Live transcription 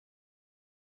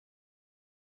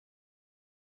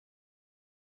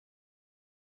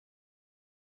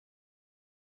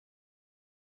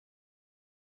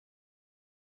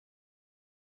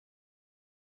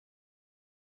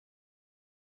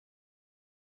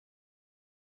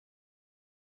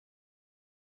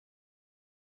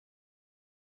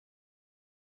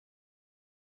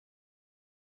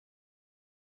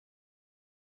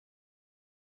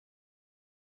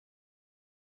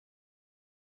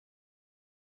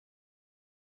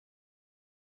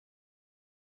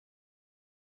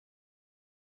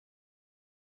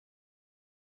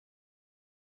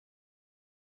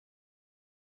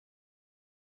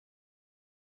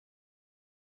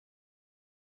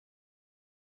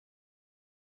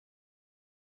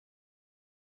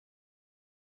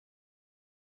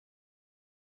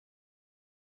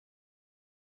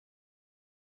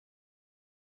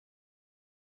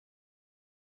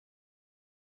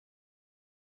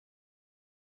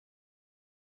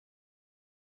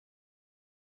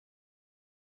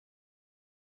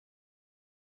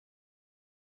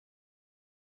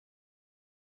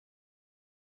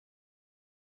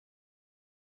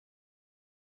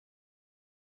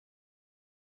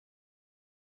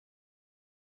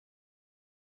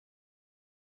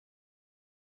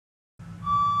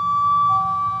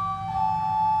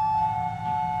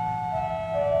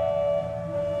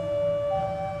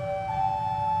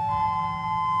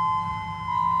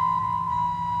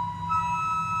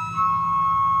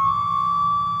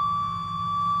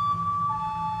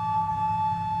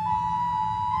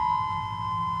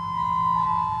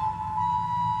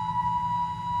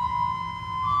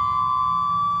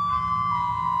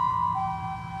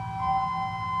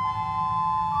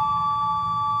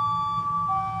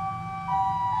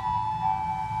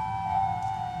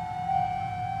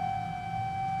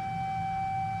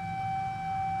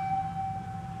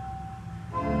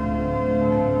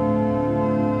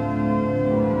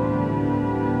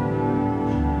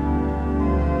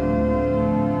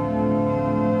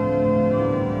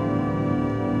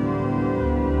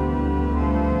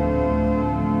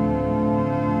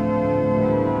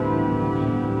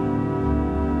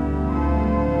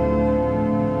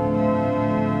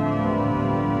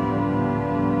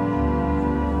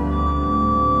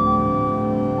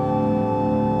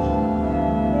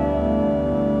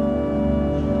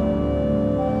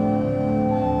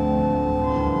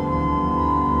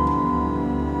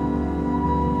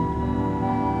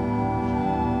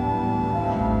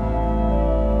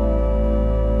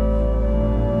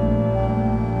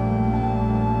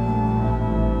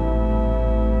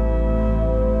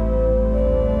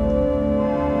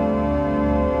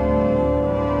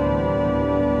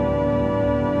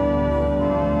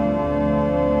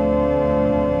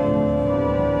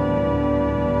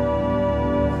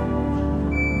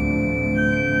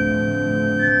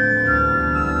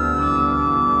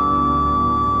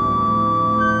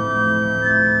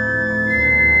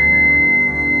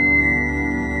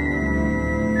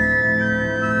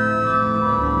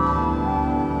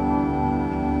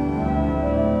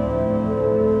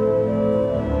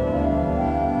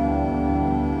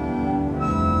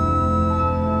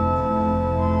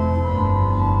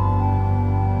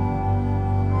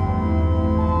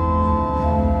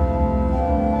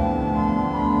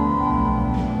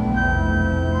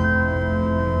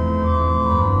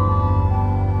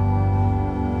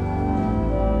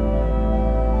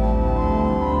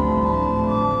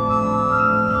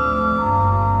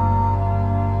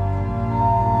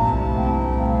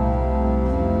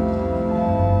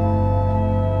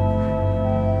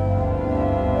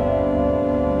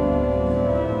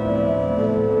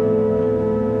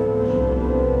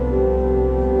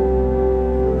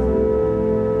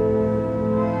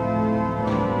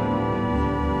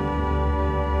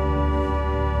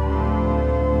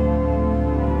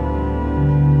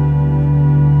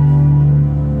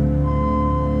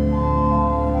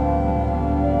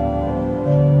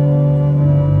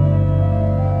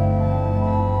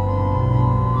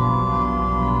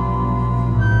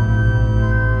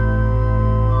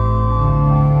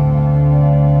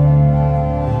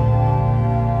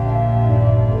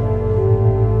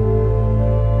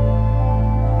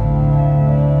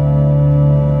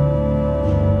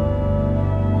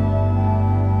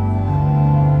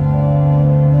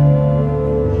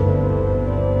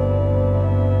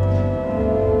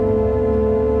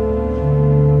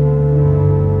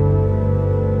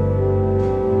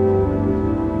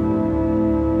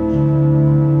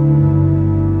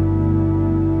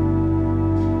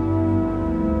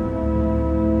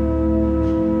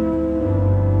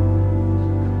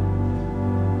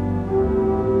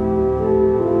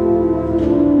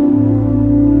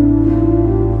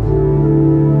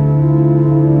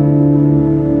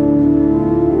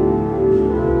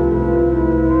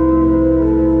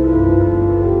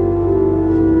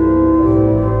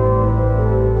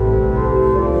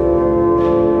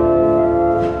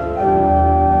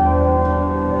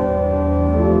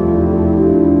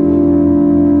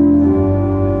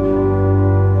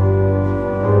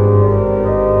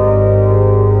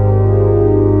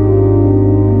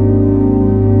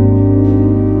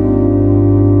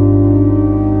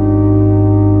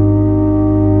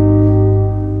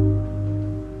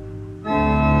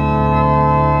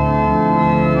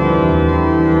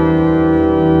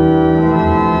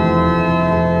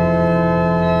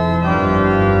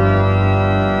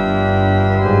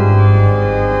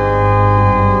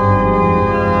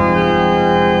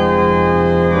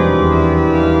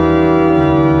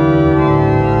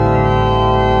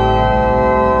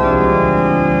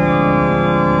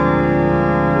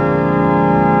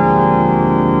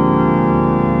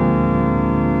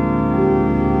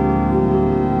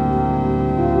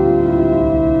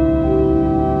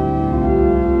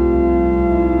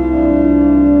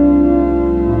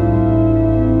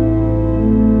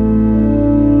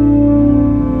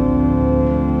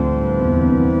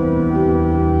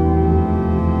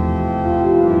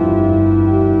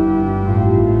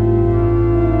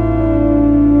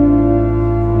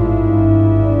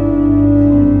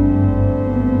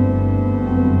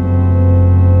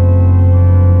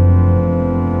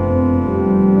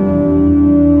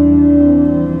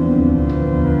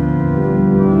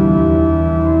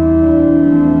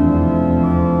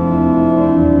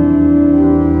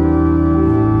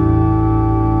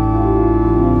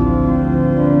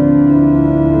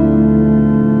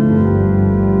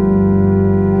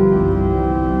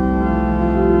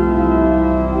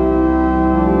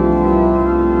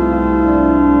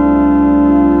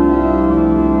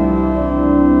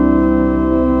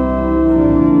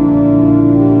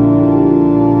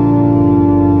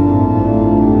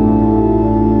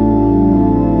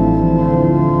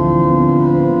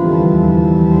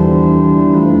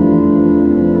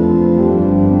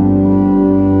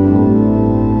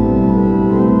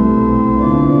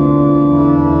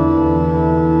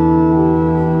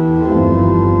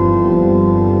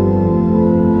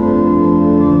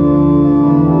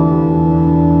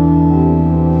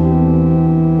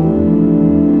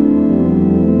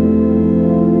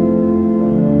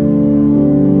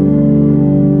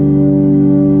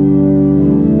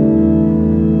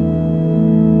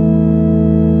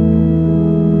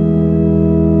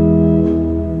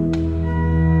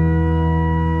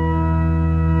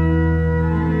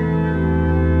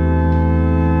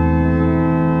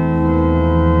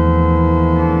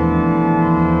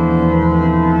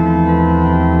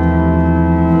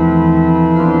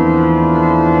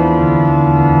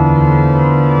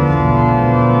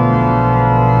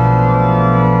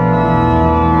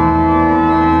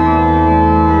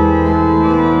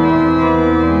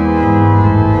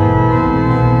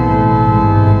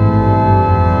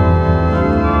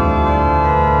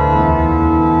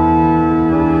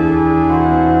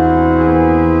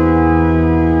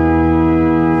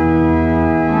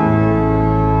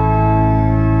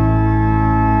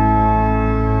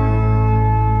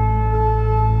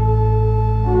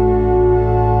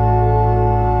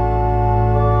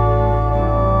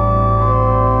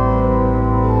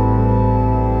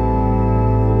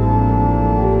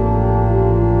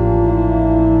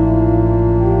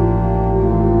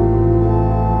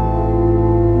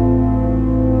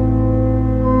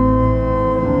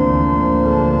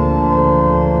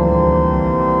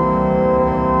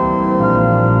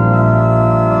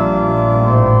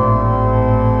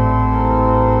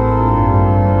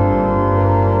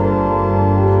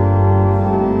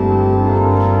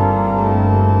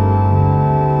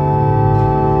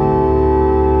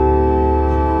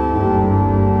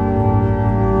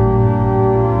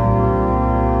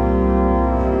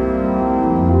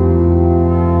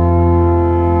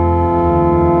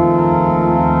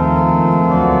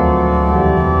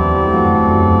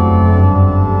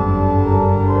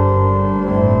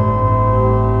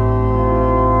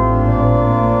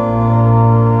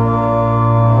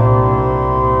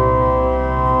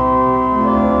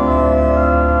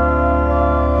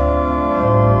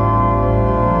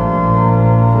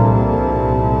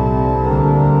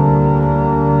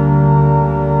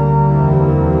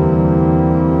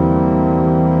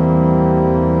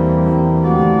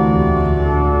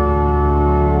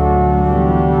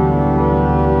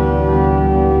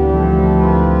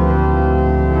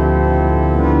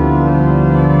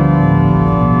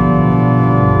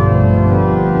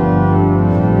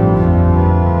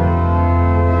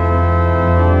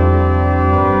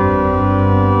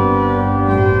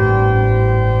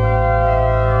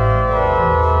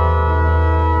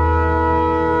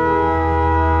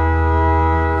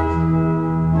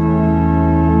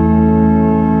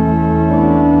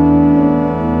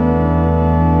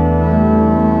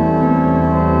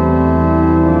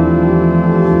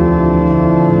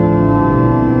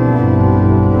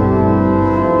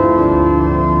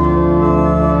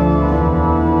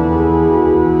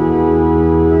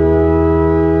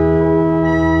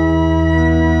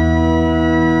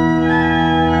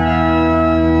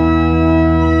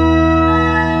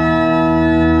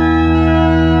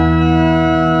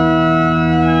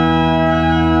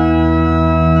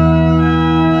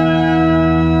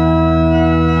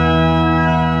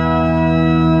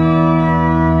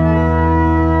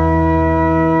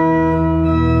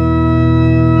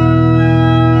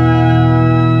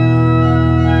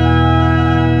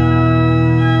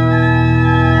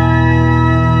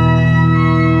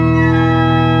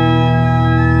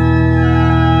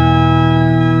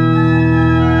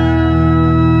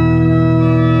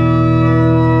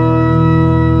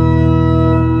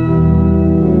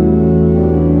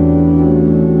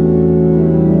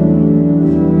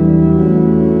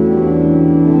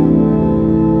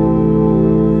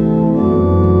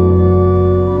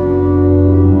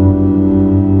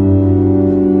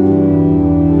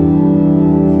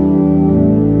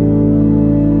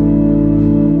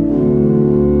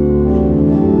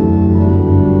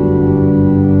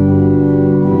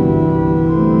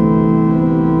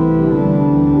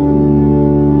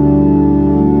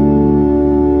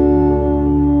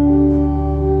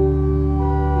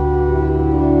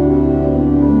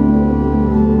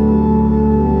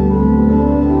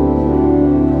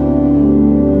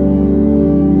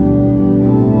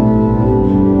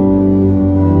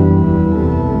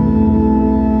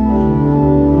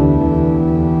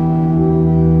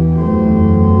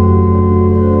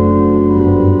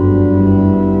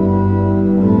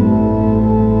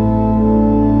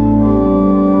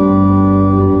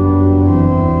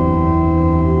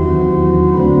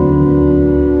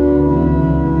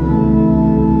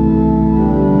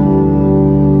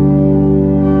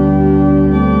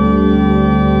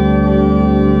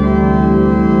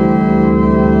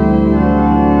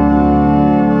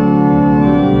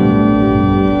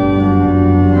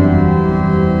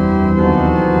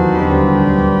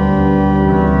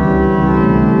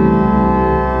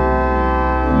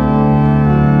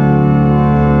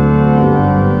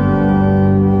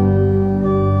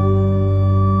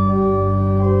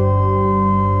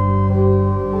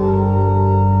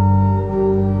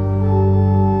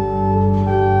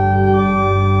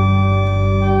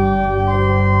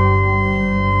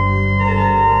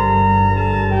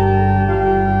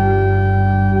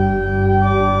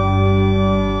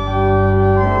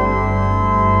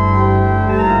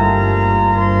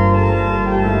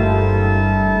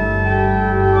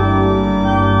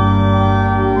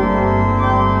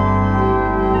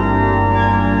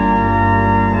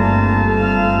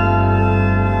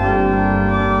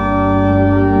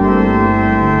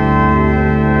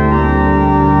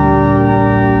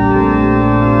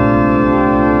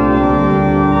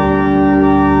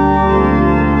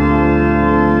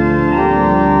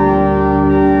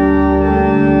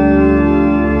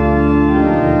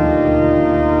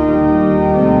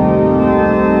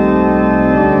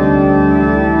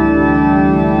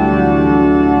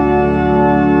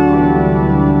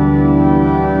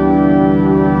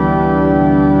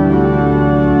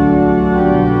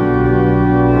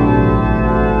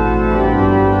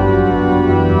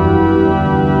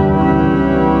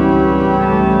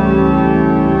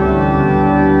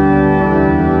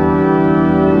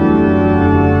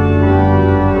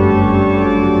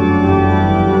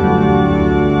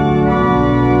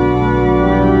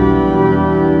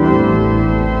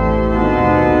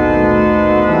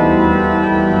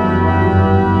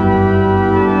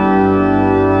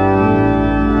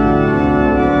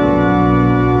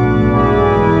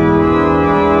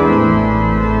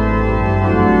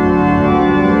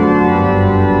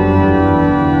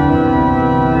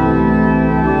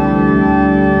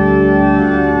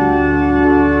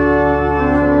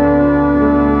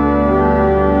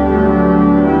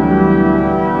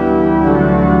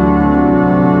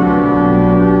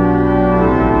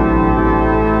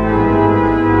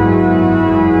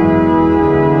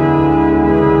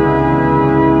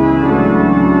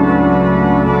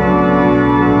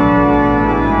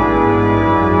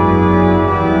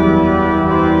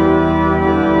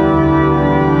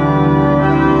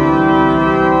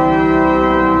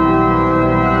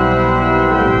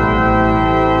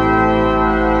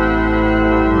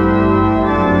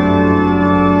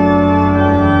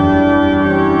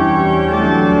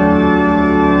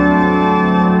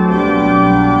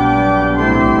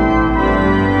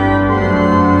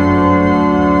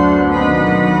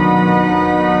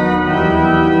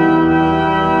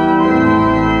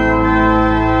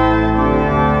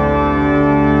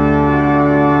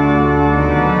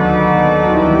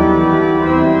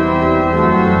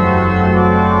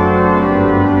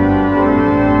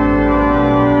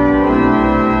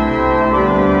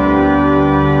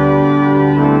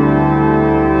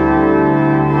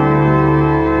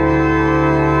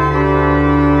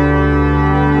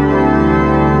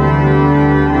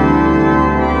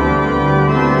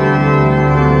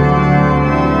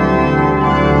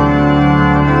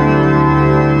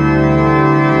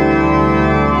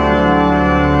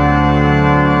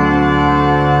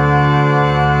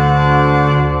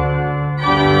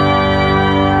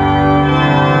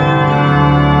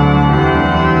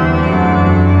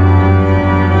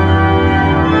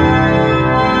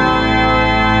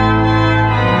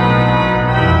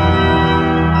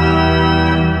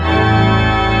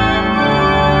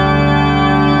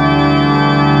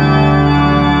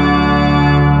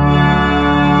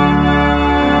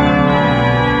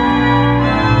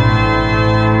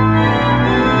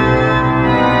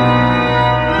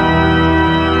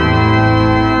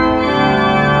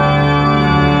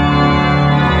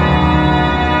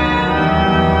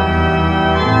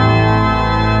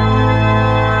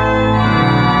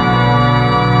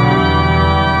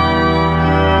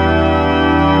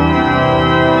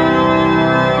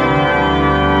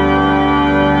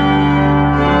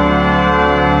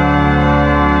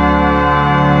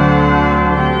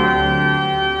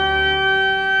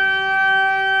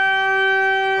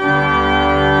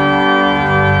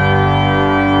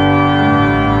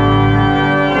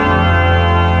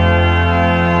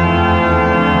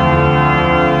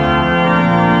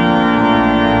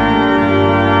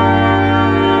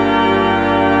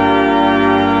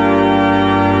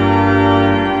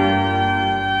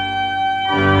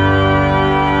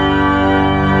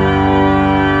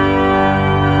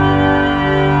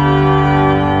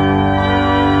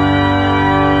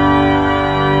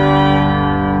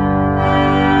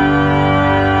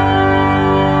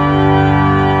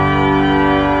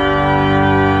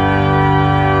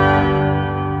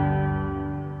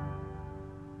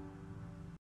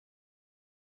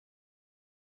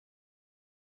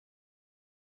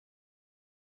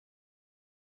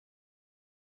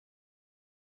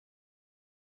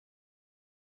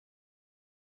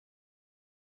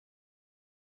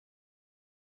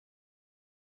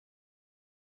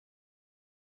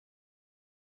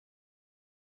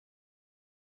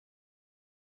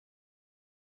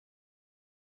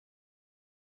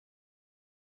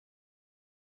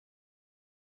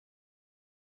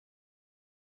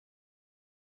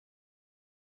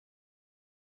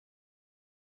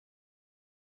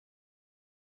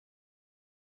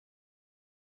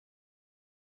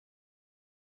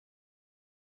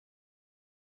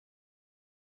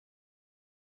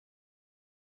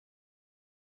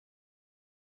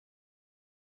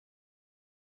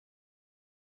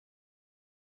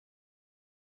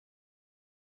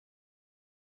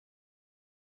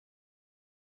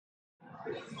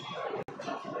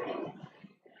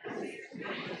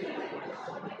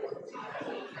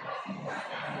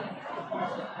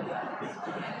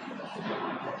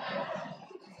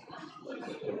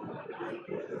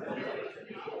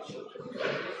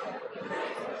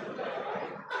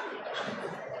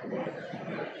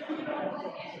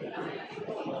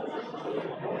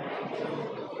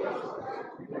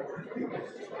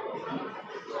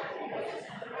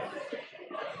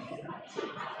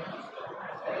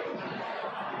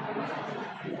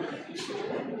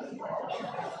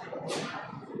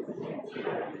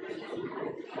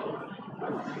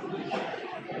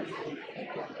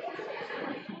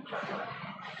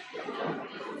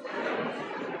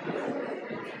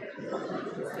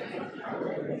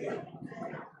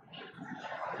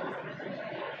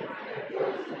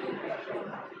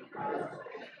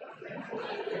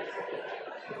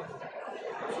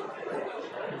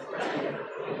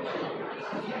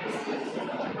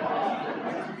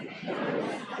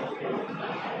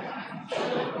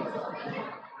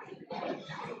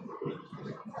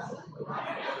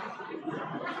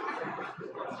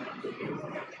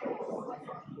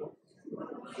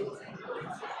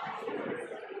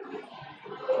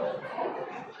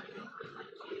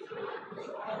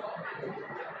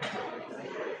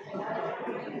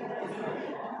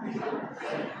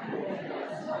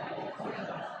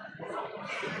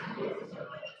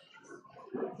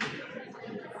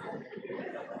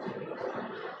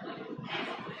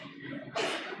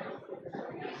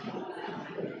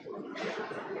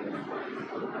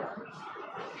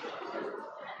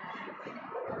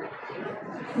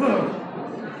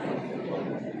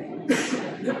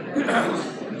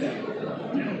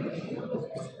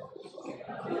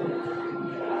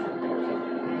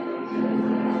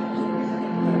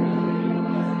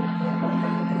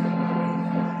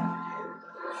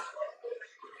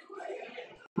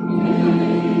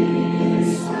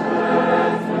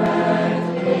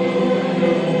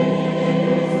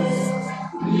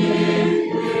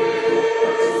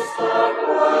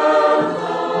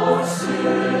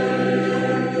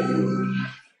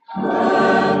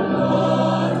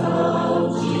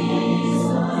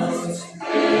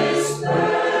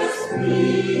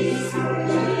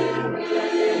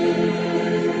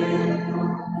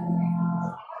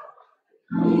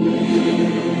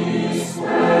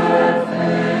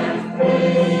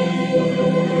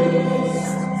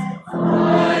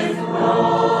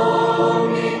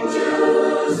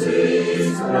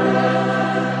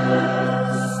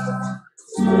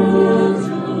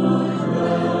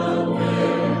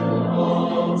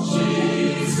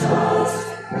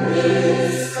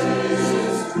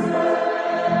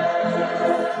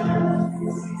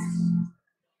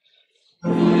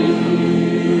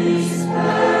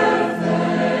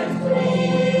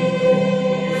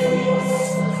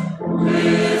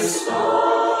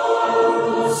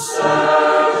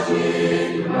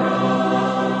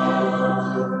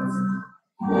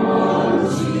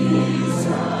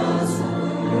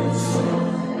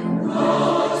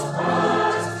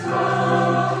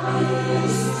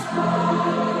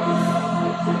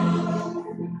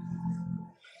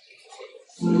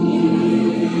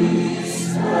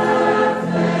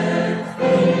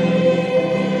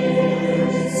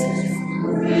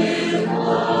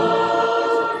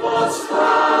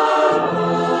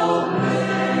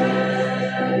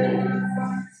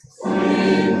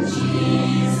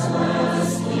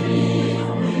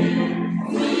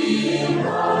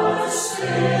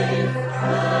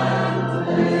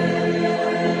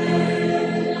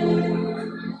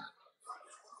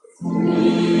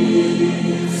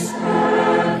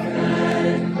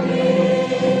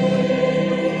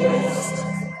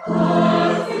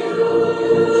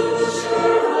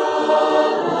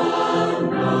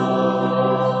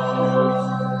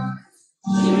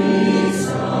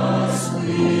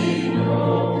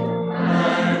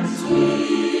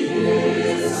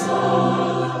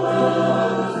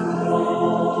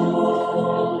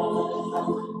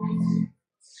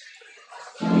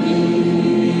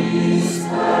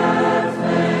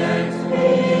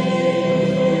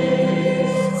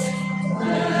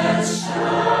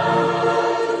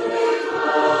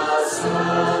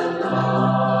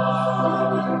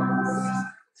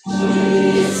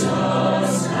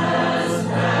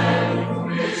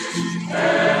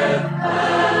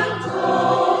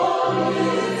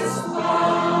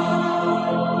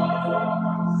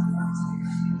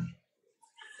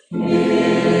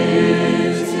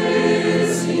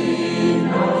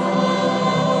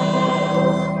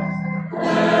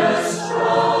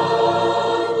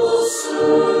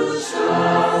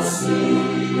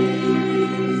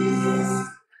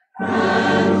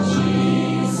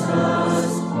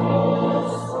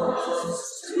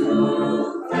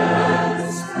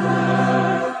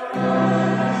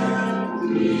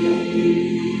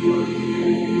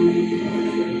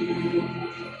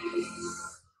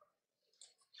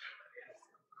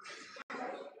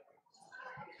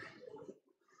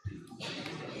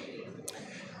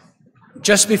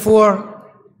Just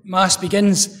before Mass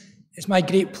begins, it's my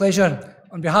great pleasure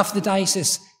on behalf of the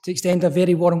diocese to extend a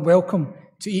very warm welcome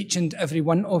to each and every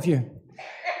one of you.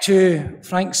 To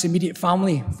Frank's immediate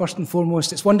family, first and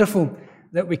foremost, it's wonderful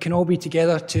that we can all be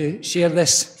together to share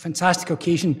this fantastic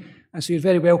occasion, and so you're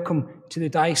very welcome to the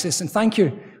diocese, and thank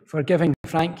you for giving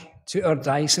Frank to our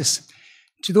diocese.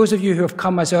 To those of you who have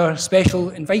come as our special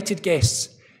invited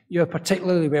guests, you are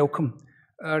particularly welcome.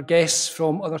 Our guests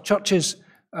from other churches,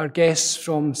 our guests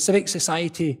from civic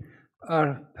society,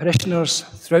 our parishioners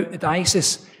throughout the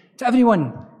diocese, to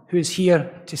everyone who is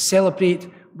here to celebrate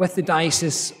with the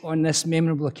diocese on this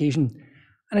memorable occasion.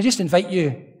 And I just invite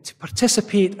you to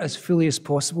participate as fully as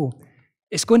possible.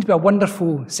 It's going to be a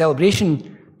wonderful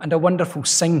celebration and a wonderful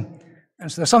sing.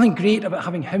 And so there's something great about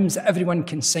having hymns that everyone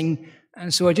can sing.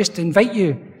 And so I just invite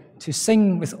you to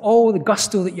sing with all the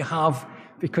gusto that you have,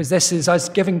 because this is us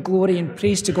giving glory and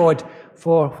praise to God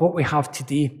for what we have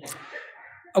today.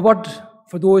 A word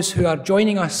for those who are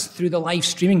joining us through the live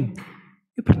streaming.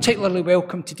 You're particularly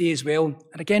welcome today as well.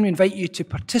 And again, we invite you to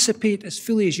participate as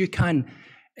fully as you can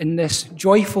in this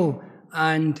joyful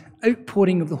and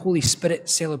outpouring of the Holy Spirit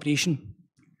celebration.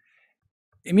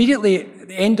 Immediately at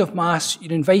the end of Mass,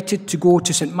 you're invited to go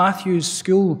to St. Matthew's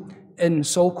School in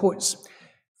Saltcoats.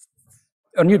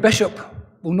 Our new bishop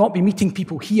will not be meeting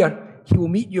people here. He will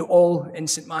meet you all in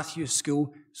St. Matthew's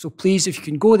School. So please, if you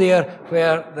can go there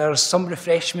where there's some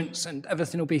refreshments and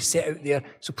everything will be set out there.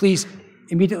 So please,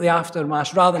 immediately after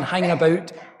Mass, rather than hanging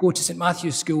about, go to St.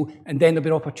 Matthew's School, and then there'll be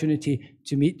an opportunity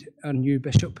to meet our new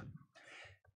bishop.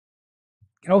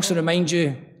 I can also remind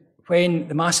you, when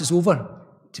the Mass is over,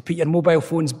 to put your mobile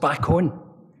phones back on.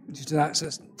 Just do that, so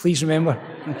please remember.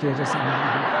 Okay, just...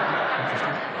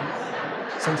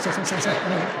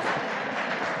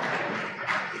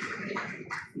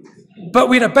 But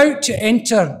we're about to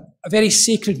enter a very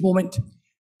sacred moment.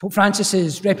 Pope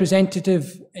Francis's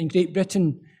representative in Great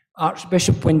Britain,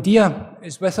 Archbishop Buendia,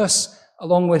 is with us,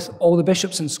 along with all the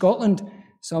bishops in Scotland,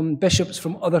 some bishops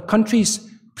from other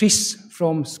countries, priests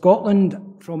from Scotland,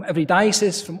 from every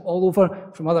diocese, from all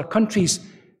over, from other countries.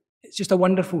 It's just a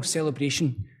wonderful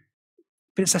celebration.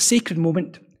 But it's a sacred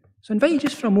moment. So I invite you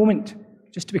just for a moment,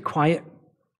 just to be quiet.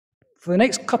 For the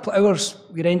next couple of hours,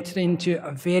 we're entering into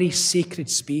a very sacred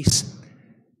space.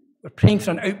 We're praying for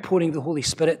an outpouring of the Holy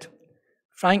Spirit.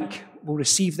 Frank will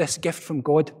receive this gift from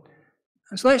God.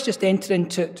 And so let's just enter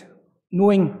into it,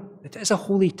 knowing that it is a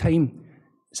holy time.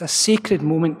 It's a sacred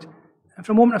moment. And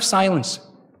for a moment of silence,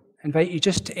 I invite you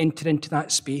just to enter into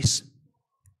that space.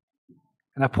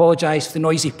 And I apologise for the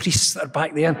noisy priests that are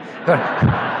back there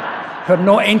who are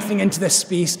not entering into this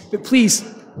space. But please,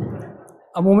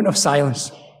 a moment of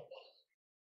silence.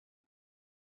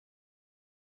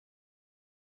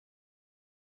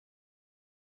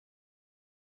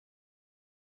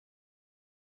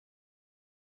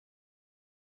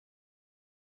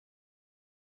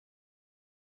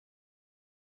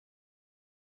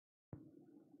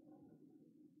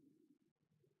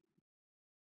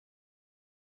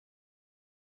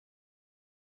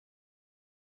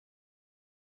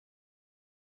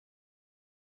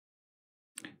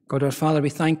 God our Father, we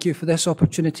thank you for this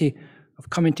opportunity of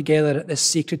coming together at this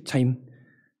sacred time.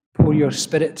 Pour your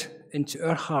Spirit into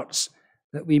our hearts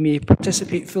that we may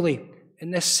participate fully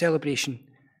in this celebration.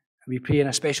 And we pray in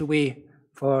a special way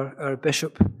for our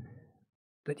bishop,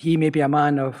 that he may be a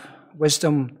man of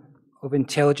wisdom, of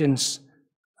intelligence,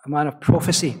 a man of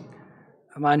prophecy,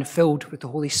 a man filled with the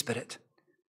Holy Spirit.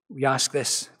 We ask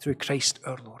this through Christ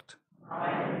our Lord.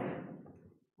 Amen.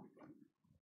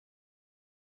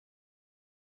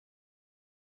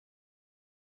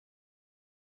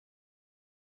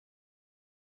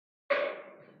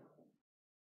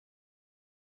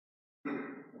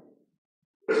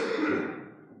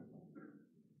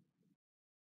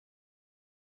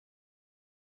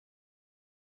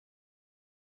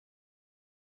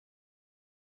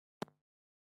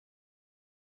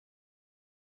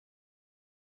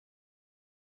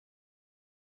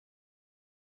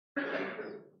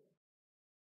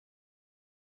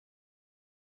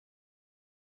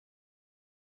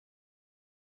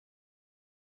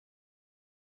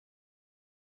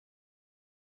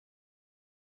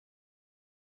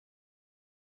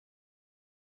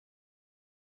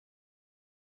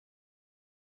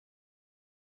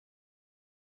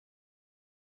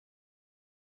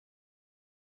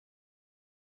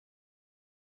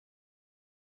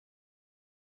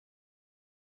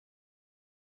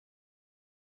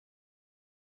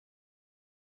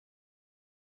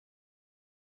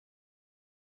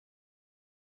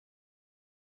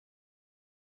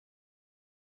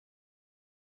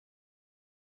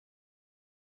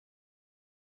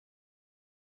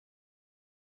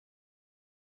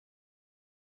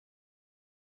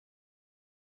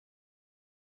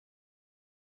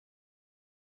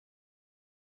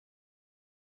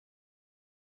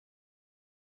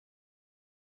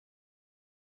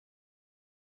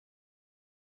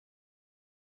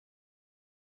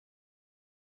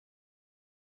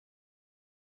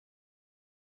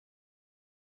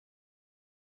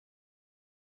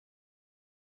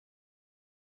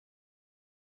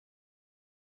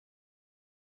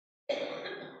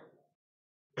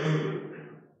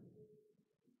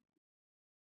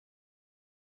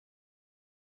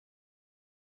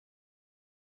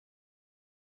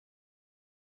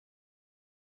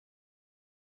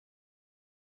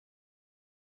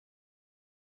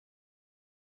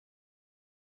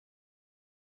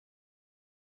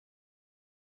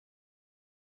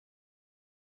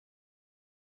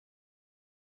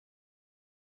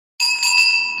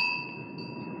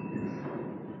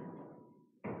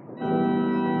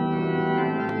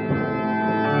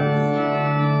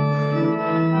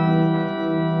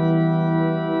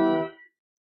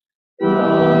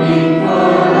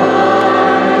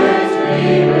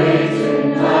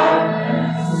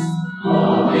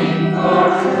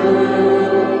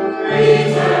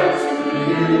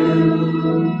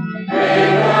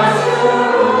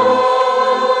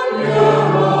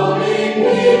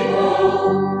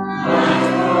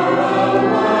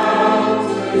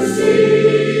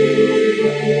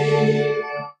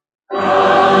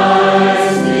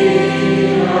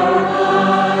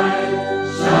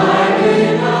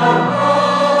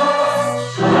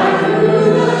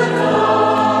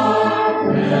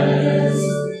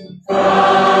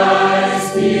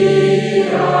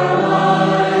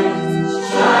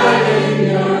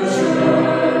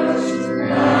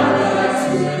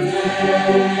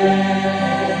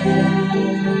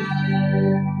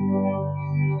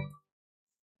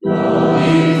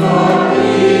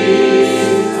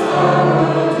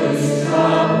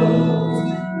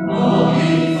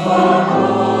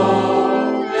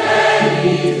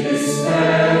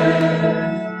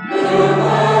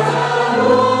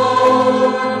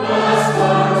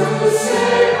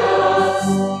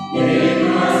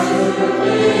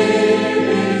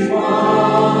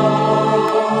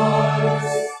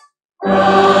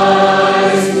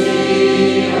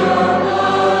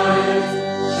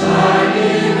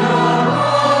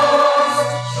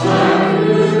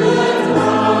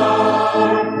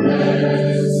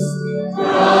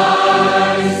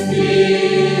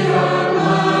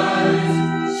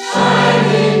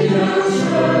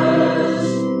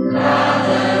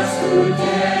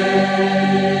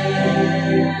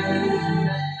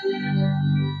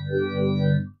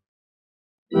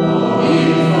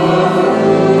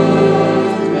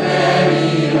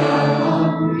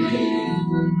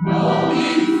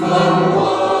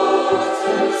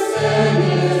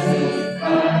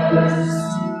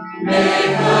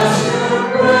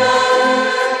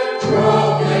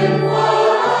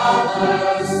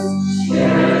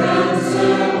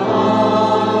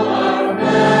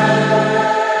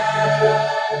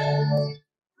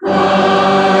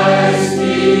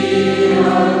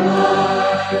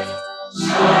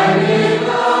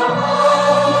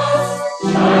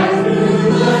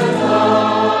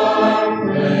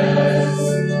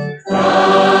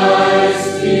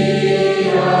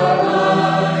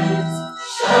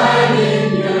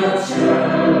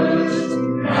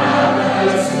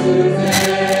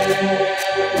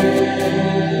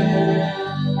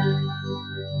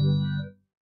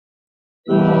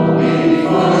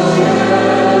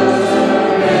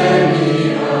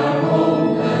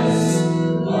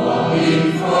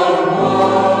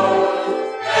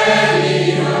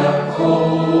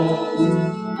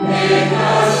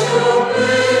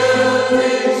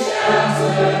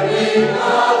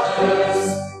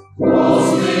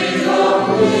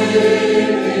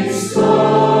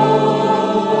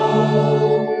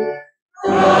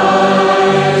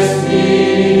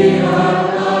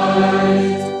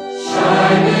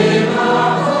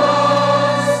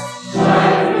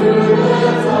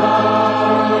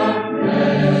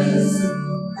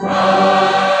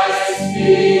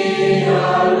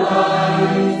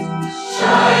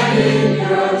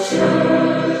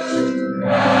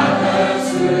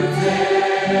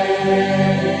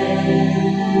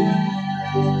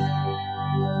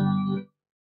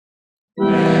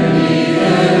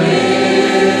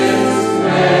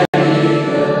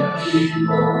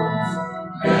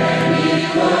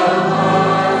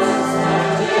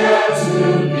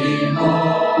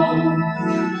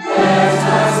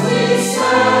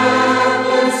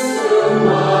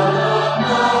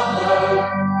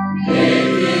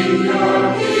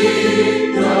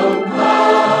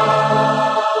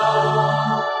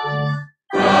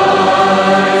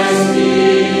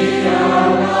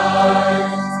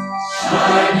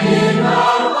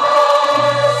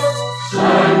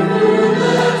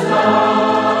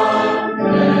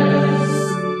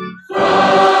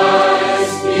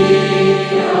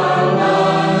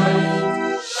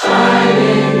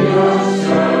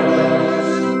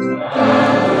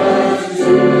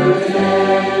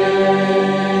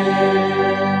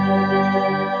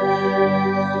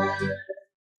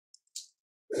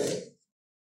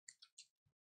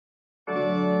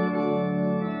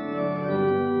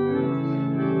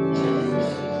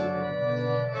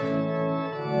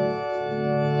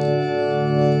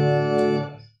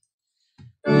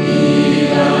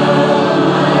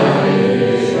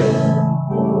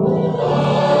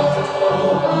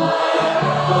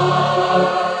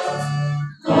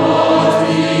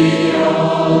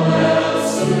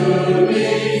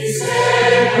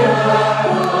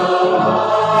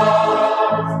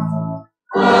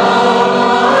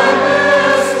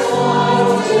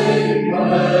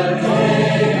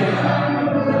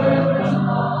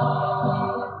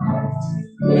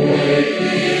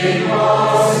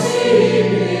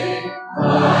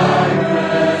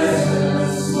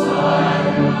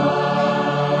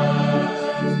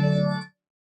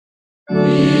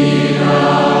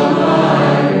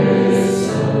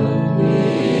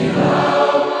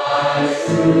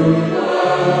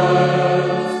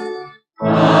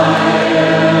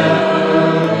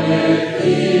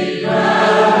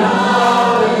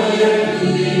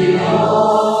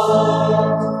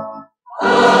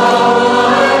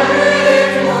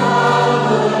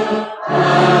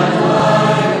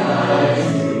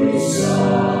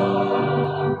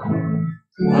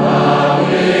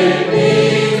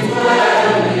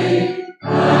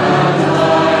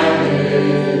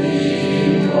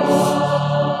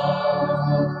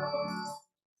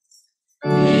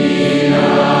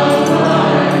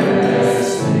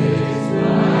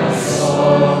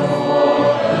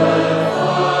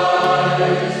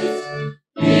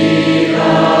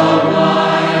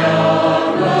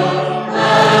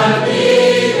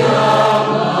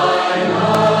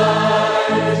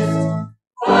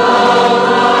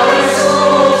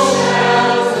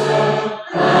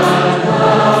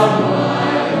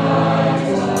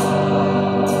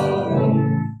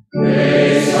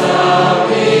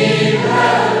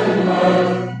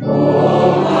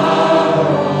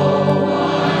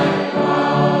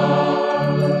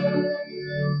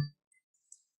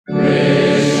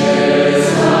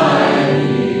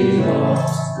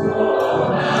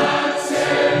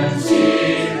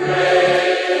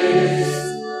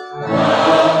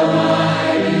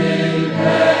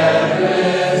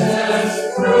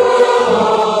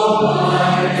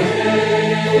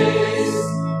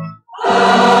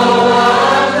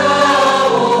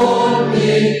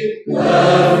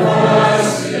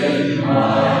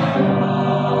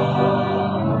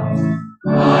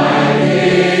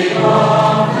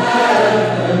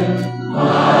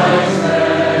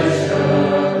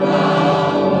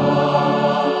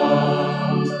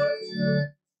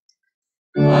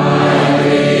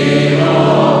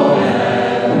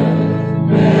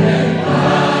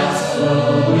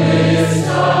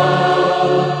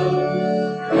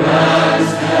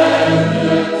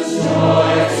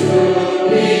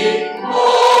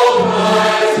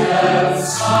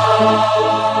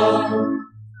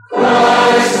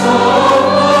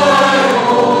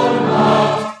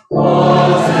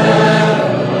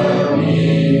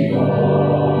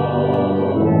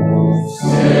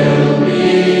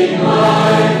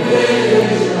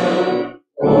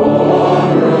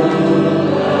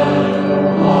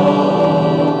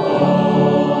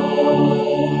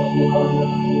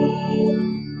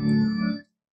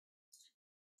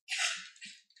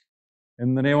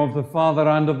 the name of the Father,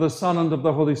 and of the Son, and of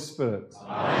the Holy Spirit.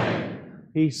 Amen.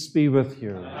 Peace be with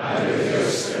you. And with your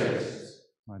spirit.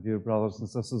 My dear brothers and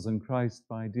sisters in Christ,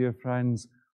 my dear friends,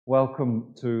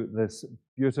 welcome to this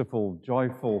beautiful,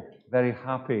 joyful, very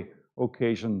happy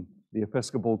occasion, the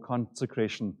Episcopal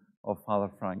consecration of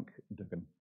Father Frank Dougan.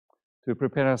 To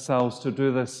prepare ourselves to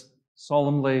do this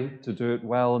solemnly, to do it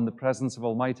well in the presence of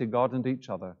Almighty God and each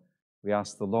other, we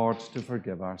ask the Lord to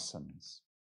forgive our sins.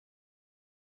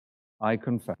 I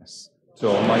confess to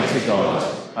Almighty God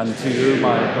and to you,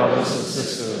 my brothers and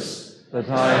sisters, that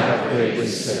I have greatly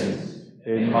sinned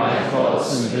in my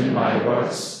thoughts and in my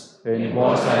words, in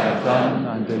what I have done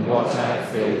and in what I have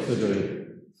failed to do,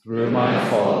 through my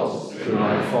fault, through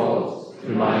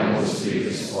my most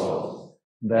grievous fault.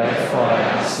 Therefore I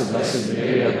ask the Blessed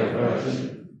Mary, the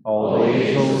Virgin, all the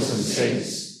angels and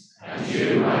saints, and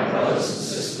you, my brothers and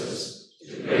sisters,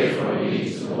 to pray for me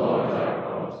to the Lord our God.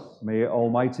 May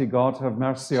Almighty God have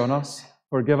mercy on us,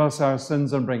 forgive us our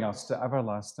sins, and bring us to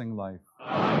everlasting life.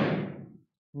 Amen.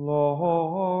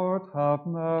 Lord, have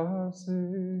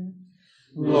mercy.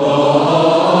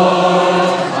 Lord,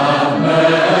 have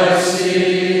mercy.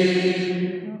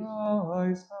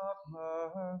 Christ, have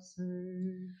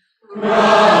mercy.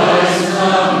 Christ,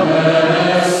 have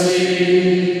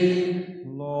mercy.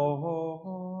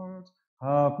 Lord,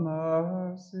 have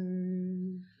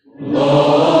mercy.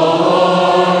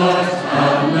 Lord,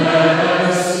 have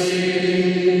mercy.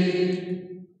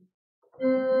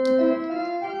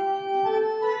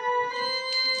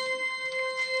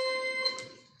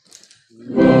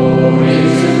 Glory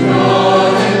to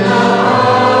God in the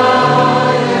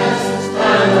highest,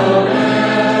 and on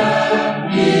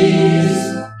earth peace,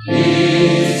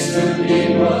 peace to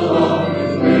people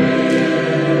of good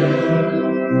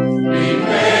will. We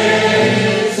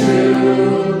praise you,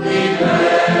 we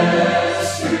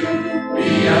bless you, we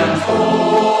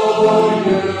adore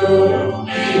you,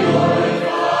 we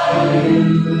glorify you,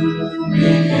 we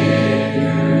give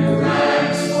you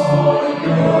thanks for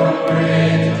your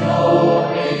great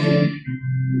glory.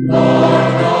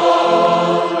 Lord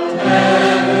God,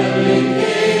 heavenly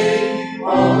King, O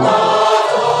God,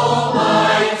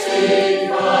 Almighty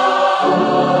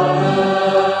Father,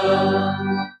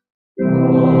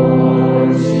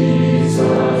 Lord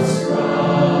Jesus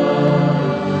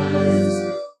Christ,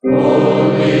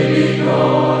 only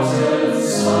begotten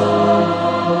Son,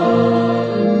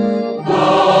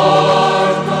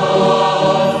 Lord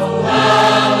God,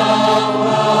 Lamb of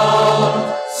God,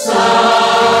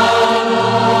 Son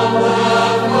of the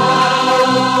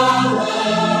Father,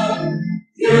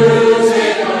 you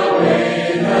take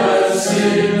away the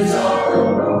sins of the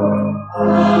world.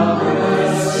 Have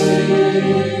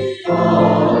mercy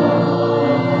on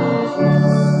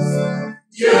us.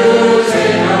 You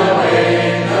take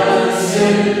away the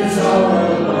sins of the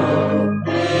world.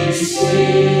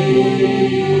 Receive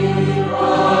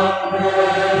our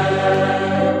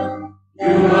prayer.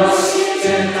 You are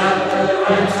seated at the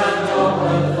right hand of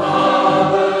the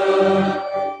Father.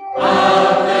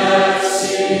 Have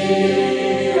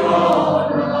mercy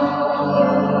on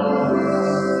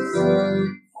us.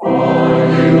 For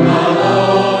you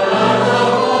alone are the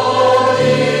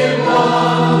Holy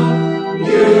One.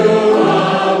 You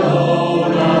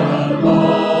alone are the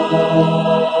Lord.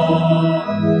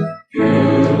 You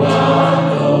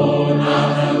alone are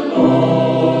the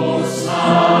Most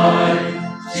High.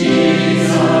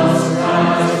 Jesus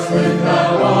Christ with the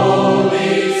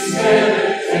Holy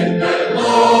Spirit in the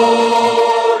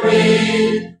glory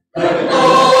of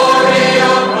God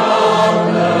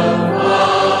the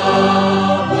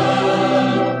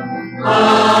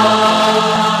Father.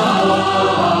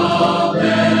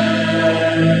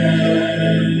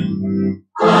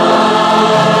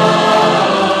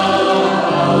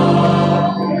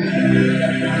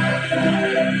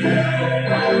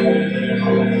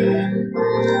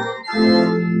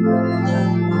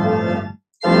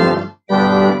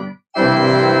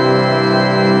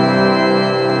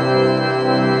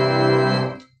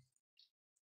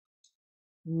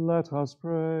 Let us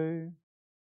pray.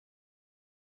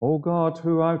 O God,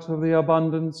 who out of the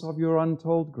abundance of your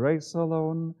untold grace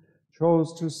alone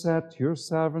chose to set your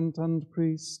servant and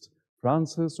priest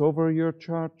Francis over your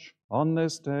church on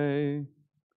this day,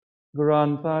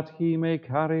 grant that he may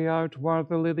carry out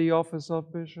worthily the office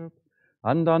of bishop,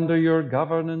 and under your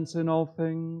governance in all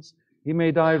things, he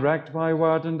may direct by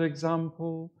word and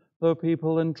example the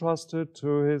people entrusted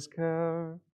to his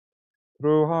care.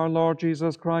 Through our Lord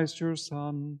Jesus Christ, your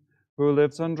Son, who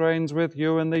lives and reigns with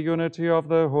you in the unity of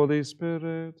the Holy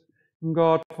Spirit,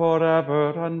 God forever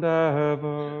and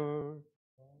ever.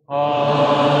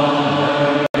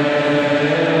 Amen.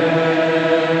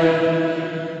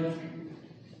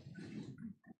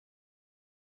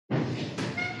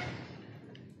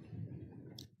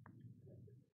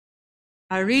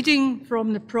 A reading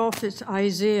from the prophet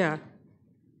Isaiah.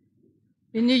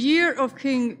 In the year of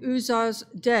King Uzzah's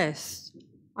death,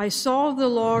 I saw the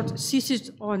Lord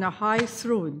seated on a high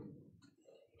throne.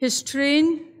 His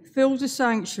train filled the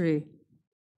sanctuary.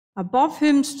 Above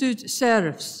him stood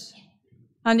seraphs,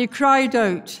 and he cried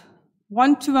out,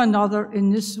 one to another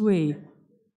in this way,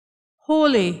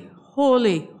 Holy,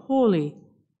 holy, holy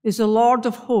is the Lord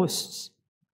of hosts.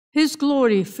 His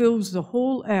glory fills the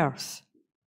whole earth.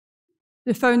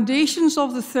 The foundations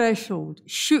of the threshold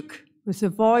shook with the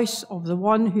voice of the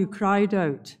one who cried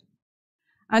out,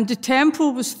 and the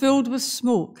temple was filled with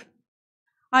smoke.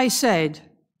 I said,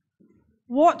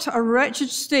 what a wretched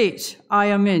state I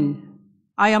am in.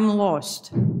 I am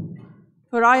lost,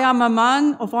 for I am a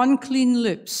man of unclean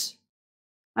lips,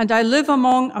 and I live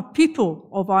among a people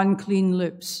of unclean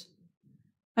lips.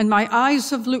 And my eyes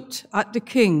have looked at the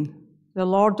King, the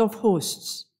Lord of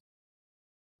hosts.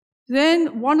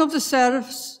 Then one of the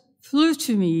seraphs flew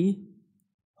to me,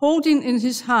 holding in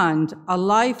his hand a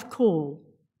live coal,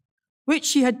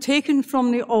 which he had taken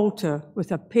from the altar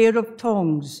with a pair of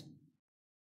tongs.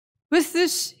 With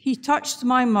this he touched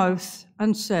my mouth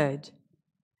and said,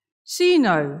 see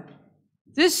now,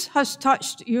 this has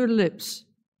touched your lips.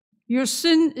 Your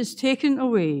sin is taken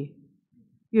away.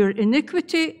 Your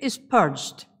iniquity is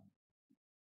purged.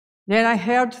 Then I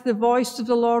heard the voice of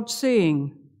the Lord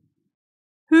saying,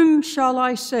 whom shall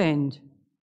I send?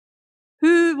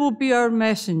 Who will be our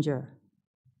messenger?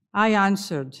 I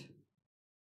answered,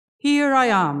 here I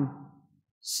am,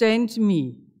 send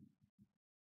me.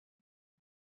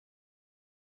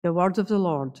 The word of the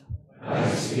Lord.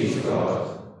 Thanks be to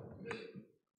God.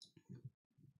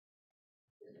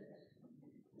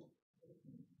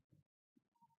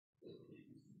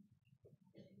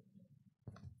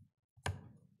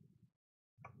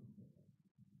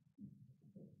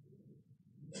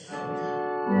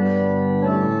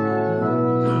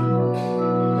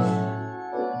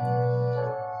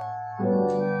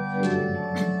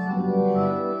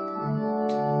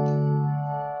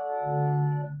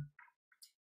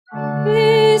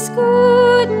 His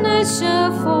goodness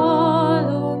shall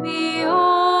follow me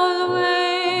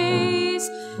always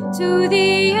to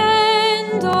the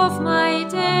end of my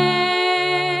days.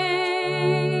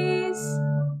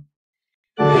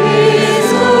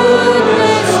 His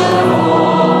goodness shall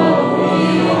follow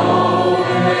me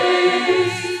always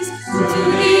to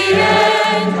the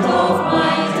end of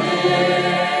my days.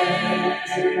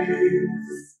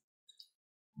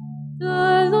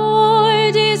 The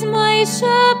Lord is my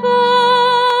shepherd,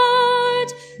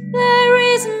 there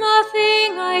is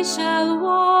nothing I shall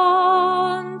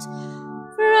want.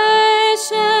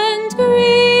 Fresh and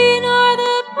green are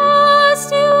the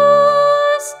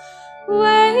pastures,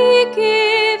 where he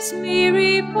gives me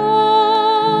repose.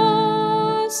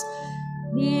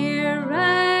 Near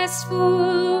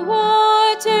restful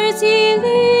waters he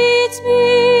leads me,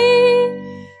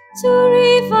 to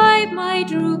revive my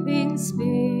drooping spirit.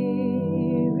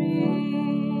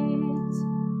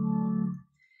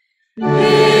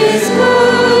 His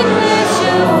goodness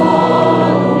shall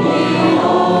follow me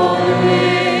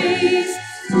always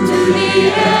to the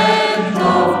end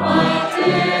of my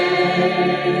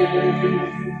days.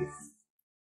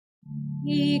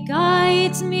 He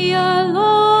guides me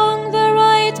along the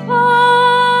right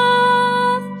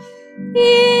path.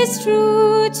 He is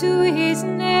true to his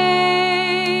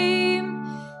name.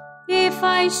 If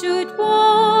I should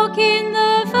walk in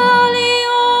the valley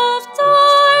of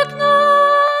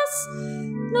darkness,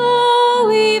 no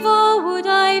evil would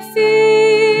I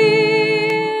fear.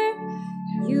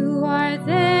 You are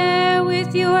there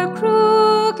with your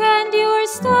crook and your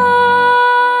staff.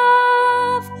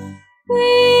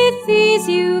 With these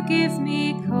you give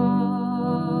me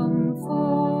comfort.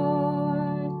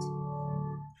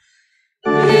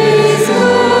 His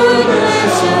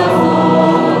goodness shall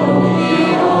follow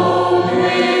me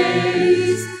always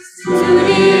to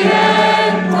the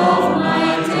end of my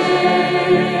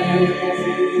days.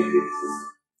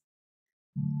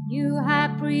 You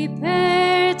have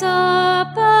prepared a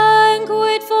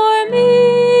banquet for me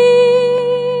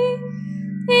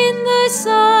in the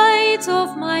sight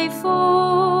of my foes.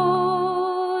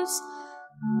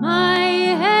 My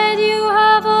head you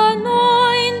have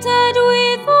anointed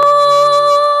with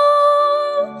oil,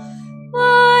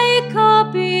 my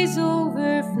cup is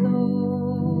overflowing.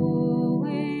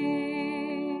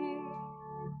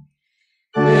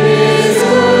 His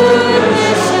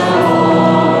goodness shall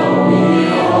follow me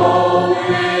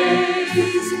always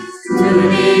to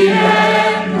the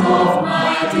end of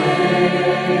my days.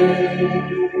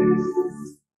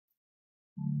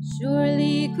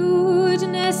 Surely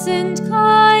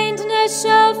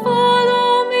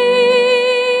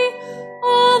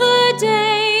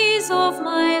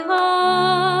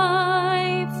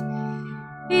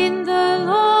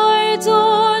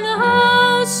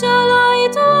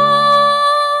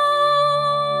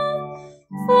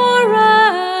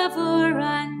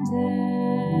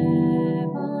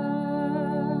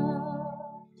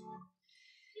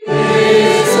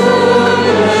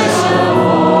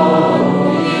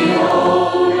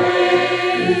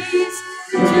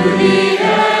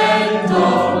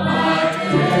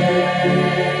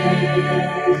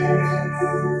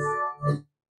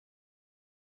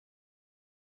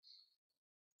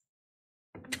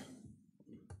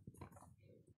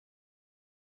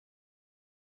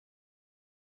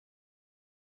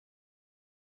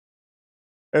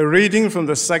A reading from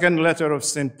the second letter of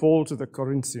St. Paul to the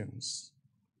Corinthians.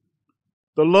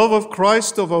 The love of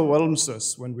Christ overwhelms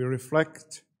us when we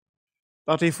reflect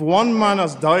that if one man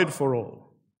has died for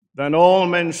all, then all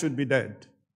men should be dead.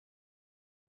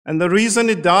 And the reason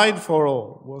he died for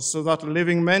all was so that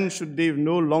living men should live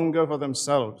no longer for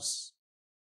themselves,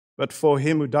 but for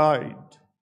him who died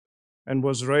and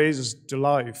was raised to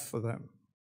life for them.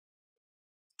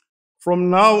 From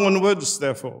now onwards,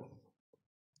 therefore,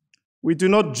 we do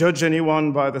not judge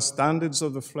anyone by the standards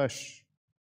of the flesh.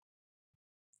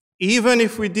 Even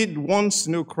if we did once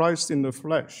know Christ in the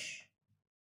flesh,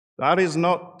 that is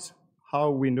not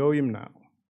how we know him now.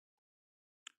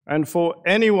 And for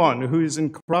anyone who is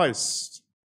in Christ,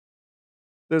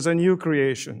 there's a new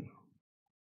creation.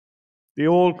 The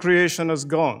old creation has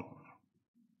gone,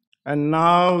 and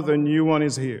now the new one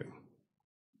is here.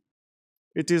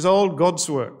 It is all God's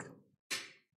work.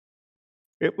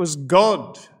 It was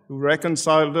God who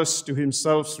reconciled us to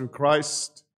himself through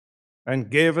Christ and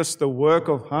gave us the work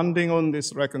of handing on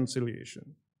this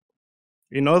reconciliation.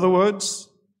 In other words,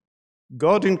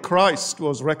 God in Christ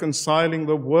was reconciling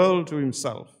the world to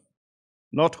himself,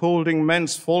 not holding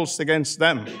men's faults against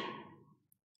them.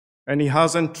 And he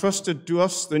has entrusted to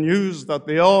us the news that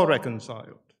they are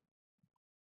reconciled.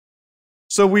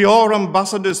 So we are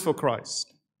ambassadors for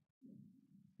Christ.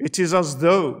 It is as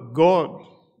though God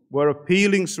were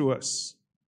appealing through us.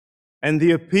 And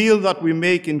the appeal that we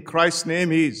make in Christ's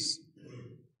name is,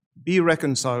 be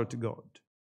reconciled to God.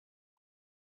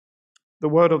 The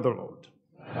word of the Lord.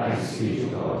 Thanks be to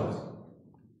God.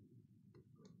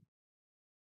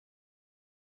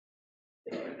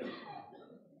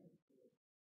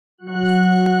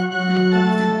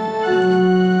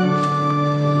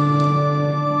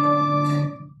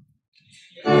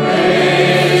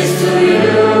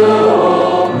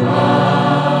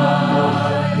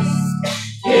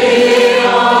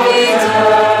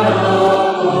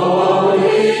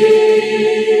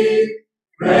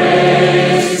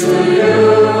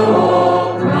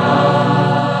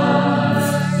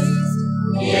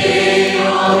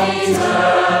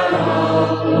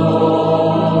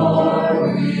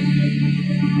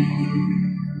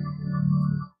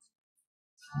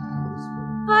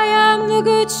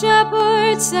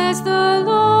 Says the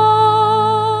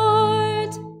Lord,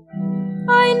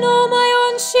 I know my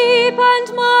own sheep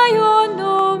and my own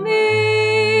know me.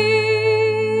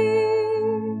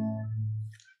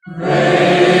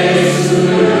 Praise to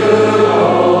you,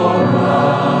 O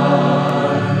Christ,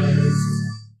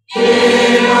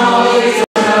 King of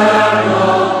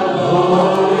eternal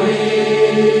glory.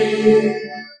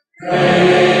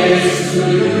 Praise to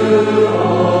you, O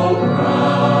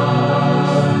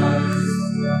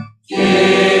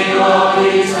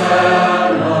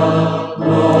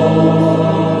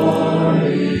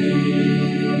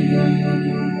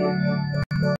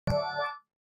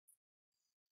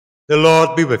The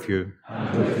Lord be with you.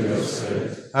 and with your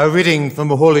spirit. A reading from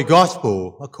the Holy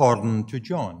Gospel according to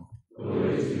John.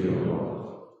 Glory to you,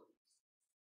 Lord.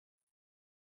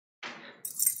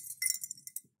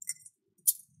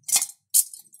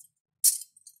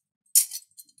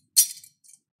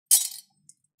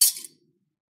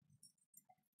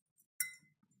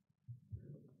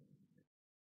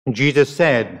 Jesus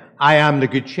said, I am the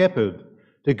good shepherd.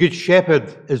 The good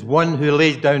shepherd is one who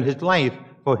lays down his life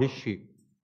for his sheep.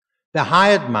 The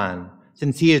hired man,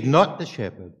 since he is not the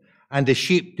shepherd, and the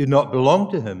sheep do not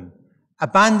belong to him,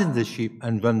 abandons the sheep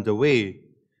and runs away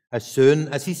as soon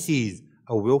as he sees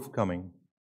a wolf coming.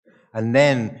 And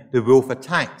then the wolf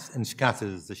attacks and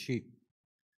scatters the sheep.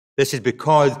 This is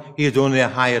because he is only a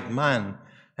hired man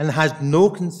and has no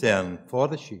concern for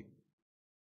the sheep.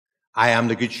 I am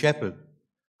the good shepherd.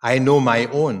 I know my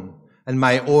own, and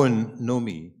my own know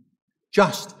me,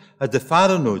 just as the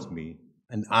Father knows me,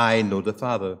 and I know the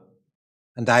Father.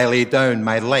 And I lay down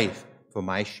my life for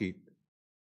my sheep.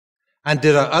 And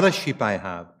there are other sheep I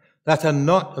have that are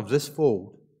not of this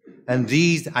fold, and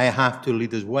these I have to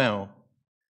lead as well.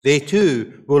 They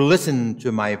too will listen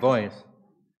to my voice,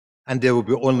 and there will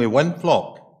be only one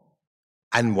flock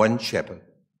and one shepherd.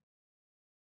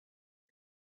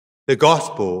 The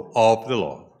Gospel of the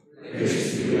Lord.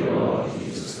 Praise to you, Lord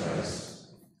Jesus Christ.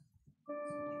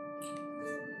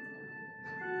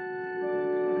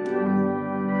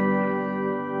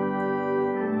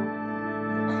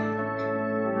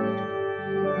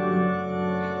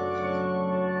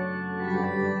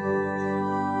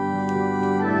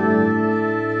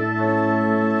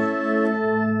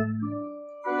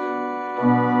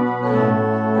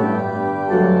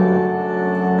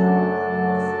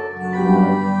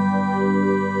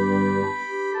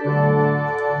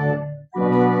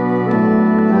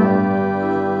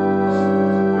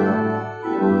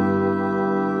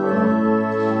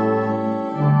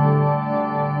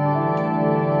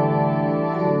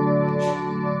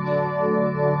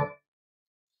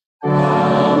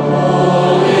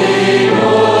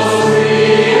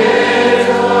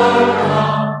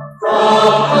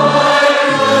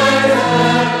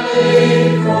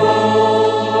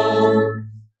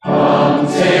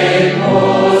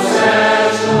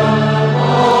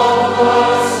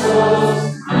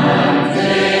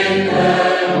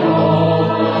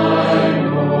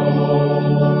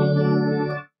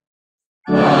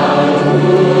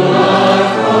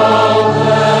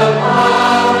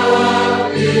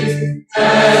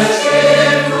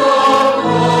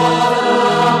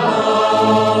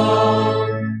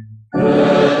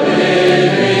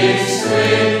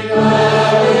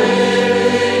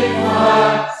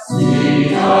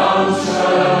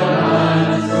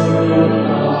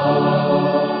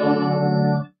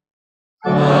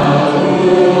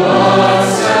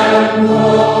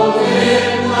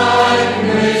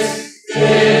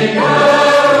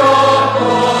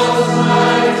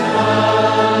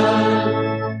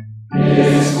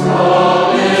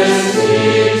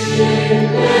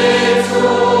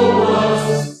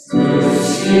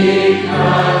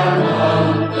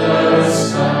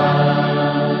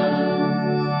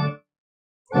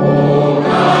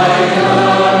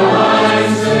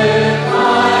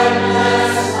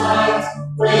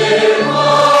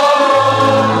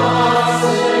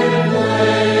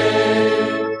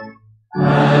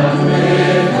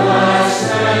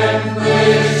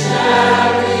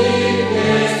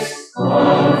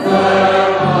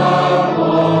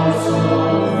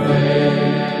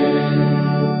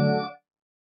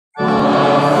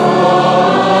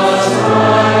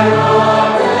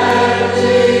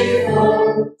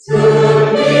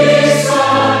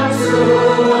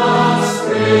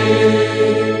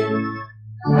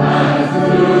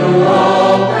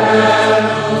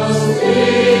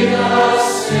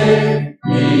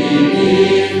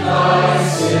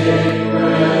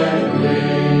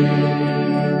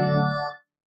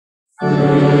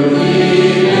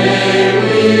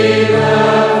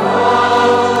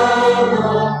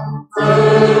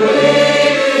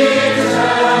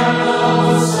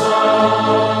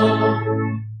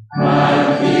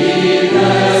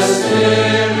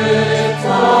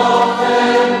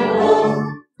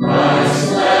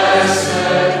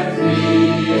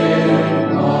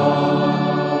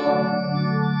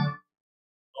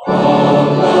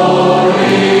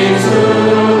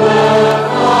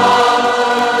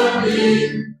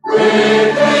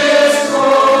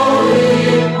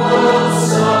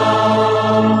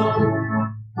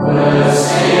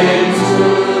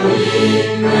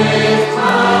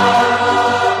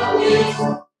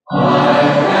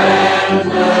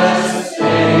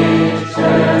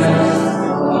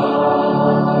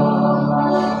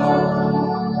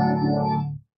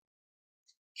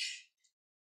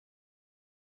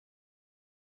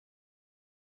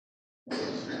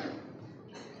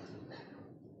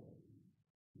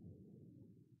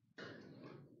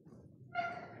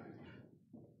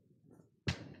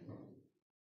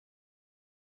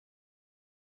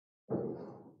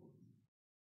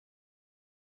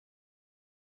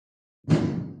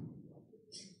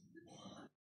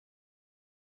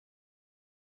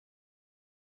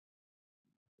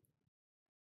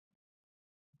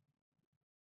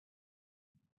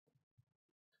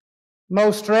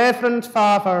 Most Reverend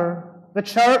Father, the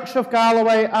Church of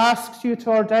Galloway asks you to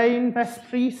ordain this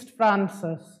priest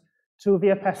Francis to the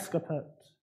episcopate.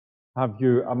 Have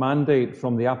you a mandate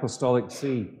from the Apostolic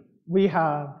See? We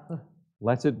have.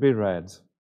 Let it be read.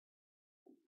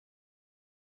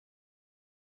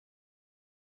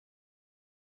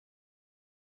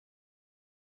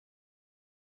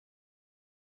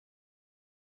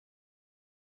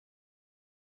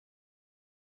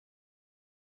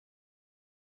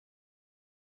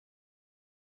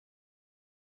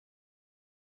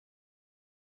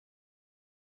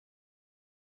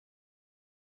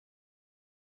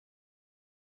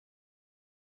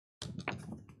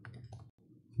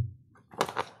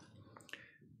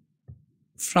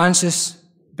 Francis,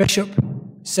 Bishop,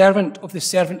 servant of the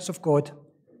servants of God,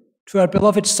 to our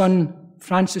beloved son,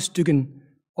 Francis Dougan,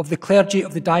 of the clergy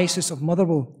of the Diocese of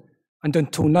Motherwell, and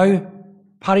until now,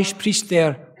 parish priest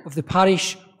there of the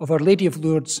parish of Our Lady of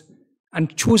Lourdes,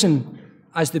 and chosen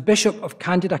as the Bishop of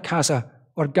Candida Casa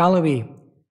or Galloway,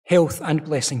 health and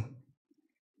blessing.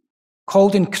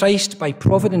 Called in Christ by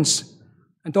providence,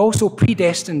 and also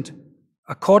predestined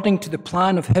according to the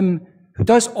plan of him who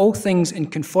does all things in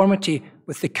conformity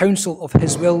with the counsel of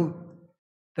his will,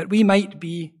 that we might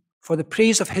be for the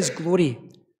praise of his glory,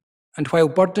 and while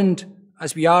burdened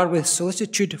as we are with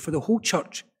solicitude for the whole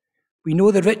church, we know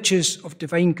the riches of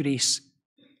divine grace,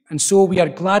 and so we are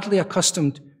gladly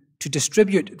accustomed to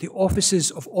distribute the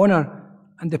offices of honour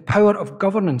and the power of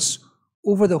governance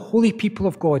over the holy people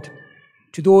of God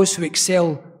to those who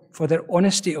excel for their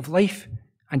honesty of life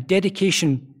and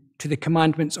dedication to the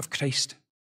commandments of Christ.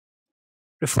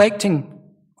 Reflecting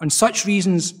on such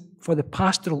reasons for the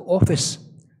pastoral office,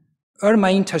 our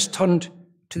mind has turned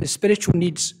to the spiritual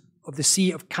needs of the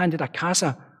See of Candida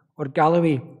Casa or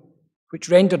Galloway, which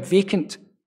rendered vacant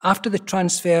after the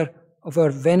transfer of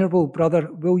our venerable brother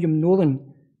William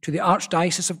Nolan to the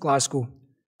Archdiocese of Glasgow,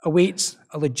 awaits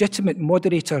a legitimate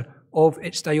moderator of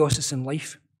its diocesan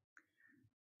life.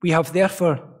 We have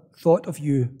therefore thought of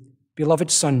you,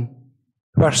 beloved son,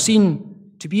 who are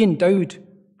seen to be endowed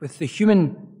with the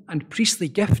human and priestly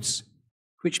gifts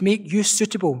which make you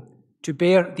suitable to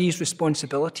bear these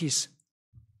responsibilities.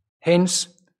 Hence,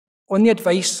 on the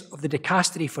advice of the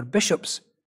Dicastery for Bishops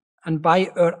and by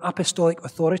our apostolic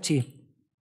authority,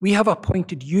 we have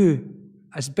appointed you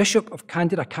as Bishop of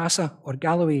Candida Casa or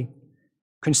Galloway,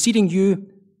 conceding you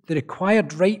the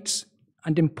required rights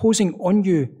and imposing on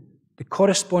you the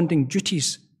corresponding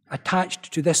duties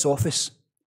attached to this office.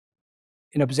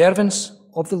 In observance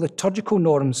of the liturgical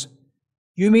norms,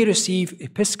 you may receive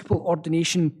episcopal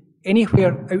ordination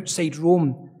anywhere outside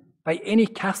Rome by any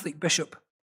Catholic bishop.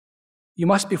 You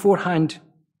must beforehand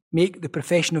make the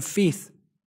profession of faith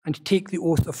and take the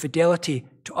oath of fidelity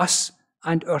to us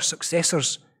and our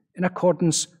successors in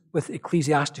accordance with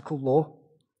ecclesiastical law.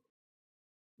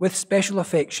 With special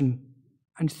affection,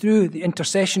 and through the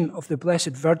intercession of the Blessed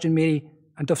Virgin Mary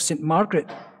and of St. Margaret,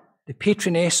 the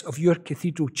patroness of your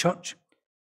cathedral church,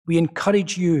 we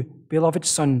encourage you, beloved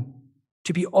son,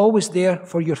 to be always there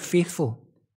for your faithful,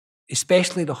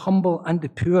 especially the humble and the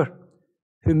poor,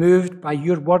 who, moved by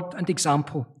your word and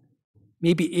example,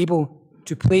 may be able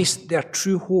to place their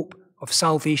true hope of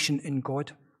salvation in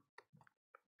God.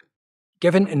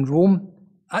 Given in Rome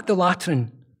at the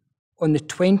Lateran on the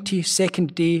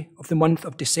 22nd day of the month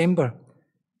of December,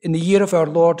 in the year of our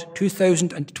Lord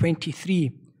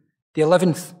 2023, the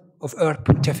 11th of our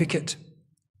pontificate.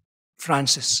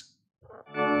 Francis.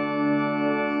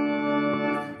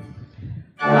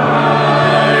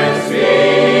 Thanks be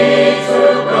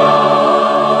to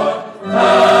God.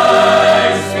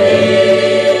 Thanks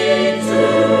be to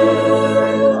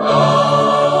God.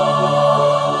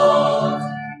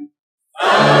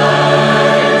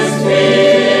 Thanks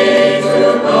be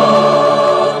to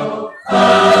God.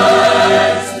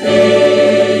 Thanks be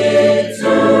to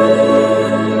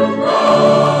God.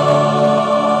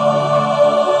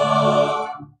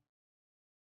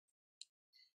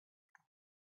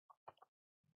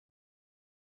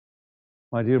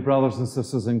 My dear brothers and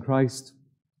sisters in Christ,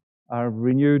 a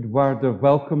renewed word of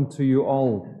welcome to you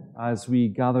all as we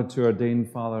gather to ordain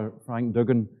Father Frank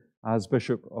Dougan as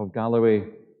Bishop of Galloway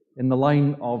in the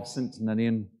line of St.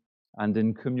 Ninian and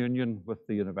in communion with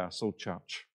the Universal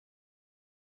Church.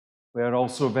 We are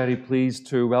also very pleased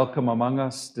to welcome among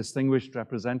us distinguished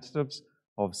representatives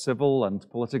of civil and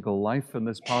political life in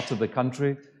this part of the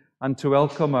country, and to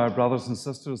welcome our brothers and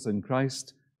sisters in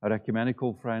Christ, our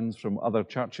ecumenical friends from other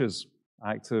churches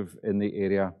active in the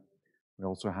area. We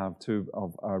also have two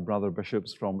of our brother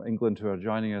bishops from England who are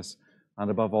joining us, and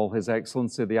above all, His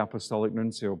Excellency, the Apostolic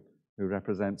Nuncio, who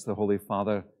represents the Holy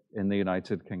Father in the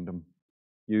United Kingdom.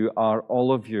 You are,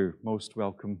 all of you, most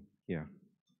welcome here.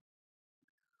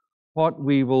 What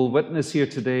we will witness here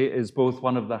today is both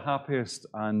one of the happiest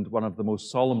and one of the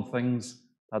most solemn things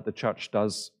that the Church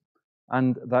does,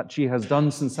 and that she has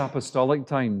done since apostolic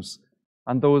times,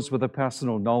 and those with a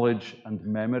personal knowledge and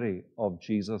memory of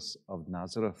Jesus of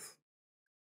Nazareth.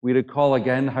 We recall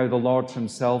again how the Lord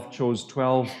Himself chose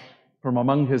 12 from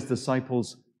among His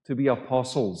disciples to be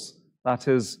apostles, that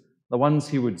is, the ones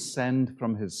He would send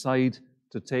from His side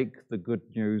to take the good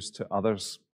news to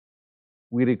others.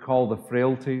 We recall the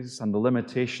frailties and the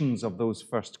limitations of those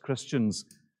first Christians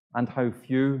and how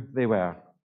few they were,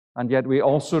 and yet we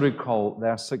also recall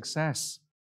their success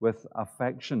with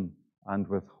affection and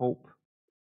with hope.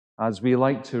 As we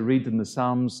like to read in the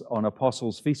Psalms on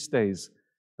Apostles' feast days,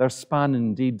 their span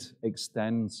indeed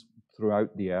extends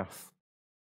throughout the earth.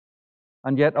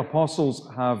 And yet apostles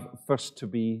have first to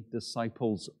be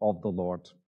disciples of the Lord.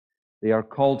 They are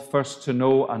called first to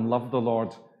know and love the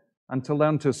Lord and to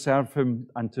learn to serve Him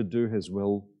and to do His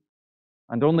will.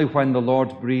 And only when the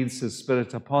Lord breathes His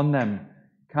Spirit upon them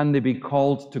can they be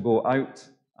called to go out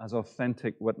as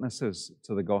authentic witnesses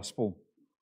to the gospel.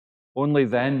 Only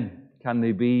then can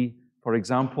they be, for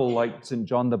example, like St.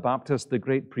 John the Baptist, the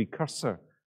great precursor,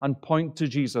 and point to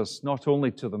Jesus, not only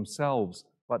to themselves,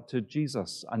 but to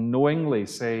Jesus, and knowingly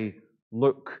say,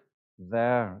 "Look,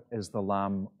 there is the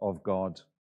Lamb of God."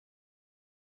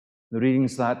 The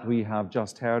readings that we have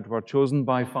just heard were chosen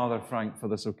by Father Frank for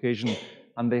this occasion,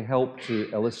 and they help to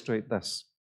illustrate this.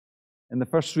 In the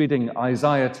first reading,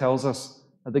 Isaiah tells us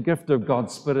that the gift of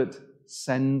God's Spirit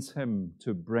sends him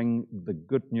to bring the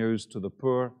good news to the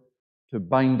poor, to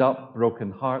bind up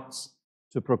broken hearts,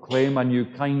 to proclaim a new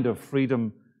kind of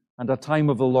freedom and a time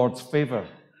of the Lord's favor,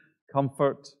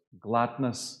 comfort,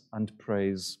 gladness, and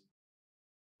praise.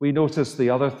 We notice the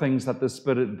other things that the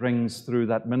Spirit brings through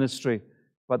that ministry,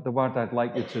 but the word I'd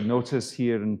like you to notice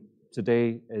here and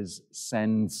today is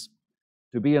sends.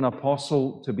 To be an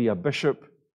apostle, to be a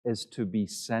bishop, is to be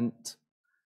sent.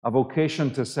 A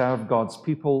vocation to serve God's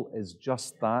people is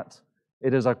just that.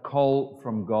 It is a call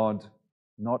from God,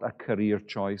 not a career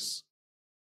choice.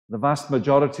 The vast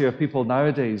majority of people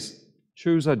nowadays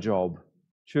choose a job,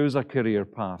 choose a career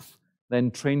path,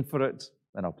 then train for it,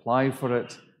 then apply for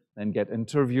it, then get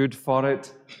interviewed for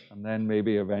it, and then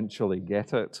maybe eventually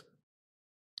get it.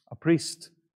 A priest,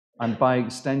 and by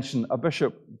extension a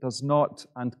bishop, does not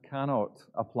and cannot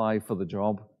apply for the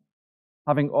job.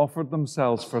 Having offered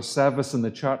themselves for service in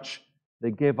the church, they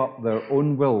give up their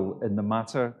own will in the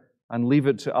matter and leave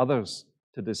it to others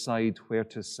to decide where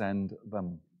to send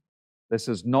them. This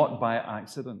is not by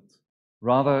accident.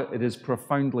 Rather, it is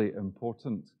profoundly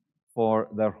important for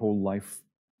their whole life.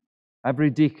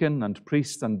 Every deacon and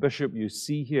priest and bishop you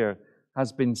see here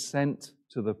has been sent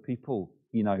to the people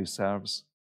he now serves.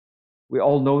 We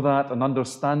all know that and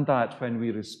understand that when we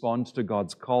respond to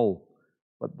God's call,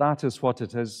 but that is what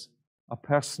it is, a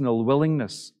personal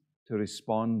willingness to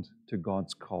respond to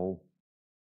God's call.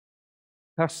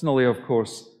 Personally, of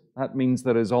course, that means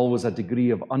there is always a degree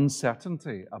of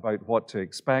uncertainty about what to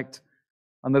expect,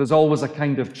 and there is always a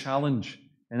kind of challenge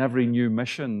in every new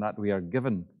mission that we are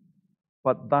given.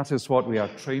 But that is what we are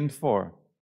trained for.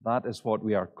 That is what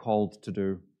we are called to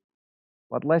do.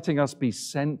 But letting us be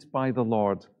sent by the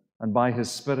Lord and by His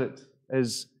Spirit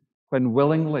is, when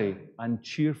willingly and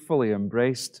cheerfully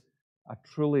embraced, a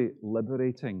truly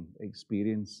liberating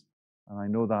experience. And I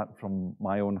know that from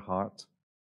my own heart.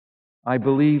 I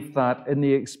believe that in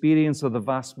the experience of the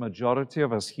vast majority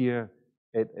of us here,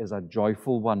 it is a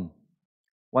joyful one.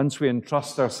 Once we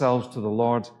entrust ourselves to the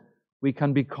Lord, we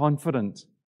can be confident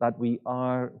that we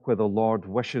are where the Lord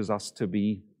wishes us to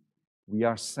be. We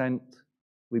are sent.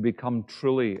 We become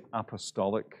truly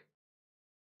apostolic.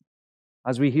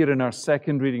 As we hear in our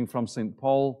second reading from St.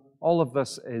 Paul, all of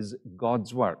this is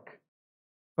God's work.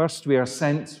 First, we are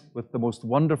sent with the most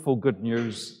wonderful good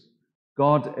news.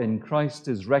 God in Christ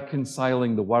is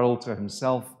reconciling the world to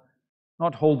Himself,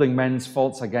 not holding men's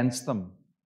faults against them.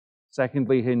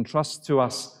 Secondly, He entrusts to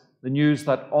us the news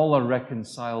that all are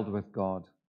reconciled with God.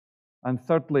 And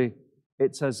thirdly,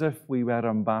 it's as if we were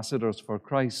ambassadors for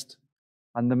Christ,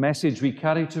 and the message we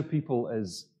carry to people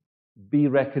is, be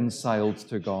reconciled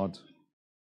to God.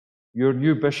 Your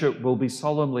new bishop will be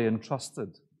solemnly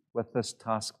entrusted with this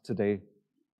task today.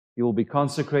 He will be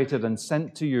consecrated and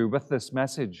sent to you with this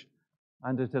message,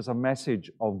 and it is a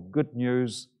message of good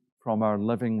news from our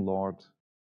living Lord.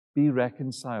 Be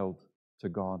reconciled to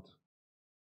God.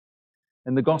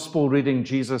 In the gospel reading,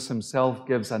 Jesus himself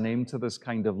gives a name to this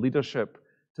kind of leadership,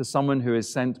 to someone who is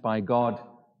sent by God,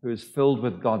 who is filled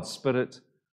with God's Spirit,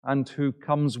 and who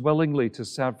comes willingly to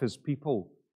serve his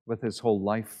people with his whole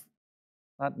life.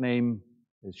 That name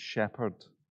is Shepherd.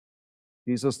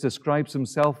 Jesus describes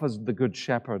himself as the Good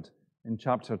Shepherd in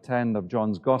chapter 10 of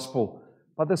John's Gospel,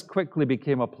 but this quickly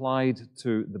became applied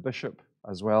to the bishop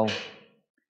as well.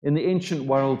 In the ancient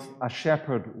world, a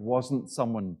shepherd wasn't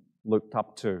someone looked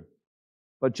up to,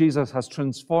 but Jesus has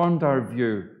transformed our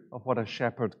view of what a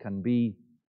shepherd can be.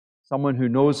 Someone who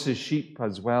knows his sheep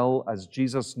as well as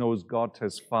Jesus knows God,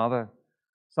 his Father.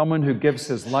 Someone who gives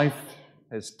his life,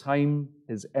 his time,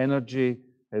 his energy,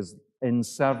 in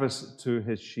service to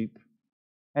his sheep.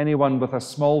 Anyone with a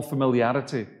small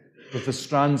familiarity with the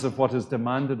strands of what is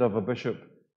demanded of a bishop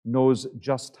knows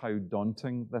just how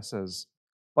daunting this is.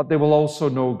 But they will also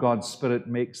know God's Spirit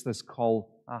makes this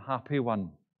call a happy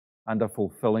one and a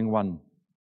fulfilling one.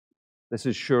 This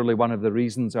is surely one of the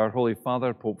reasons our Holy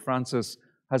Father, Pope Francis,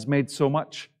 has made so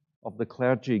much of the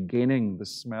clergy gaining the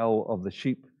smell of the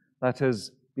sheep, that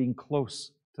is, being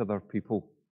close to their people.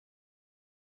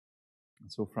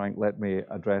 So, Frank, let me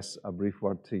address a brief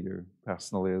word to you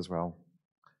personally as well.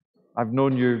 I've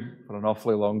known you for an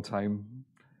awfully long time,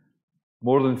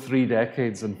 more than 3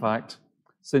 decades, in fact,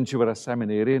 since you were a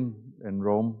seminarian in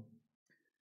Rome.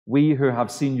 We who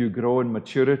have seen you grow in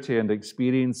maturity and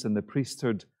experience in the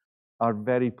priesthood are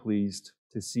very pleased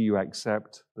to see you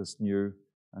accept this new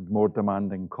and more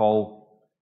demanding call,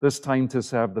 this time to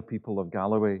serve the people of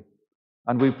Galloway.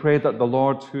 And we pray that the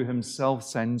Lord, who himself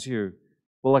sends you,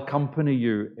 will accompany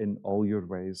you in all your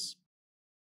ways.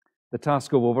 The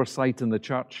task of oversight in the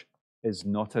church is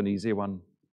not an easy one,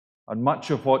 and much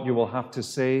of what you will have to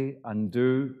say and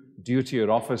do due to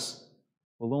your office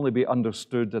will only be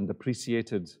understood and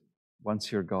appreciated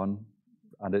once you're gone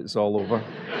and it's all over.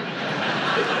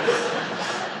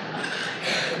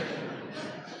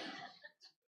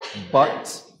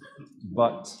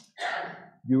 But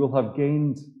you will have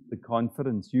gained the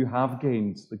confidence, you have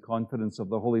gained the confidence of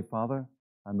the Holy Father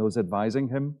and those advising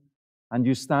him, and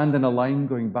you stand in a line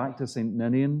going back to St.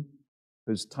 Ninian,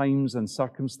 whose times and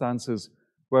circumstances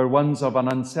were ones of an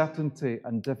uncertainty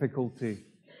and difficulty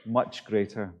much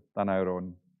greater than our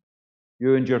own.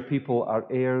 You and your people are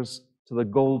heirs to the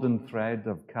golden thread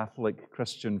of Catholic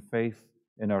Christian faith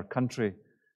in our country,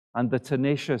 and the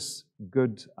tenacious,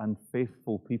 good, and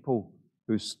faithful people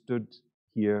who stood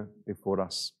here before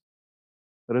us.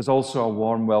 There is also a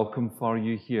warm welcome for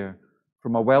you here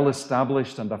from a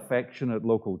well-established and affectionate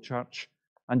local church,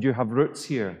 and you have roots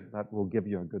here that will give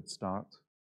you a good start.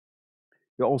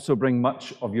 You also bring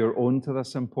much of your own to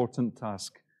this important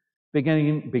task,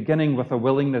 beginning with a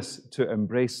willingness to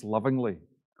embrace lovingly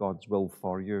God's will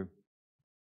for you.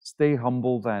 Stay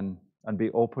humble then, and be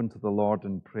open to the Lord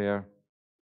in prayer.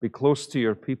 Be close to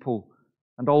your people,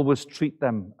 and always treat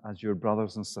them as your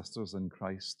brothers and sisters in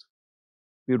Christ.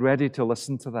 Be ready to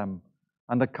listen to them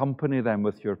and accompany them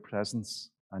with your presence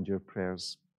and your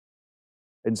prayers.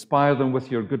 Inspire them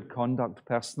with your good conduct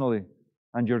personally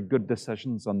and your good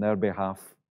decisions on their behalf.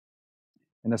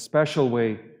 In a special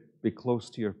way, be close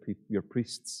to your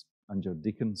priests and your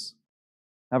deacons.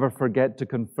 Never forget to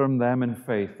confirm them in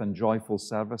faith and joyful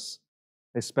service,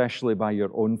 especially by your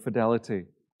own fidelity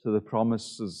to the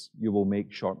promises you will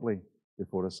make shortly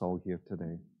before us all here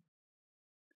today.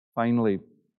 Finally,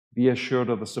 be assured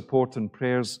of the support and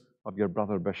prayers of your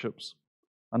brother bishops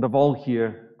and of all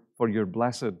here for your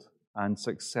blessed and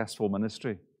successful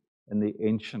ministry in the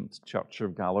ancient Church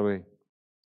of Galloway.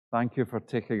 Thank you for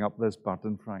taking up this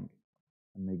burden, Frank,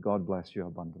 and may God bless you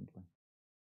abundantly.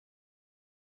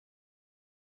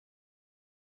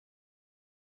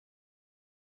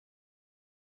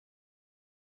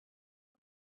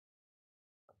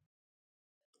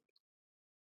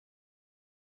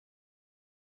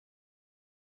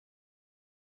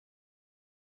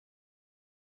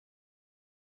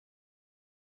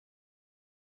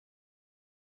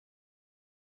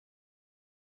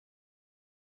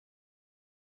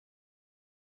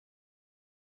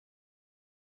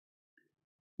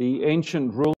 The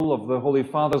ancient rule of the Holy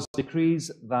Fathers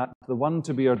decrees that the one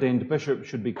to be ordained bishop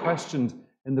should be questioned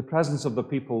in the presence of the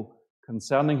people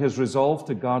concerning his resolve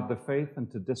to guard the faith and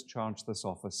to discharge this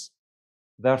office.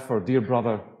 Therefore, dear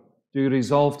brother, do you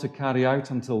resolve to carry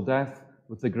out until death,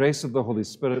 with the grace of the Holy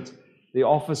Spirit, the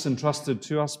office entrusted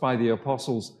to us by the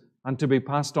apostles and to be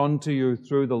passed on to you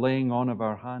through the laying on of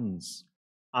our hands?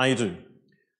 I do.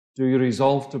 Do you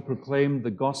resolve to proclaim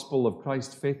the gospel of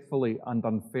Christ faithfully and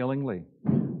unfailingly?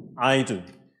 I do.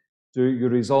 Do you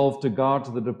resolve to guard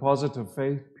the deposit of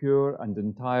faith pure and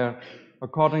entire,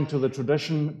 according to the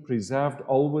tradition preserved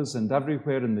always and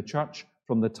everywhere in the Church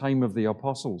from the time of the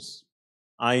apostles?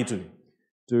 I do.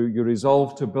 Do you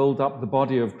resolve to build up the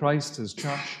body of Christ, his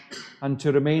Church, and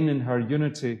to remain in her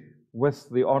unity with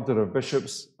the order of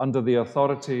bishops under the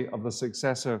authority of the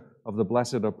successor of the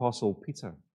blessed Apostle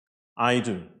Peter? I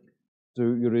do.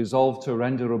 Do you resolve to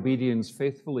render obedience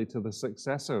faithfully to the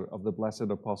successor of the blessed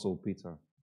Apostle Peter?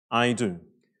 I do.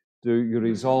 Do you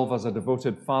resolve as a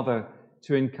devoted father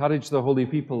to encourage the holy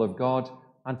people of God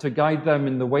and to guide them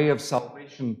in the way of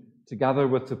salvation together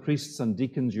with the priests and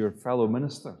deacons, your fellow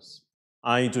ministers?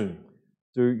 I do.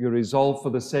 Do you resolve for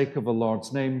the sake of the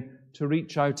Lord's name to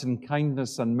reach out in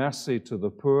kindness and mercy to the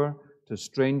poor, to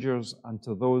strangers, and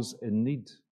to those in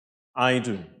need? I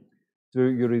do. Do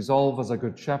you resolve as a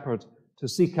good shepherd to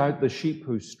seek out the sheep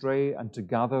who stray and to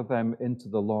gather them into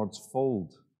the Lord's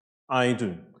fold? I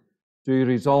do. Do you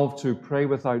resolve to pray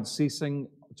without ceasing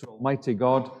to Almighty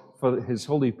God for his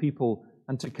holy people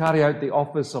and to carry out the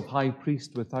office of high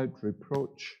priest without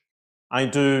reproach? I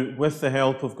do, with the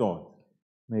help of God.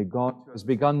 May God, who has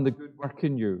begun the good work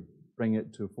in you, bring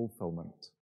it to fulfillment.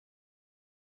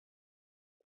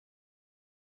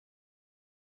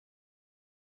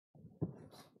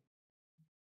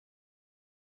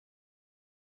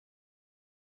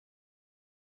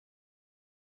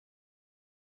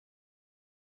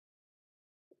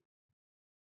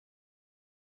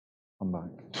 Come back,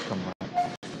 come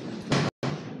back,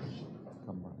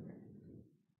 come back.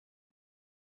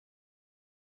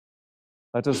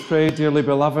 Let us pray, dearly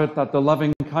beloved, that the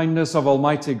loving kindness of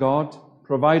Almighty God,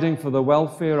 providing for the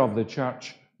welfare of the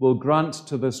Church, will grant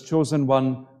to this chosen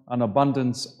one an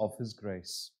abundance of his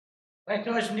grace. Let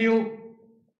us kneel.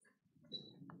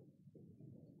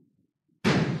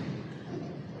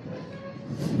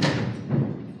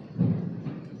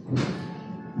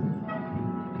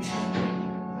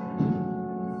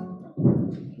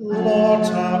 Lord,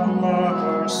 have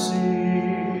mercy.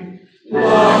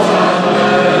 Lord, have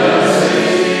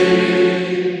mercy.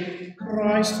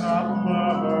 Christ, have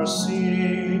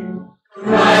mercy.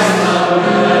 Christ, have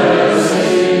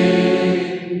mercy.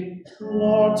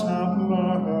 Lord, have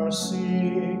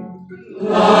mercy.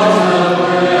 Lord, have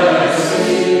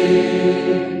mercy.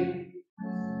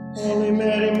 Holy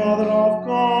Mary, Mother of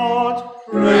God,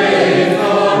 Pray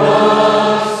for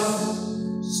us.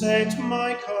 Saint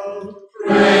Michael,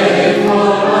 Pray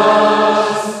for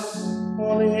us.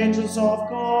 holy angels of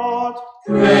God,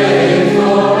 Pray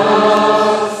for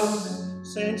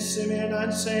us. Saint Simeon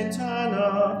and Saint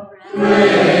Anna,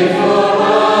 Pray for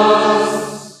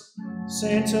us.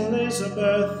 Saint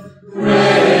Elizabeth,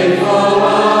 Pray for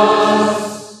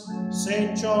us.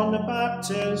 Saint John the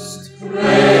Baptist,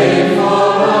 Pray for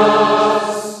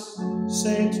us.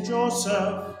 Saint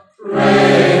Joseph,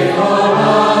 Pray for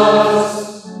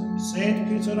us. Saint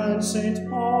Peter and Saint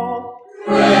Paul,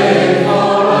 Pray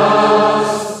for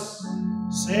us.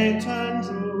 Saint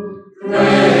Andrew,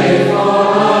 Pray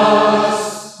for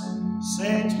us.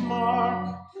 Saint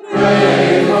Mark,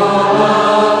 Pray for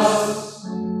us.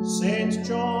 Saint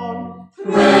John,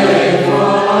 Pray for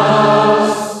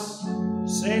us.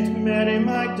 Saint Mary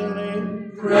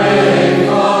Magdalene, Pray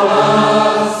for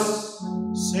us.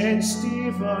 Saint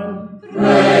Stephen,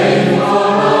 Pray for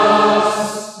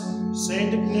us.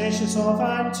 Saint Ignatius of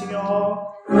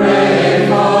Antioch, Pray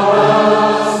for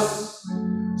us.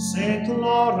 Saint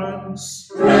Lawrence,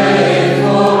 Pray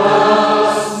for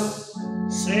us.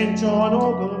 Saint John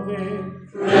Ogilvy,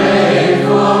 Pray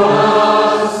for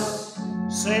us.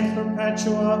 Saint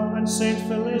Perpetua and Saint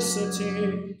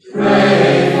Felicity,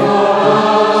 Pray for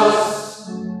us.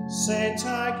 Saint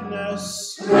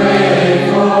Agnes, Pray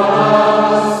for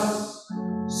us.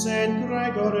 Saint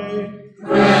Gregory,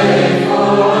 Pray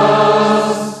for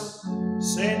us.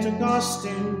 Saint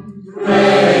Augustine,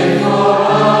 Pray for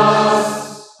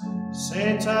us.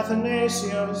 Saint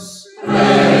Athanasius,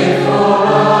 Pray for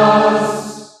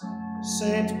us.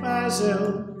 Saint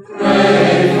Basil,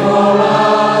 Pray for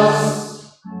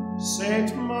us.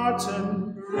 Saint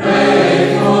Martin,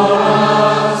 Pray for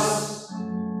us.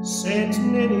 Saint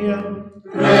Ninian,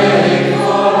 Pray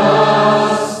for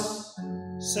us.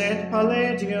 Saint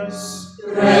Palladius,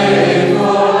 Pray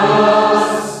for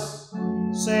us.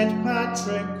 Saint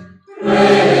Patrick,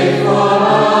 Pray for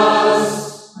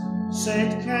us.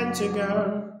 Saint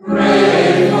Cantigar,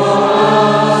 Pray for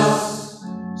us.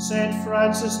 Saint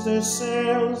Francis de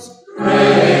Sales,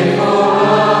 Pray for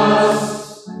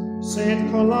us.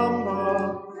 Saint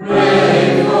Columba,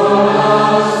 Pray for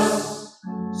us.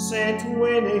 Saint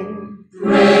Winning,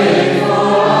 Pray for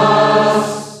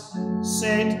us.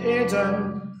 Saint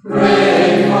Aidan,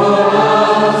 Pray for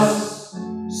us.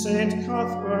 Saint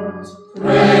Cuthbert,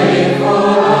 Pray for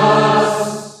us.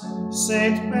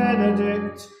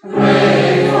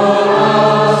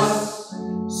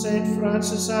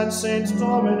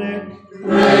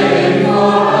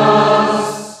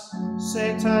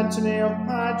 of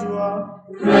Padua,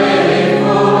 pray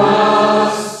for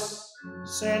us.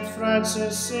 Saint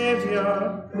Francis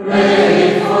Xavier,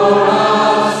 Pray for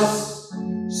us.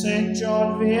 Saint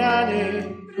John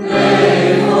Vianney,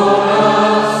 Pray for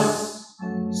us.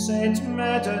 Saint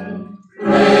Medon,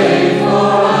 Pray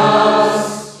for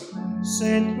us.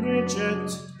 Saint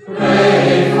Bridget,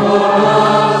 Pray for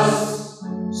us.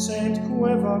 Saint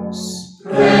Quivox,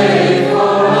 Pray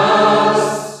for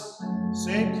us.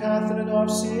 Saint Catherine of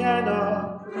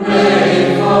Siena,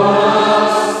 Pray for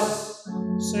us.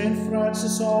 Saint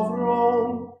Francis of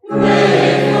Rome,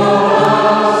 Pray for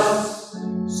us.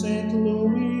 Saint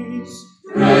Louise,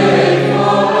 Pray for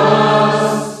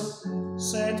us.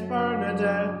 Saint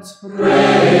Bernadette,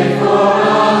 Pray for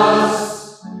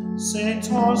us.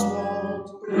 Saint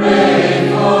Oswald, Pray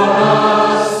for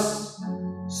us.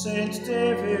 Saint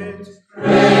David,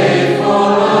 Pray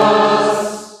for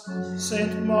us.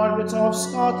 Saint Margaret of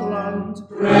Scotland,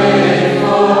 Pray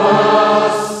for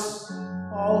us.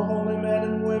 all holy men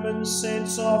and women,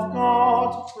 saints of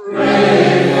God,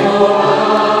 Pray for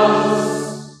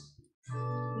us.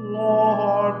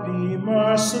 Lord, be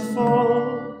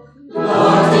merciful.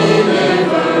 Lord,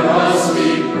 deliver us,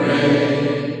 we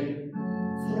pray.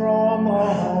 From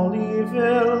all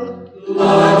evil,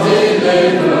 Lord,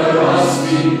 deliver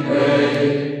us, we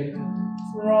pray.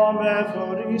 from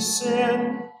every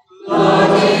sin, Lord,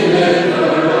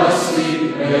 deliver us,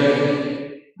 we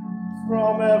pray.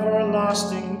 from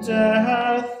everlasting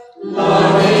death,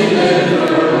 Lord,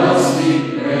 deliver us,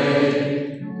 we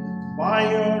pray.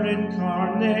 by your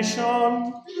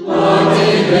incarnation, Lord,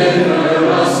 deliver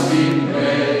us, we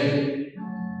pray.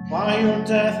 by your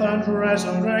death and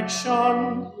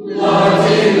resurrection, Lord,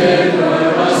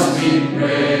 deliver us, we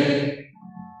pray.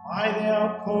 by the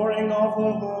outpouring of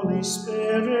the Holy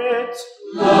Spirit,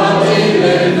 Lord,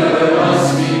 deliver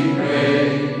us, we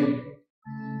pray.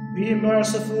 be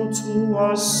merciful to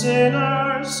us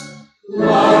sinners,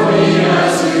 Lord, we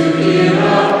ask you hear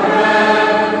our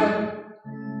prayer.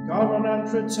 govern and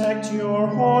protect your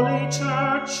holy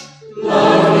church,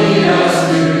 Lord, we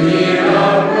ask you hear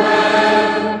our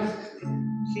prayer.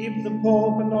 keep the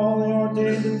Pope and all the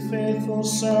ordained and faithful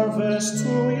service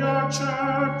to your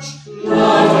church,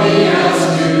 Lord, we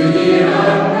ask you hear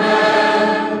our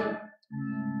prayer.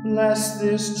 bless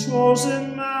this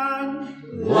chosen man,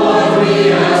 Lord,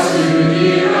 we ask you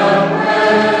hear our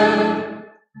prayer.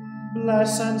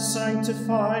 bless and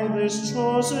sanctify this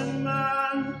chosen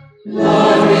man,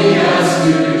 Lord, we ask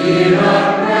you hear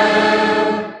our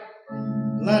prayer.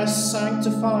 bless,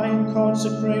 sanctify, and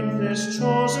consecrate this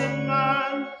chosen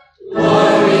man,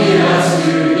 Lord, we ask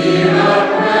you hear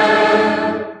our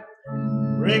prayer.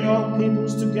 bring all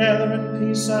peoples together in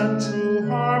peace and true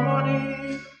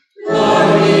harmony,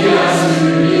 Lord, we ask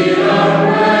you hear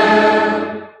our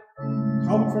prayer.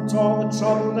 comfort all the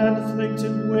troubled and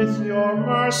afflicted with your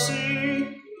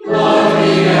mercy, Lord,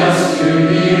 we ask you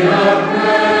hear our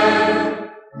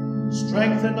prayer.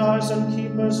 strengthen us and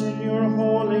keep us in your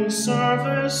holy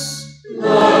service,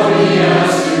 Lord, we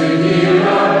ask you hear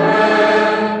our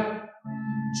prayer.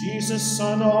 Jesus,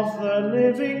 Son of the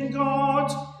living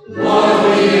God,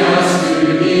 Lord, we ask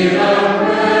you hear our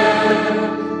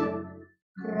prayer.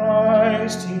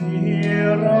 Christ,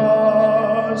 hear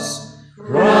us.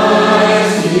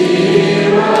 Christ,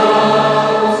 hear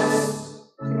us.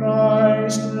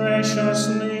 Christ,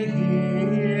 graciously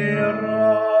hear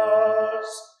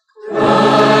us.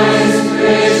 Christ,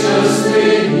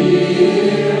 graciously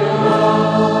hear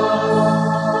us.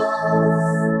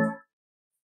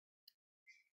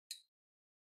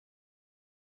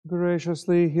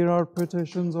 Graciously hear our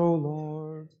petitions, O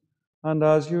Lord, and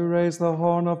as you raise the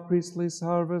horn of priestly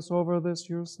service over this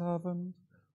your servant,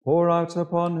 pour out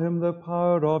upon him the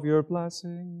power of your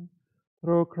blessing,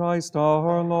 through Christ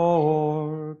our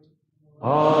Lord.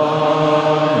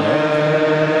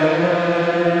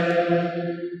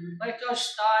 Amen. Let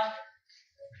us stand.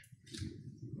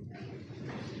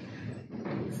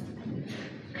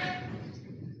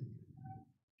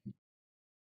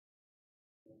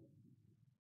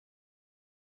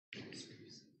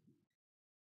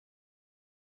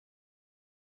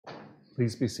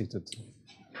 Please be seated.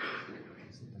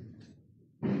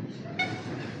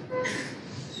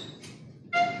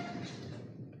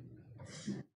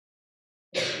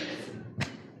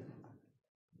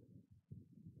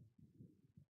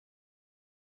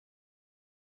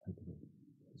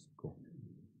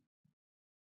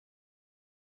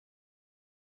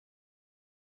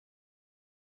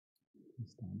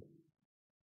 Stand.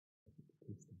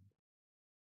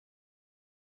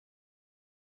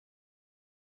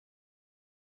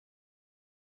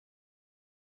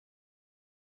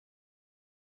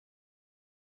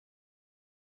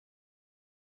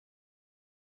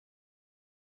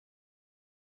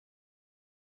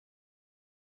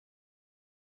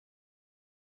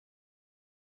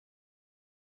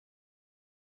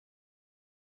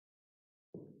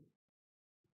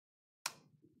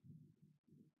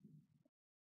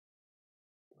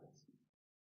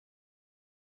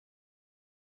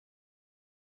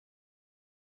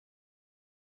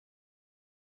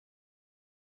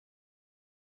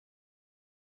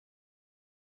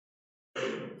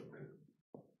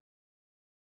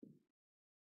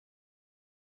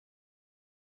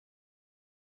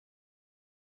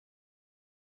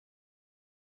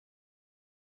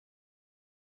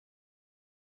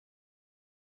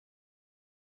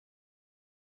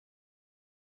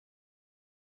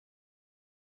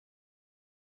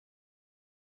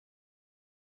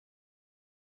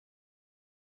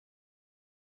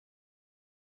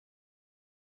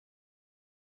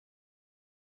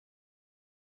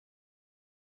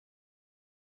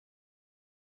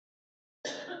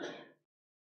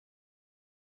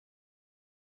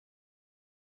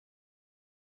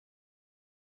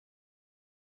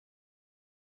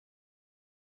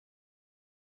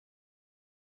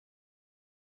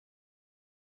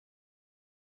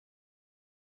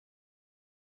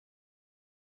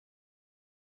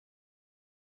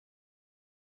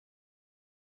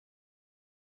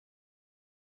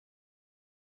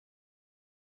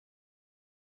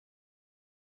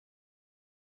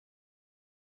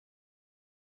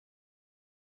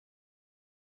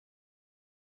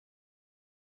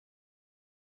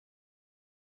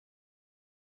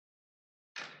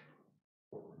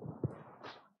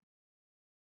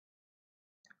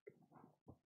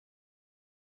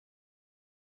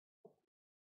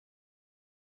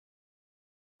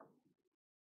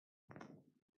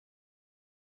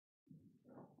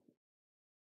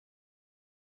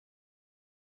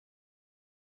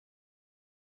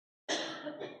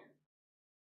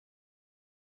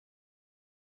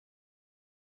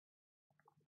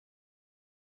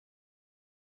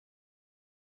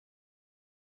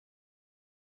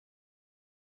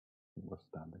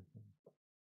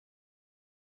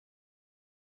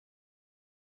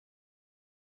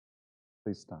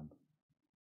 Please stand.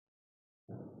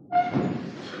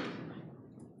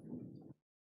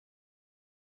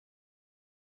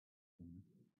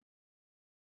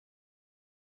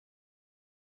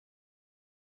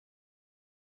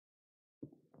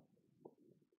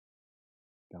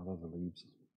 Gather the leaves.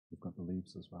 We've got the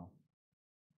leaves as well.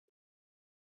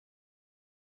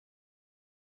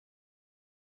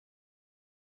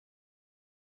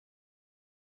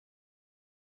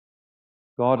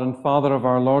 God and Father of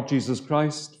our Lord Jesus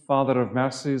Christ, Father of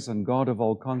mercies and God of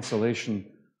all consolation,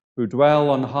 who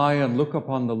dwell on high and look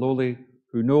upon the lowly,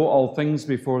 who know all things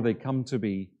before they come to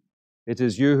be, it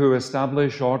is you who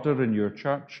establish order in your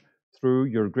church through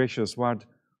your gracious word,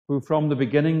 who from the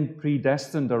beginning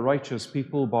predestined a righteous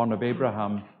people born of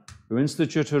Abraham, who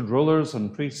instituted rulers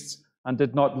and priests and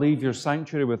did not leave your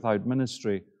sanctuary without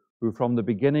ministry, who from the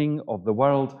beginning of the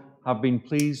world have been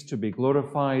pleased to be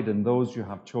glorified in those you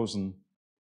have chosen.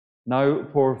 Now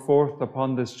pour forth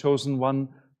upon this chosen one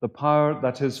the power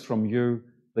that is from you,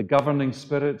 the governing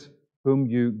Spirit, whom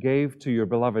you gave to your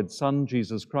beloved Son,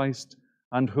 Jesus Christ,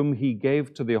 and whom he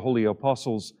gave to the holy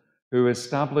apostles, who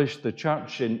established the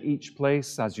church in each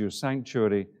place as your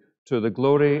sanctuary, to the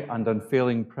glory and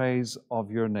unfailing praise of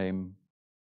your name.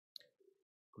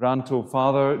 Grant, O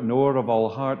Father, knower of all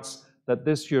hearts, that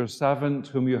this your servant,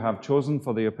 whom you have chosen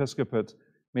for the episcopate,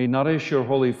 may nourish your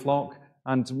holy flock,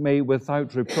 and may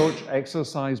without reproach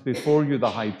exercise before you the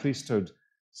high priesthood,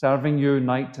 serving you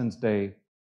night and day,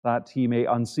 that he may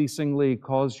unceasingly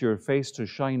cause your face to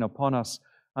shine upon us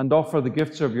and offer the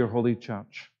gifts of your holy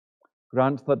church.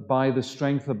 Grant that by the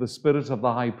strength of the Spirit of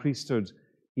the high priesthood,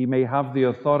 he may have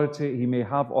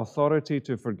authority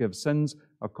to forgive sins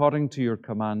according to your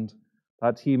command,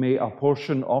 that he may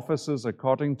apportion offices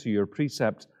according to your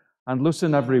precept, and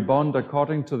loosen every bond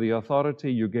according to the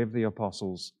authority you gave the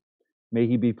apostles. May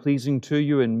he be pleasing to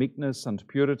you in meekness and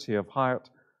purity of heart,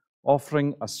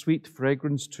 offering a sweet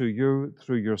fragrance to you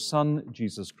through your Son,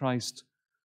 Jesus Christ,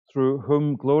 through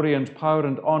whom glory and power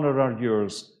and honor are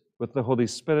yours, with the Holy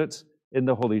Spirit, in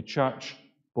the Holy Church,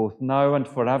 both now and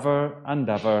forever and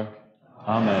ever.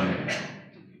 Amen.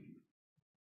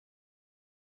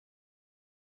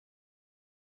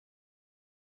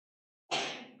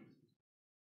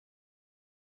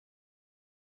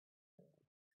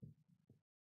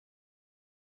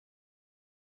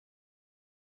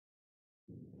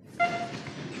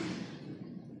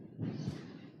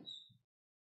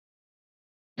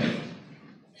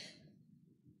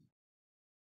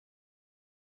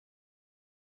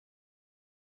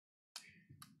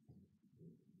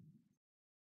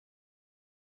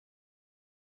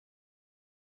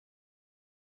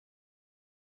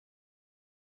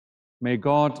 May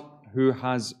God, who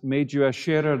has made you a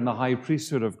sharer in the high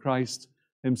priesthood of Christ,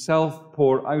 himself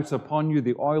pour out upon you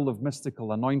the oil of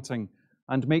mystical anointing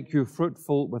and make you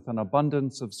fruitful with an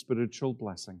abundance of spiritual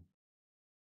blessing.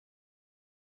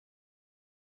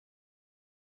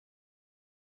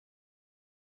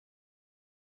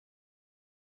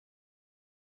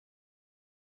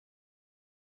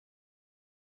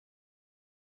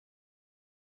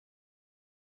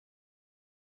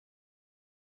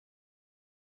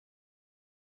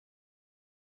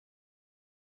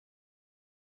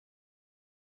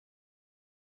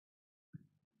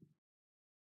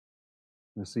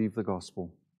 Receive the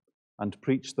gospel and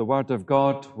preach the word of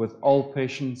God with all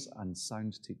patience and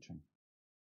sound teaching.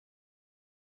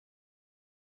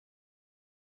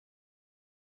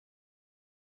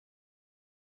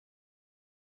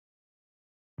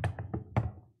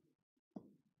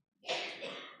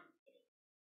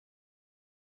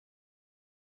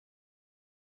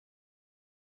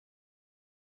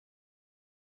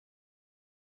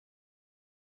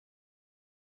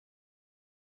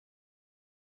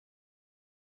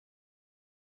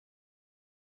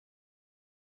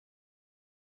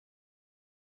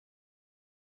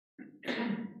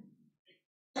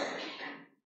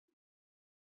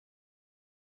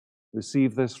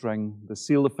 Receive this ring, the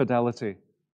seal of fidelity,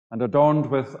 and adorned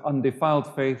with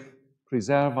undefiled faith,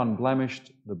 preserve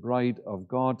unblemished the bride of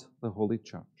God, the Holy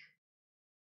Church.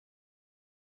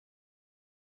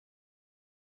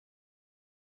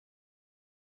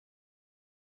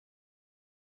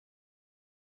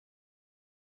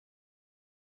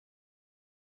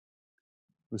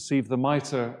 Receive the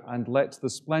mitre, and let the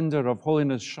splendor of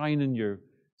holiness shine in you,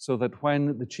 so that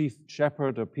when the chief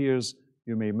shepherd appears,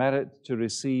 you may merit to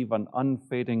receive an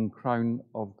unfading crown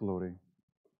of glory.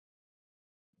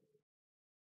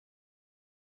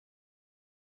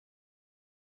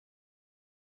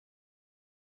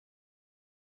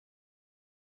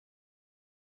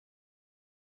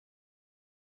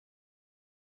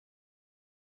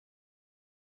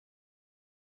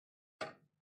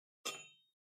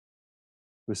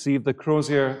 Receive the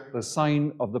crozier, the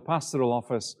sign of the pastoral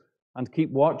office, and keep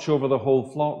watch over the whole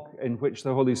flock in which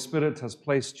the Holy Spirit has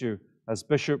placed you as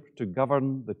bishop to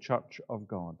govern the Church of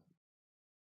God.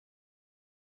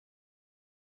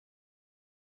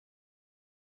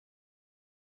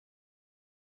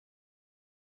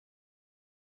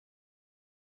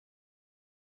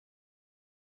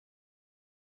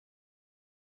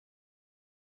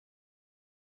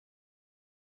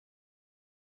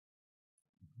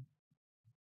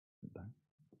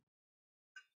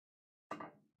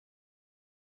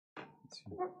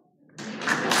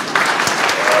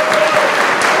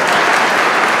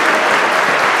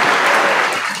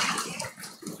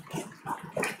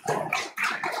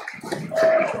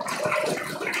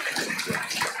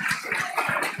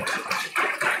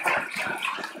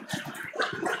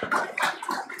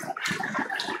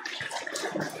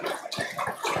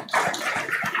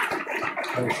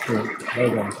 That's good.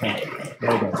 Well done, Pat.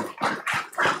 Well done.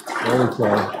 Very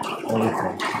cool. Very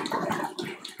cool.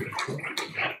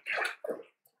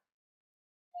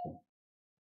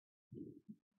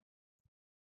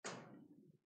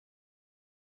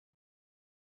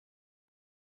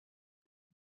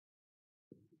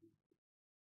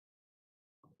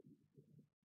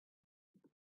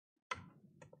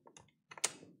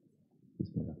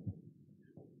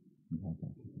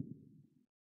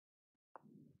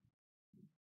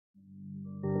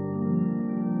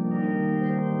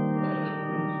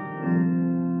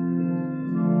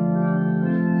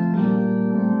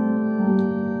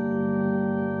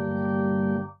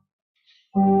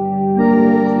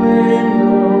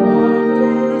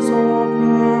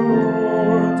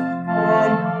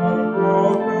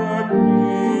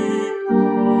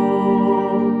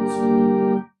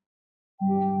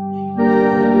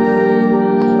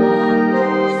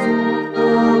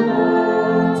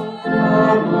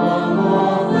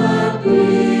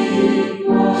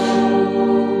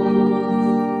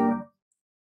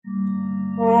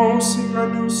 Sing a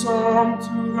new song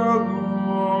to the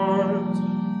Lord.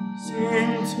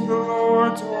 Sing to the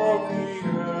Lord, all the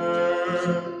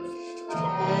earth.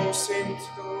 Oh, sing to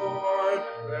the Lord,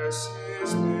 bless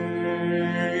his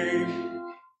name.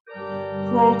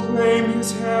 Proclaim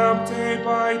his help day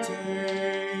by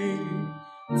day.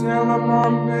 Tell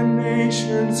among the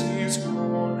nations his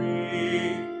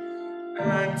glory,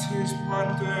 and his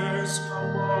wonders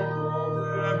among all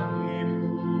the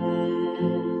peoples.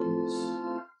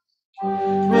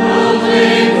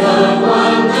 Proclaim the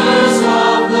wonders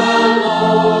of the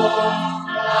Lord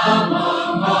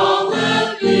among all the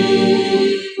peoples.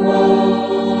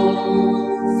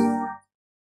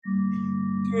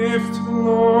 Give to the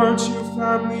Lord, you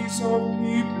families of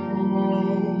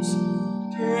peoples.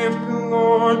 Give the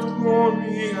Lord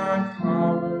glory and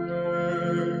power.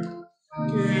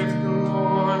 Give the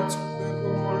Lord the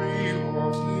glory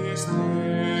of his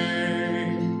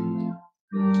name.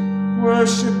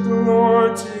 Worship the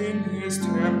Lord in his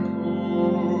temple.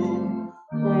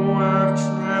 Oh, and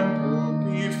tremble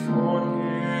before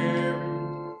him.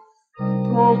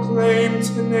 Proclaim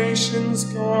to the nations,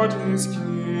 God is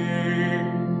King.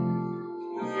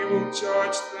 He will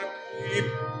judge the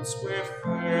peoples with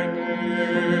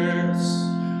fairness.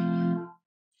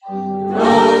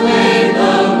 Proclaim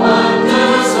the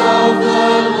wonders of the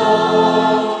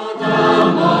Lord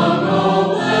among all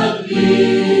the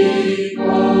peoples.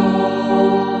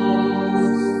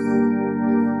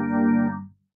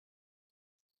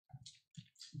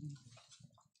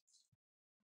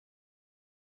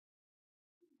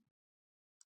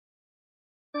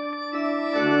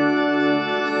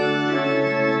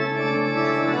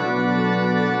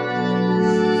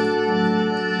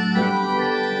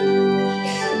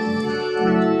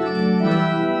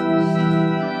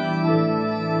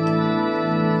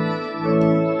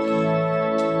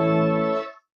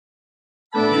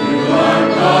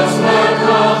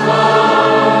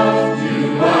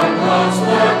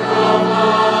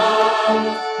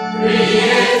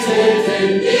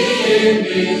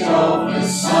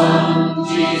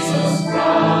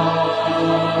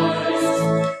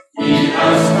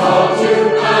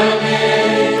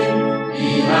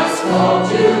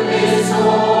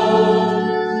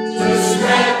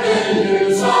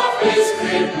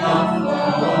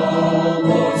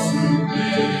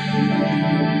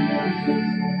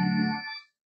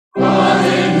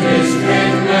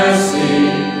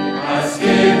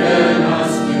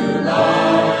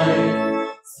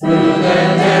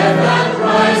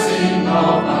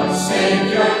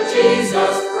 Savior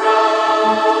Jesus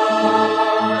Christ.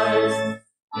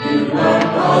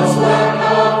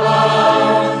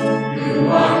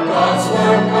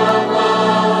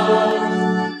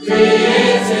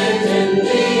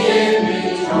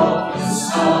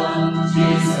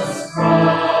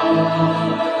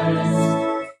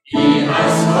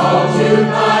 you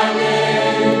by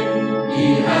name.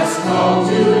 He has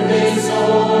called you his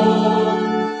own,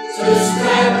 to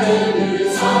spread the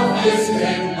news of his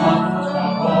kingdom to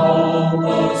all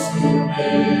those who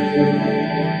live.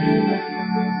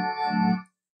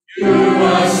 You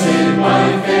are saved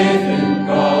by faith in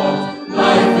God.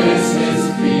 Life is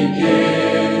his free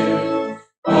gift.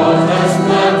 God has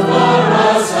planned for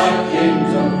us a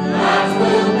kingdom that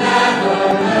will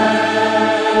never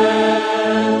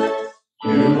end.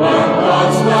 You are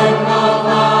God's work of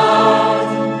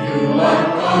art. You are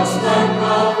God's work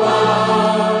of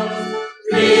art.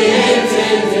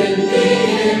 Created in the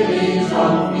image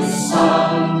of his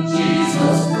Son,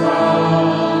 Jesus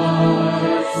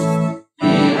Christ.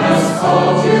 He has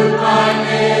called you by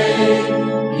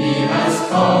name. He has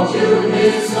called you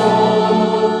his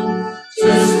own,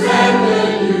 to spread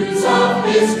the news of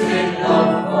his great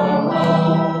love for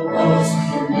all those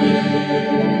who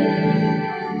live.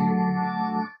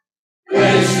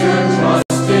 Place your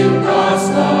trust in God's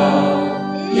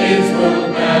love, it will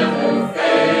never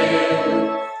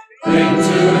fail. Bring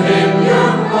to him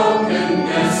your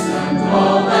brokenness and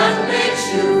all that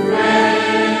makes you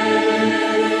frail.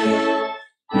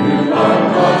 You are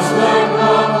God's work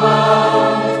of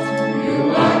art.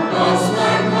 You are God's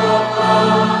work of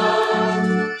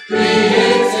art.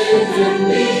 Created in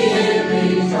the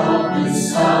image of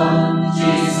his Son,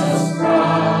 Jesus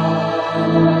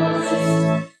Christ.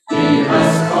 He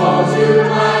has called you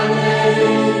by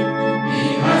name.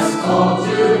 He has called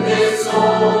you his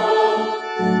own,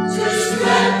 to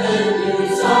spread the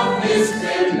news of his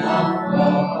great love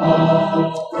for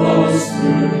all those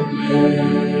who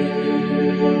live.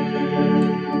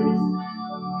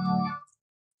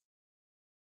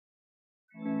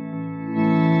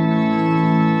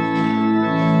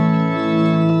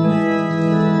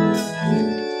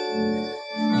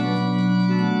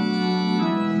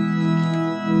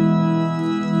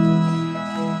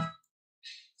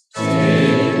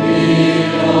 Take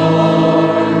me,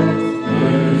 Lord,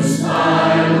 use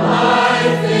my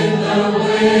life in the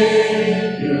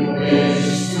way you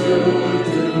wish to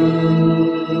do.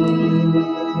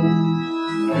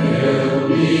 Fill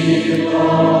me,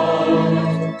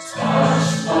 Lord,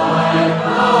 touch my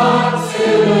heart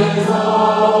till it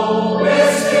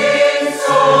always thinks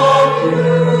of you.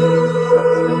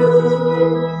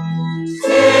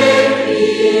 Take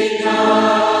me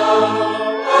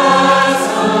now as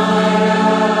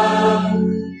I am.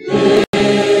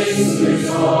 This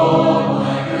is all I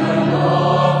can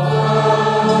offer.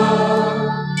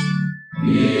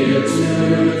 Here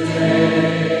today,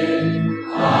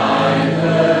 I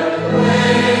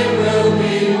pray will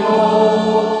be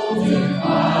molded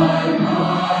by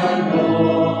my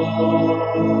Lord.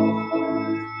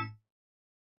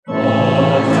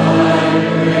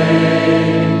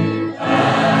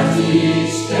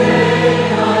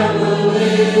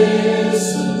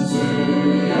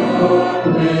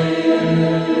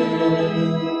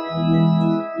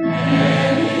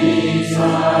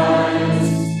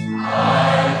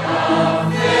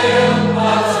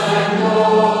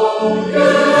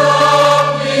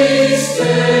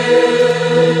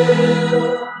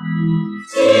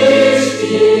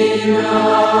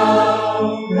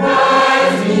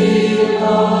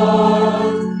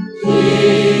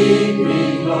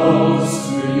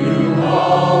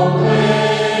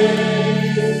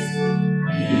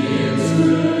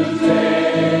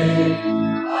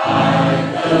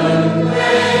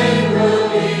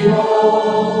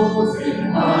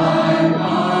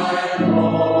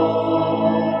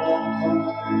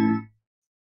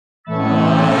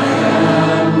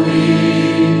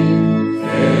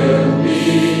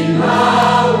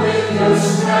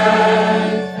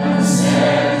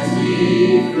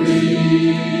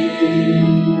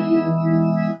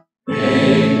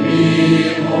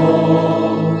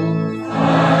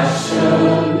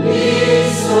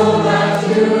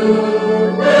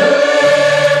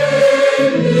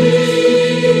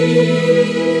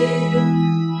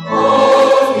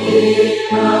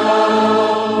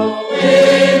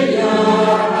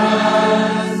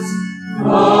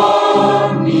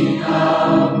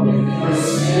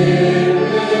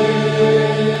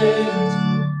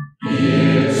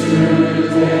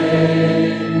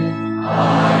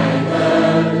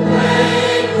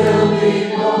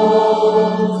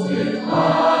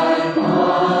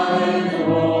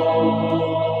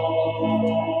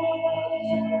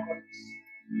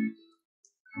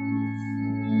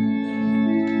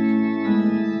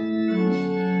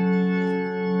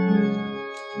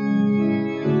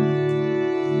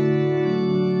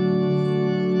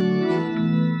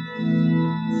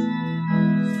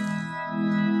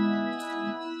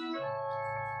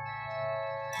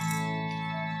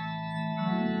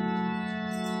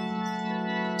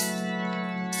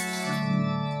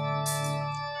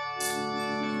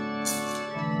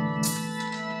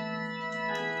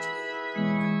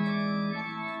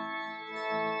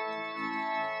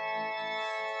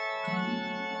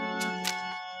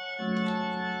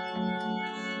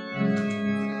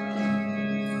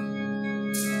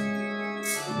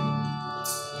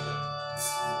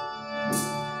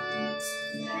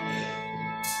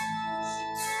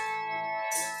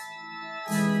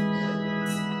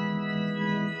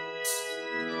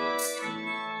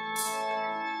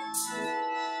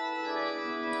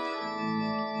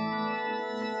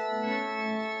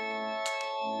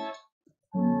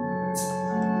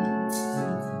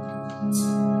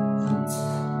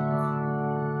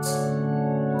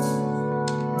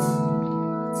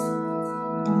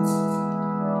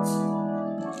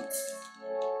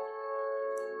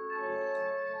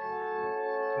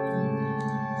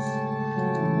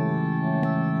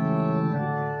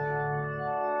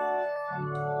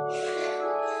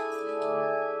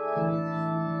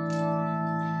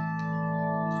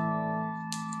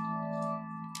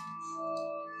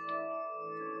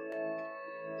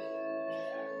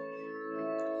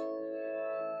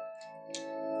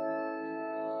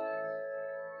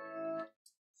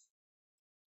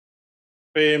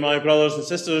 Pray, my brothers and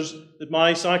sisters, that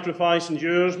my sacrifice and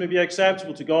yours may be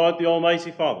acceptable to God, the Almighty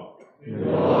Father. May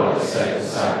the Lord accept the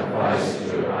sacrifice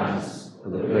into your hands, for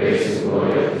the praise and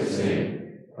glory of his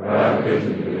name, for our good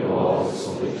and the good of all his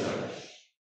holy church.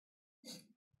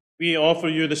 We offer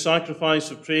you the sacrifice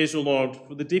of praise, O Lord,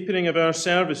 for the deepening of our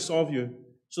service of you,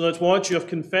 so that what you have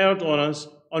conferred on us,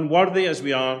 unworthy as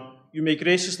we are, you may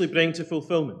graciously bring to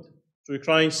fulfillment. Through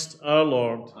Christ our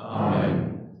Lord. Amen.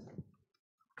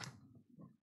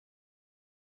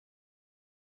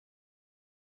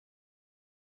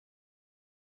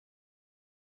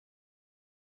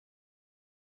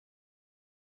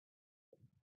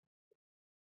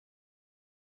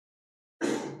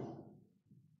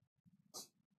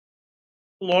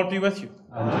 The Lord be with you.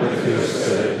 And with your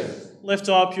spirit. Lift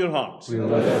up your hearts. We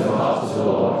lift them up to the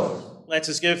Lord. Let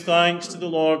us give thanks to the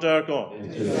Lord our God.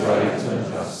 It is right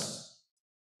and just.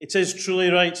 It is truly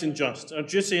right and just, our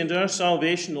duty and our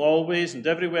salvation always and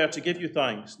everywhere to give you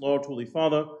thanks, Lord, Holy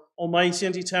Father, Almighty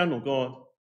and eternal God.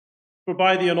 For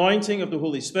by the anointing of the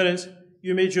Holy Spirit,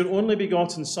 you made your only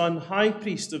begotten Son high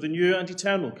priest of the new and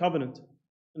eternal covenant,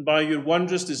 and by your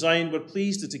wondrous design were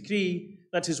pleased to decree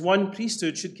that his one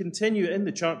priesthood should continue in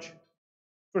the church.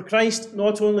 For Christ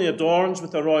not only adorns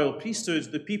with a royal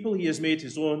priesthood the people he has made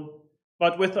his own,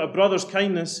 but with a brother's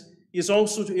kindness he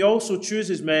also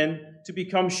chooses men to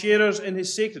become sharers in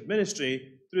his sacred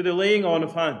ministry through the laying on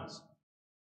of hands.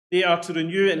 They are to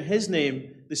renew in his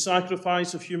name the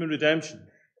sacrifice of human redemption,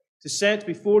 to set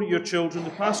before your children the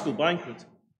paschal banquet,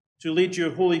 to lead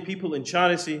your holy people in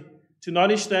charity, to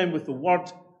nourish them with the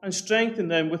word and strengthen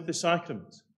them with the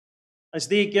sacraments. As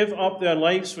they give up their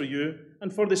lives for you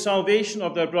and for the salvation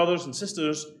of their brothers and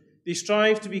sisters, they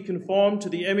strive to be conformed to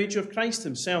the image of Christ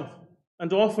himself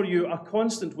and offer you a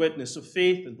constant witness of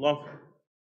faith and love.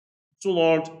 So,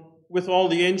 Lord, with all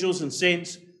the angels and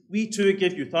saints, we too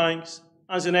give you thanks,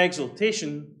 as in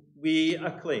exaltation we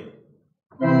acclaim.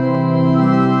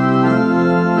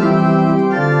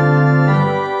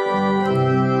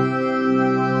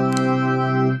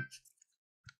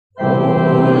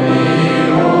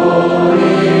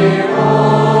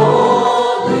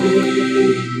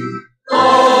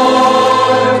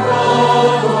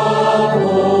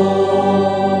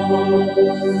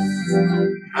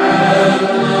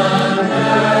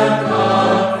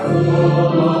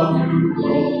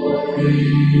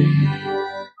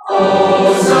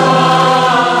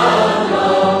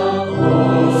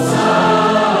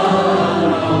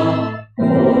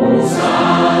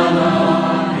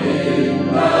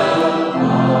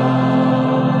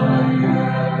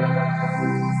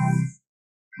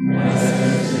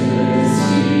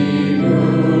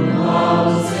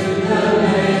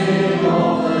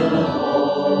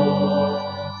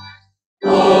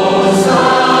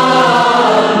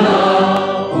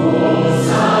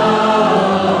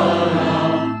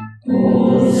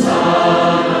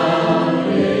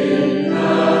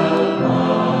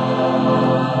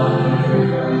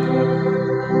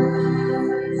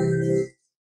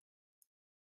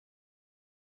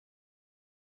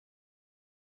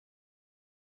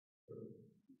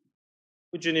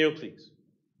 Would you kneel, please?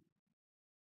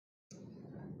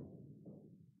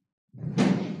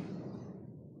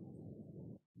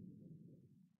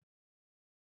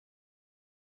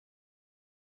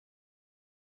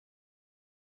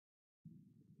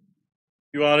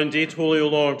 You are indeed holy, O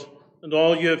Lord, and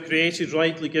all you have created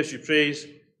rightly gives you praise.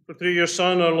 For through your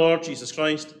Son, our Lord Jesus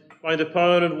Christ, by the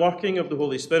power and working of the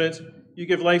Holy Spirit, you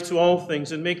give life to all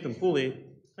things and make them holy,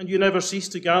 and you never cease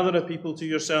to gather a people to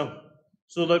yourself,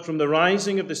 so that from the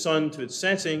rising of the sun to its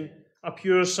setting, a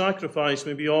pure sacrifice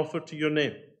may be offered to your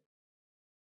name.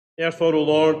 Therefore, O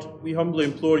Lord, we humbly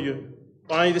implore you,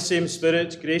 by the same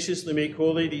Spirit, graciously make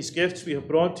holy these gifts we have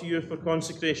brought to you for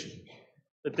consecration,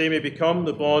 that they may become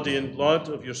the body and blood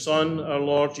of your Son, our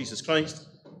Lord Jesus Christ,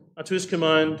 at whose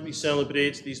command we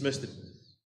celebrate these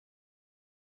mysteries.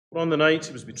 For on the night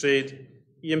he was betrayed,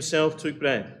 he himself took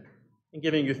bread, and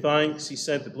giving you thanks, he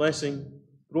said the blessing,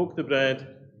 broke the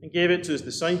bread, and gave it to his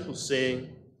disciples,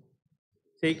 saying,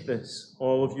 "Take this,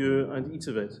 all of you, and eat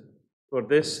of it, for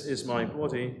this is my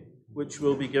body, which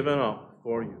will be given up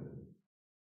for you."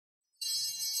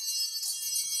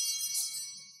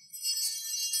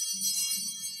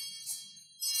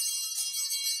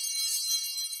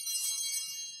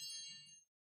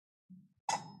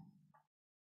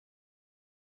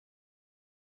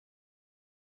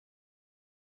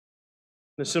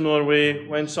 In a similar way,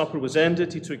 when supper was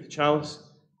ended, he took the chalice,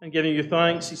 and giving you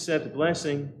thanks, he said the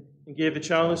blessing, and gave the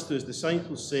chalice to his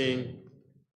disciples, saying,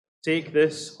 "Take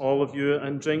this, all of you,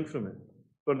 and drink from it,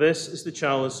 for this is the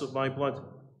chalice of my blood,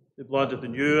 the blood of the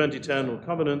new and eternal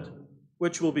covenant,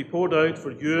 which will be poured out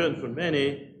for you and for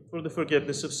many for the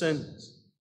forgiveness of sins.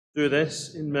 Do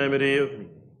this in memory of me.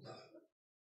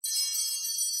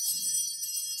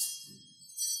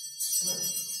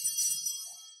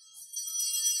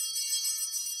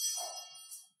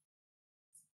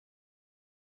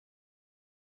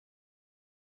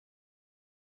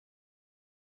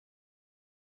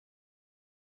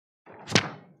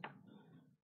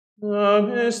 The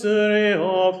mystery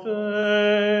of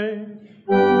faith.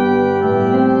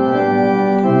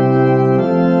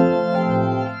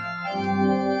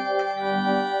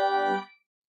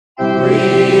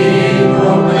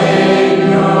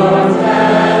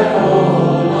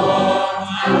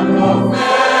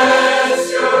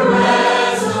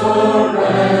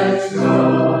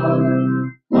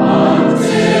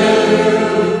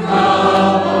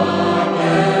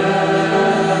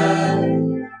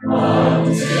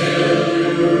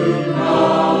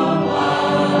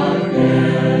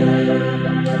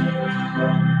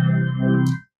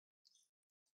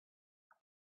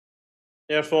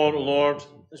 Therefore, O Lord,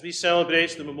 as we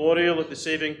celebrate the memorial of the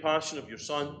saving passion of your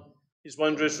Son, his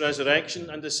wondrous resurrection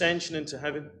and ascension into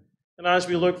heaven, and as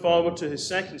we look forward to his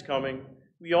second coming,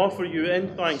 we offer you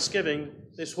in thanksgiving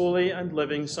this holy and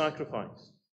living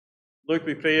sacrifice. Look,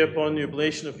 we pray, upon the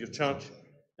oblation of your church,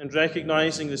 and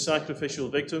recognizing the sacrificial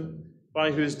victim,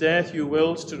 by whose death you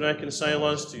willed to reconcile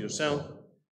us to yourself,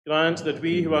 grant that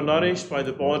we who are nourished by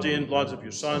the body and blood of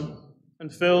your Son,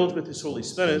 and filled with his Holy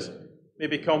Spirit, may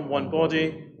become one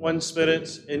body, one spirit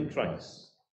in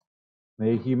Christ.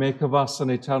 May he make of us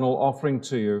an eternal offering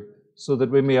to you, so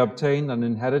that we may obtain an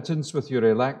inheritance with your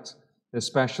elect,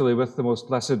 especially with the most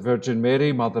blessed Virgin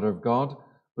Mary, Mother of God,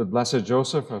 with blessed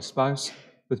Joseph, her spouse,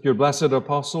 with your blessed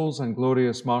apostles and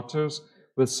glorious martyrs,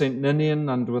 with Saint Ninian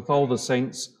and with all the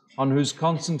saints, on whose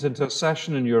constant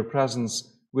intercession in your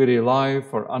presence we rely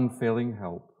for unfailing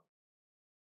help.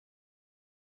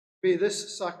 May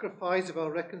this sacrifice of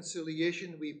our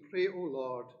reconciliation, we pray, O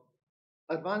Lord,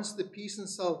 advance the peace and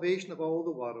salvation of all the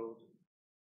world.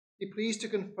 Be pleased to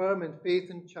confirm in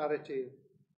faith and charity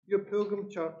your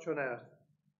pilgrim church on earth,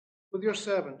 with your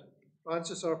servant,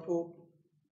 Francis our Pope,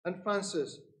 and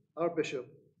Francis our Bishop,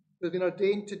 who has been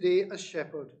ordained today as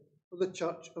shepherd for the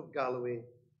Church of Galloway,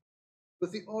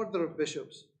 with the order of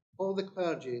bishops, all the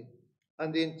clergy,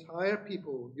 and the entire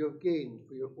people you have gained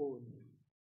for your own.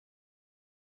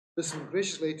 Listen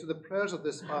graciously to the prayers of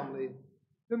this family,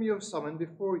 whom you have summoned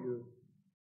before you.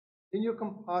 In your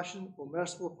compassion, O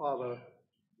merciful Father,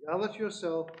 gather to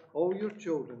yourself all your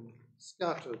children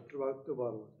scattered throughout the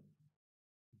world.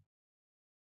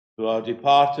 To our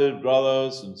departed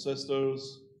brothers and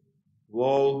sisters, to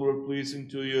all who are pleasing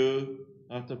to you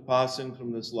after passing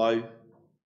from this life,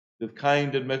 give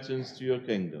kind admittance to your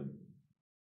kingdom.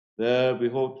 There we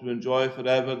hope to enjoy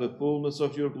forever the fullness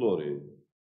of your glory.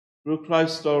 Through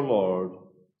Christ our Lord,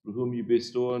 through whom you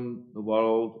bestow on the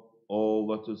world all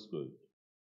that is good.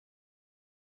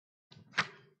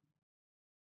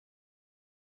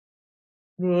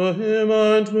 Through him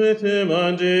and with him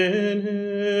and in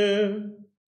him,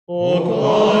 O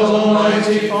God,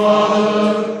 Almighty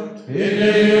Father, in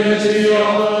the unity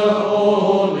of the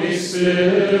Holy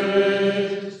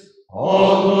Spirit,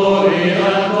 all glory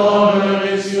and honor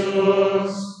is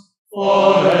yours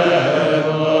forever.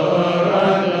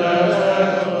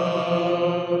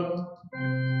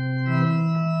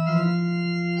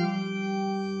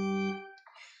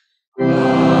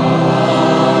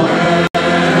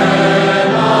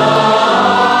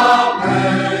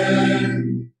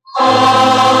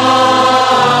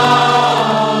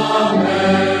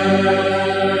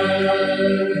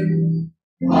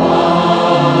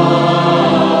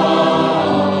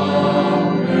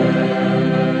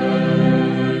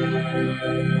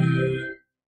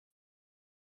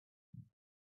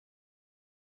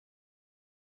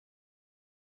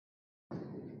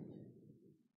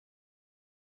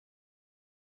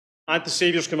 At the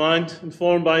Saviour's command,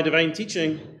 informed by divine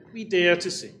teaching, we dare to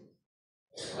say,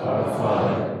 Our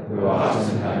Father, who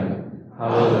art in heaven,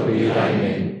 hallowed be thy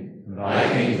name.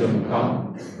 Thy kingdom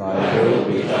come, thy will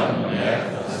be done on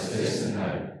earth as it is in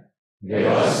heaven. Give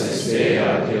us this day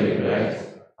our daily bread,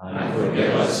 and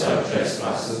forgive us our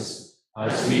trespasses,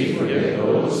 as we forgive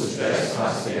those who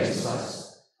trespass against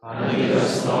us. And lead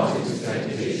us not into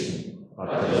temptation,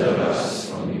 but deliver us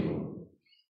from evil.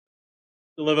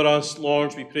 Deliver us,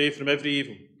 Lord, we pray, from every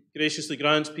evil. Graciously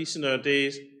grant peace in our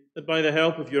days, that by the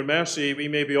help of your mercy we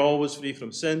may be always free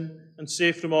from sin and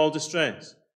safe from all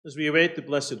distress, as we await the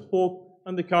blessed hope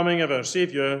and the coming of our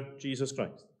Saviour, Jesus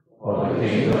Christ. For the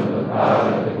kingdom, the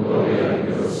power, and the glory are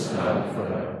yours now and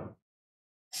forever.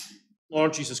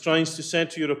 Lord Jesus Christ, who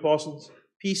said to your apostles,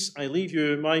 Peace I leave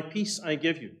you, my peace I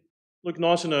give you. Look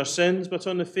not on our sins, but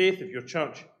on the faith of your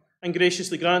church, and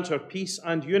graciously grant her peace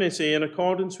and unity in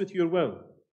accordance with your will,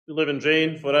 who live and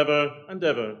reign forever and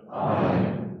ever.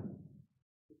 Amen.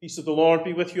 The peace of the Lord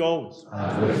be with you always.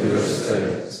 And with your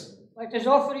spirit. Let us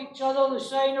offer each other the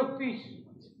sign of peace.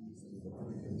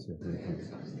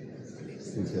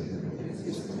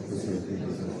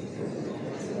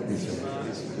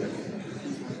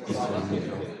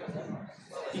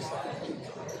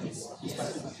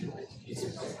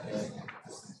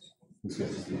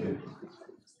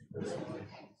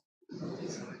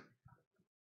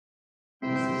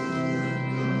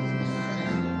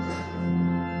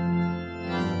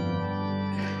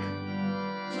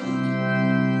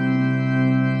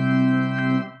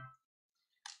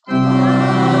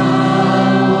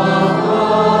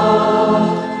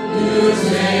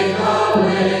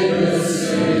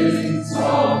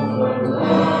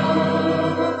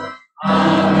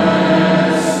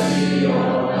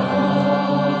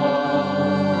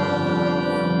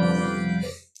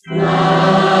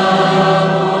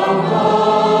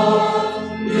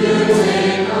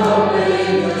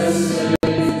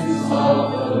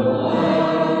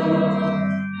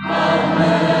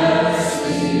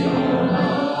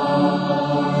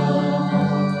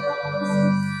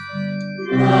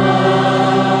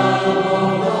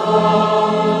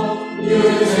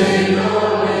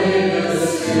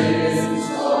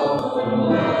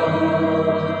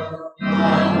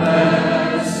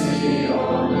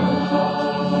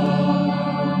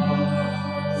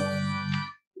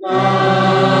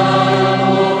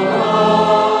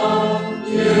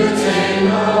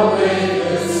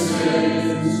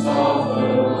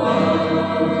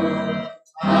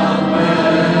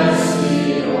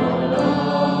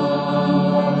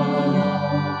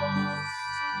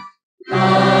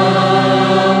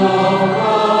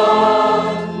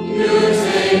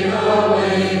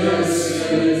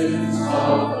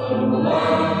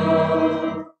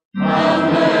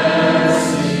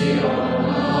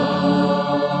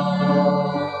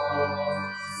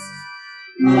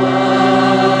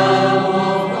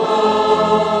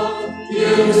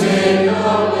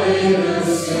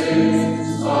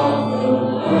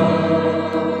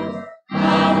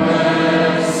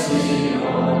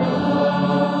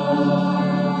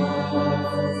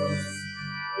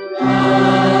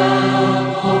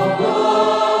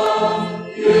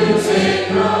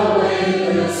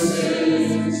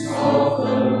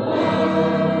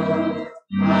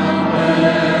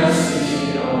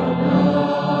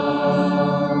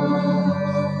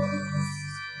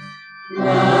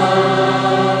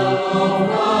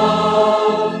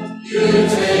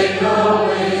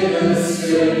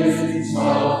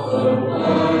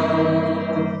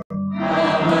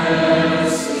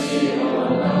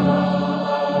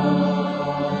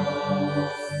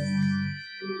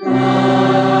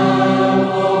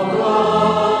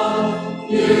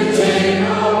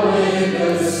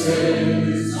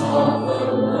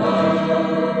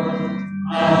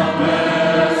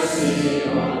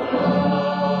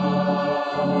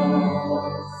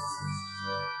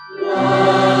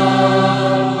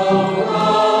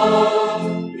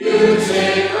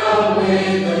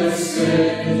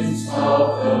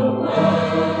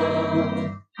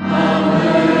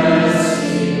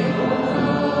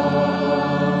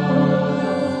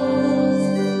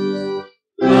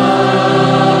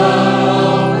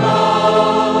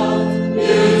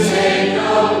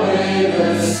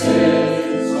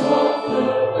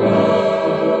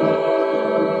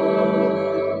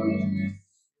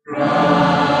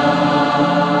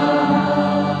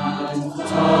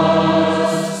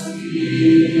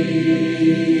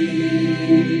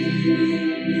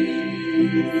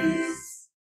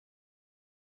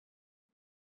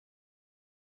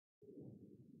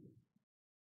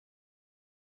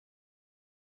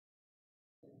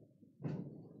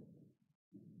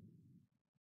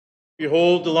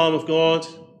 Behold the Lamb of God.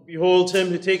 Behold him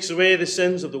who takes away the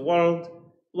sins of the world.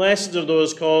 Blessed are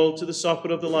those called to the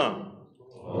supper of the Lamb.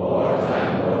 Lord, I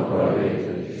am not worthy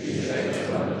that you should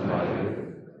enter under my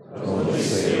roof, but only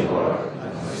say a word,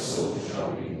 and my soul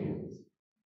shall be healed.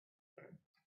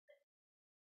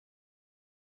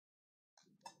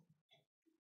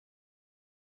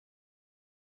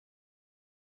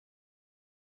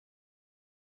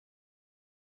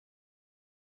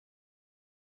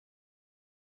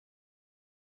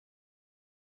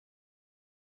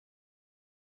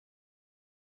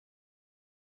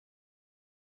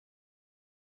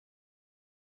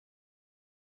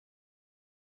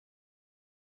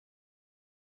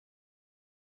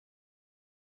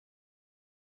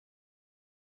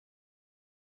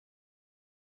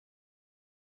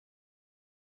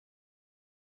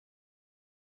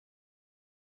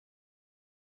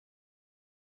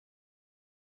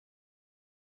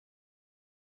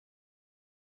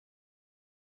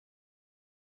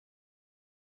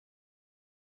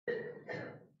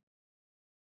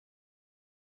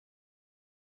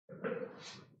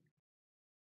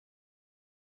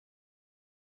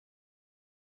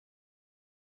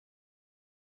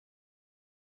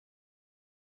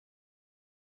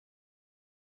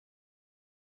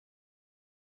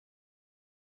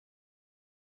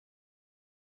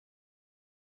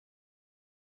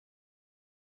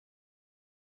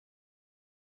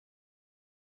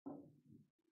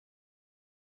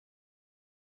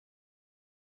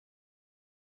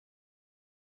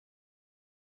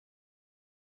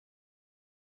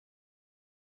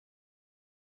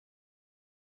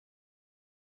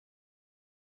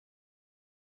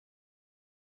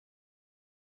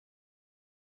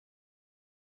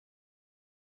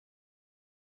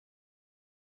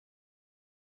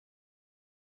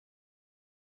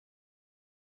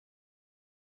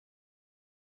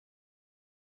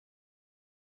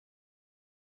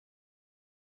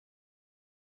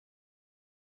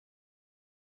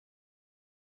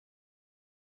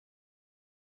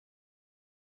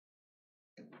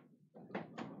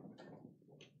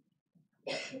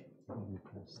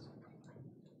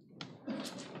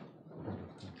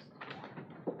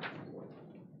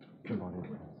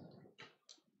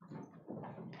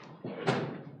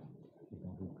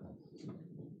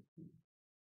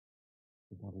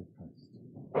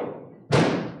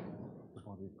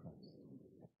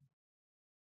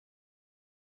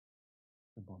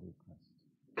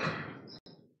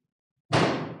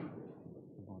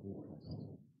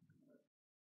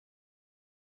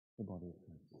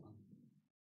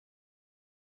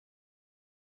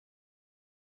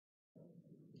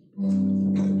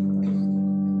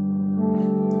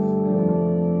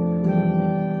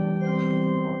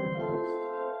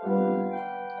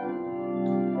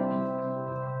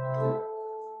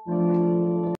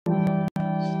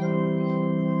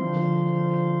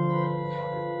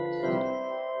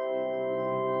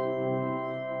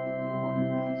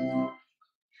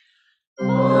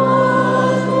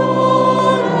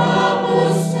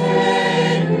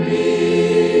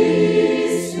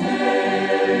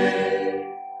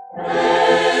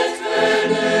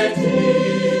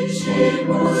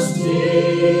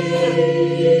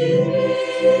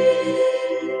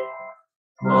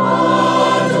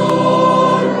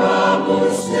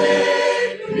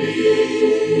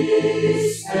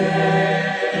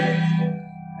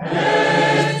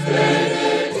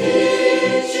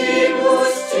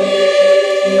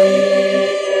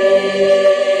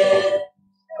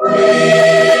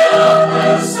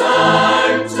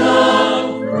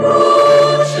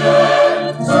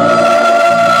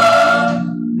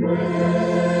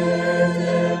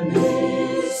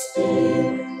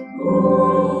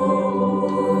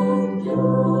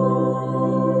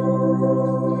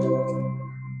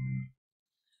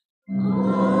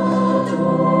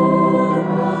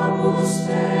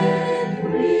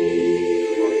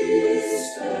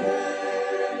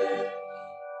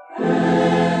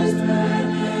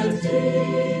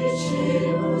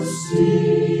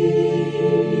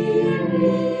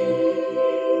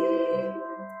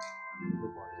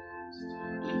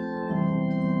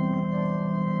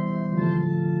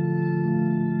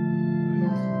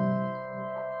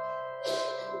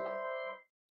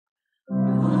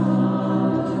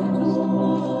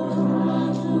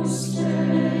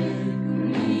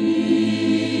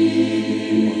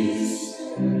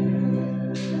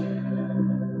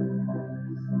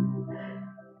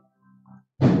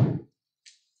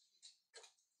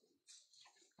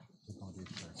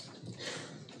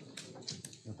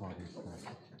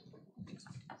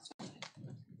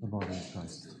 All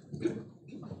the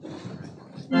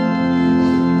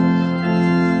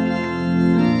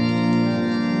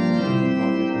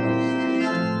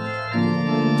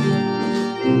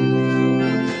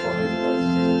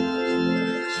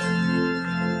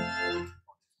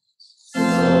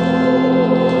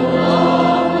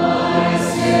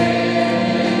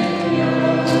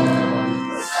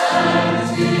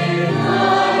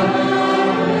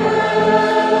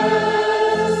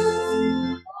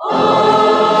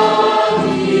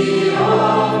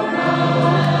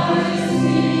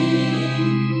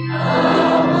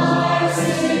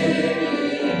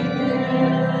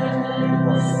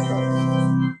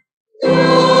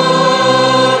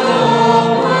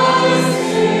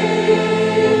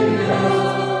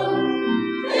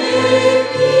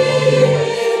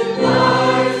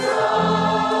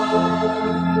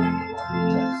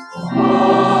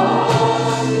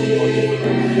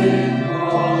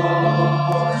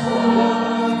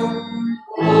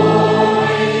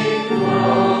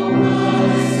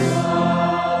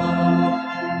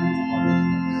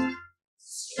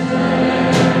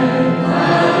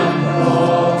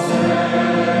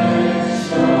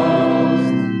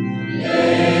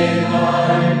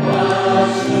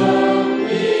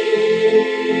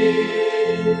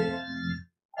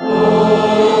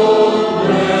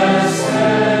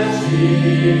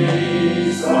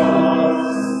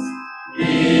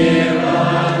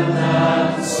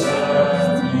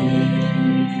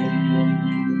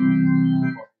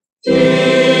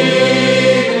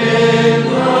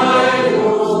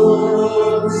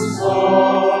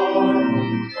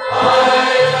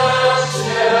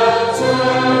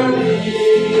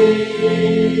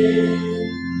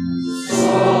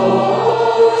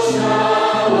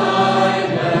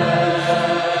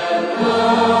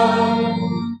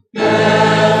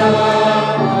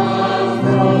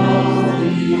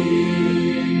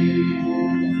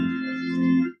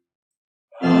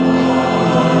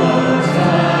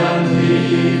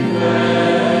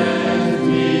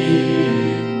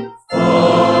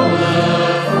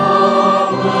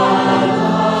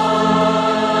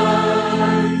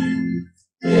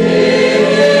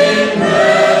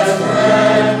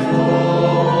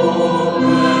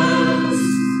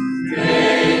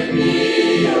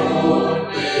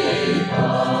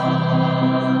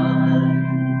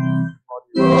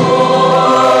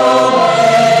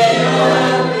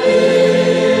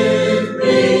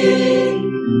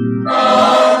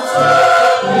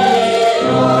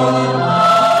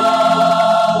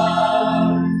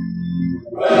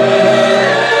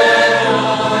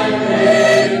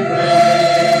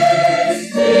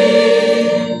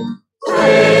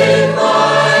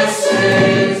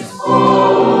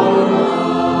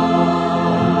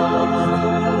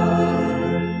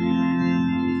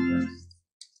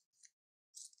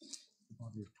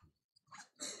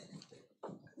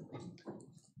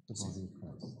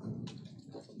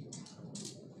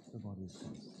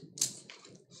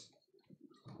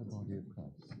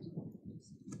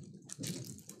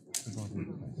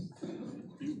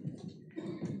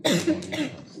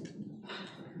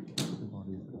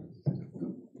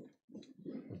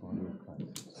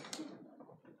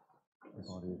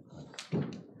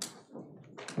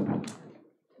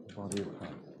body of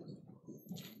Christ.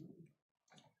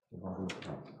 The body of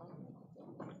Christ.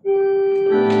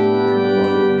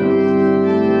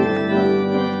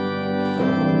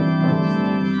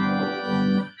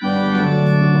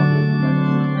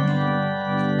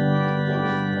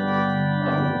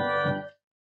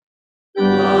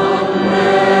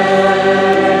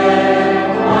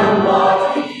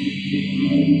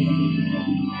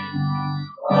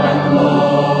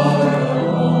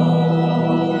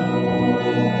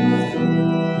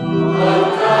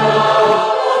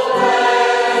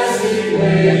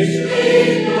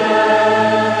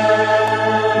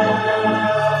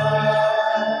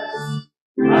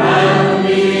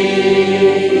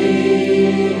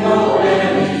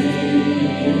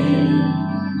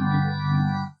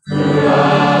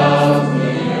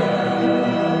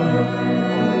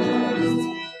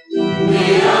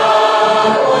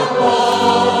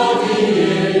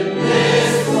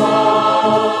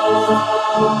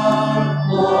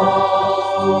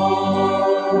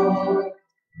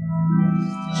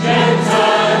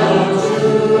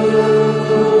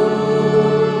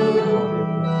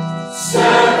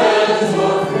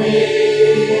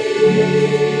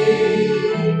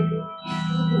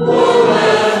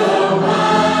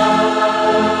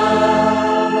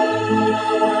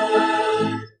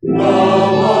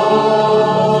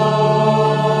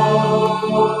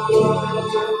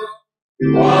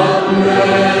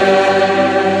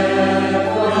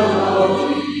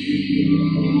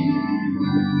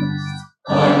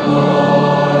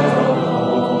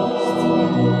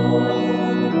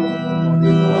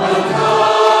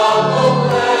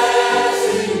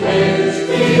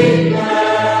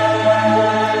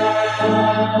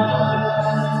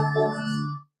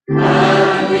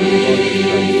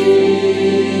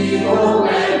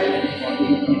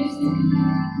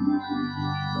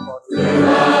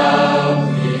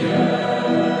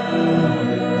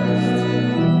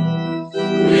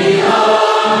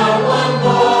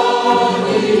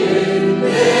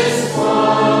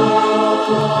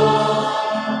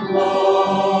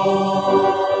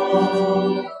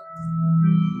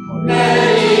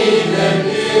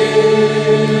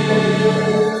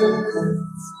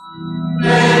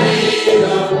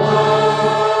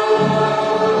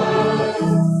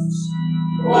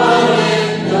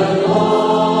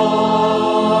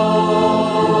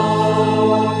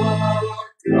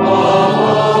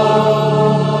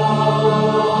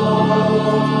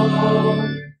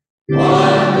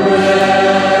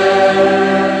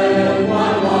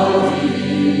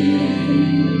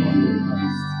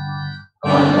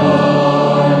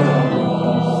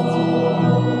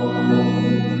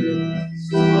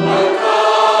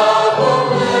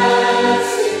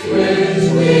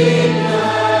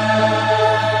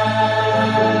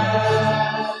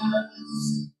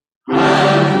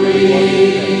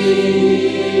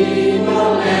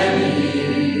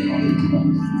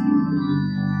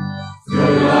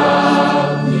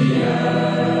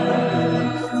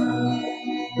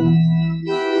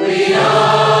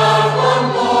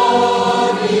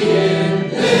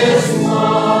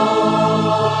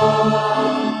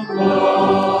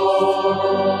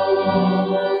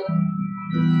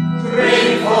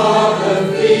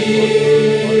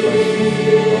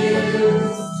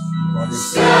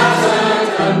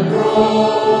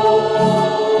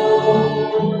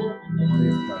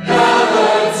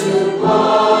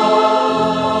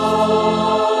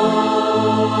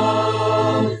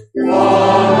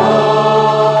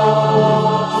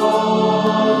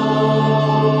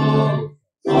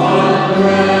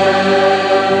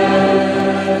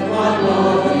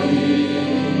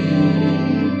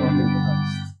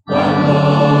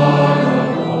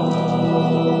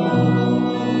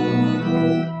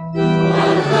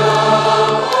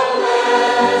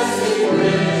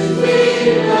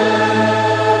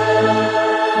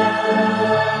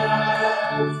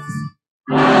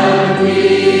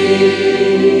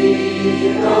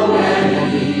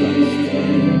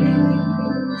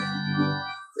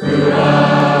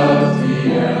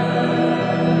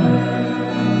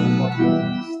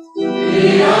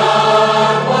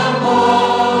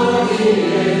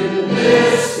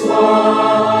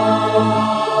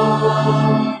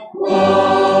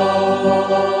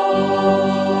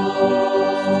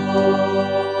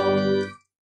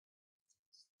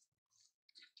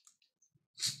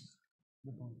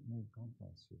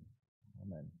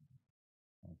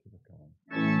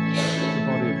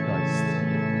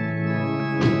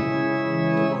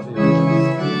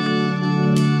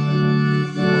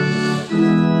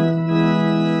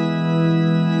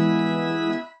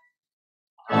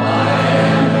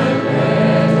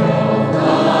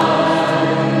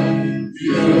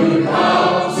 You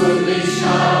counsel me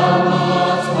shall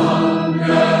not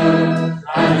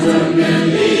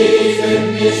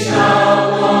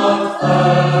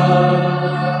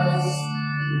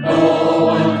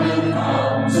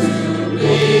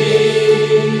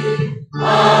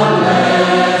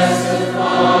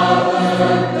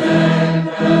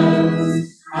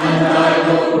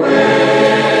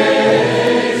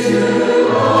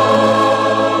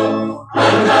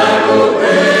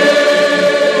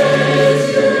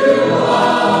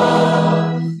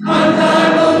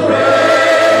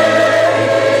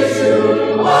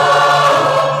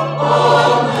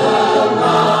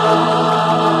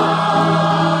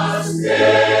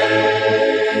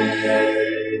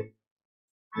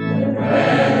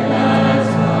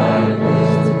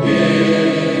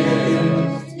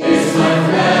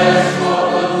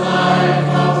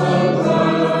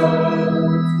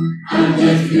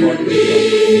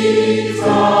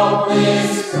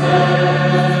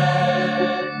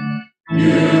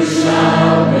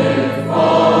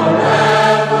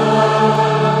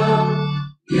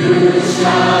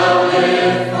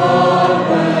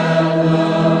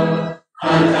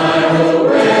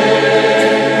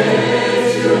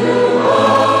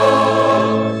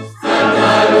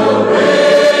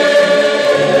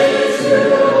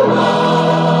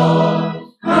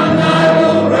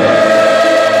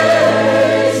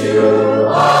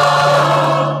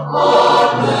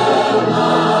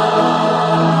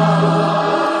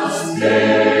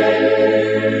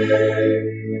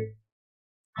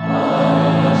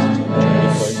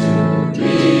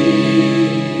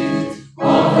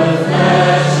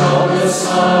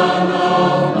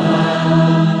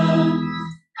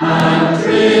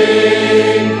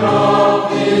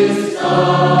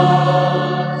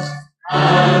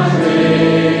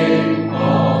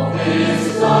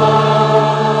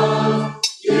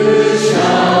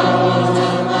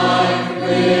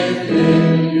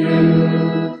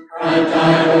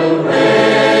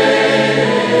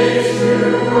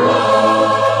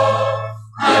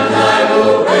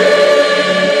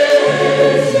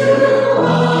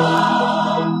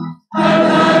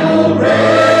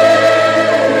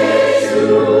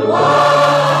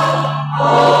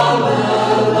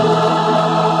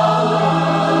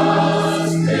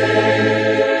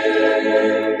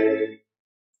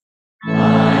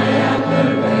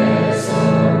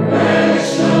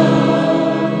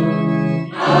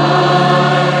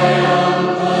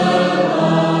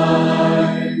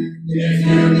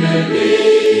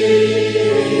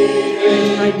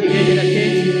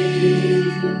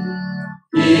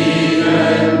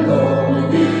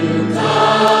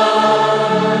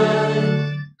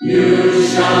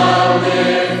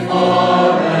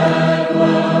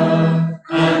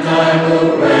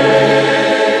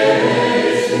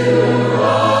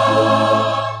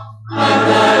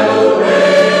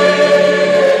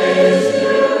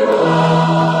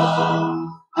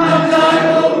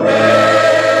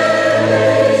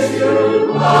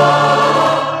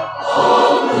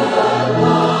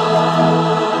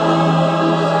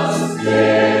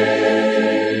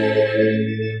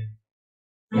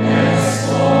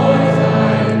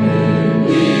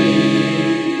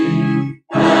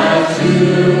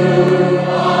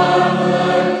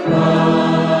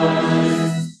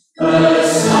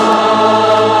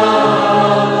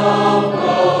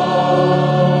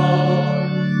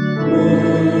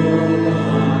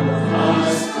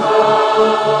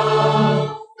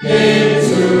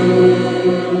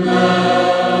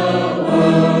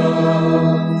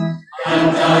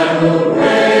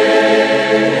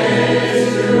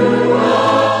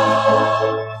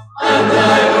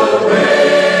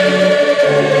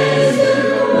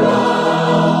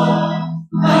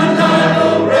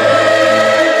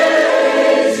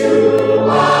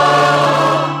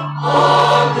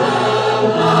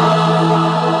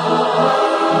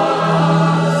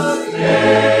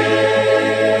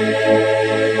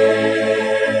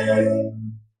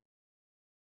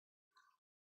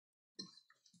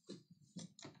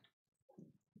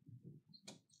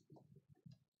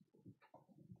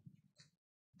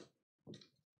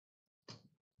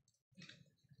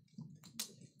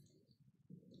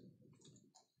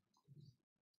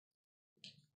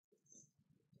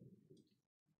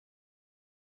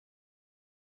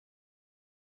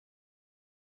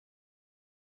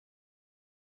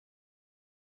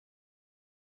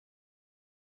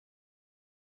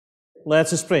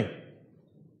Let us pray.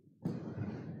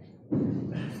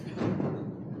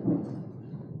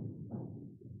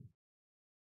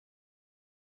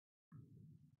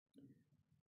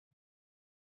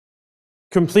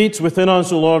 Complete within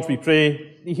us, O Lord, we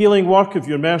pray, the healing work of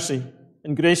your mercy,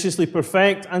 and graciously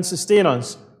perfect and sustain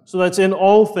us, so that in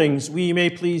all things we may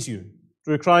please you.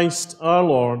 Through Christ our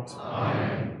Lord.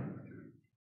 Amen.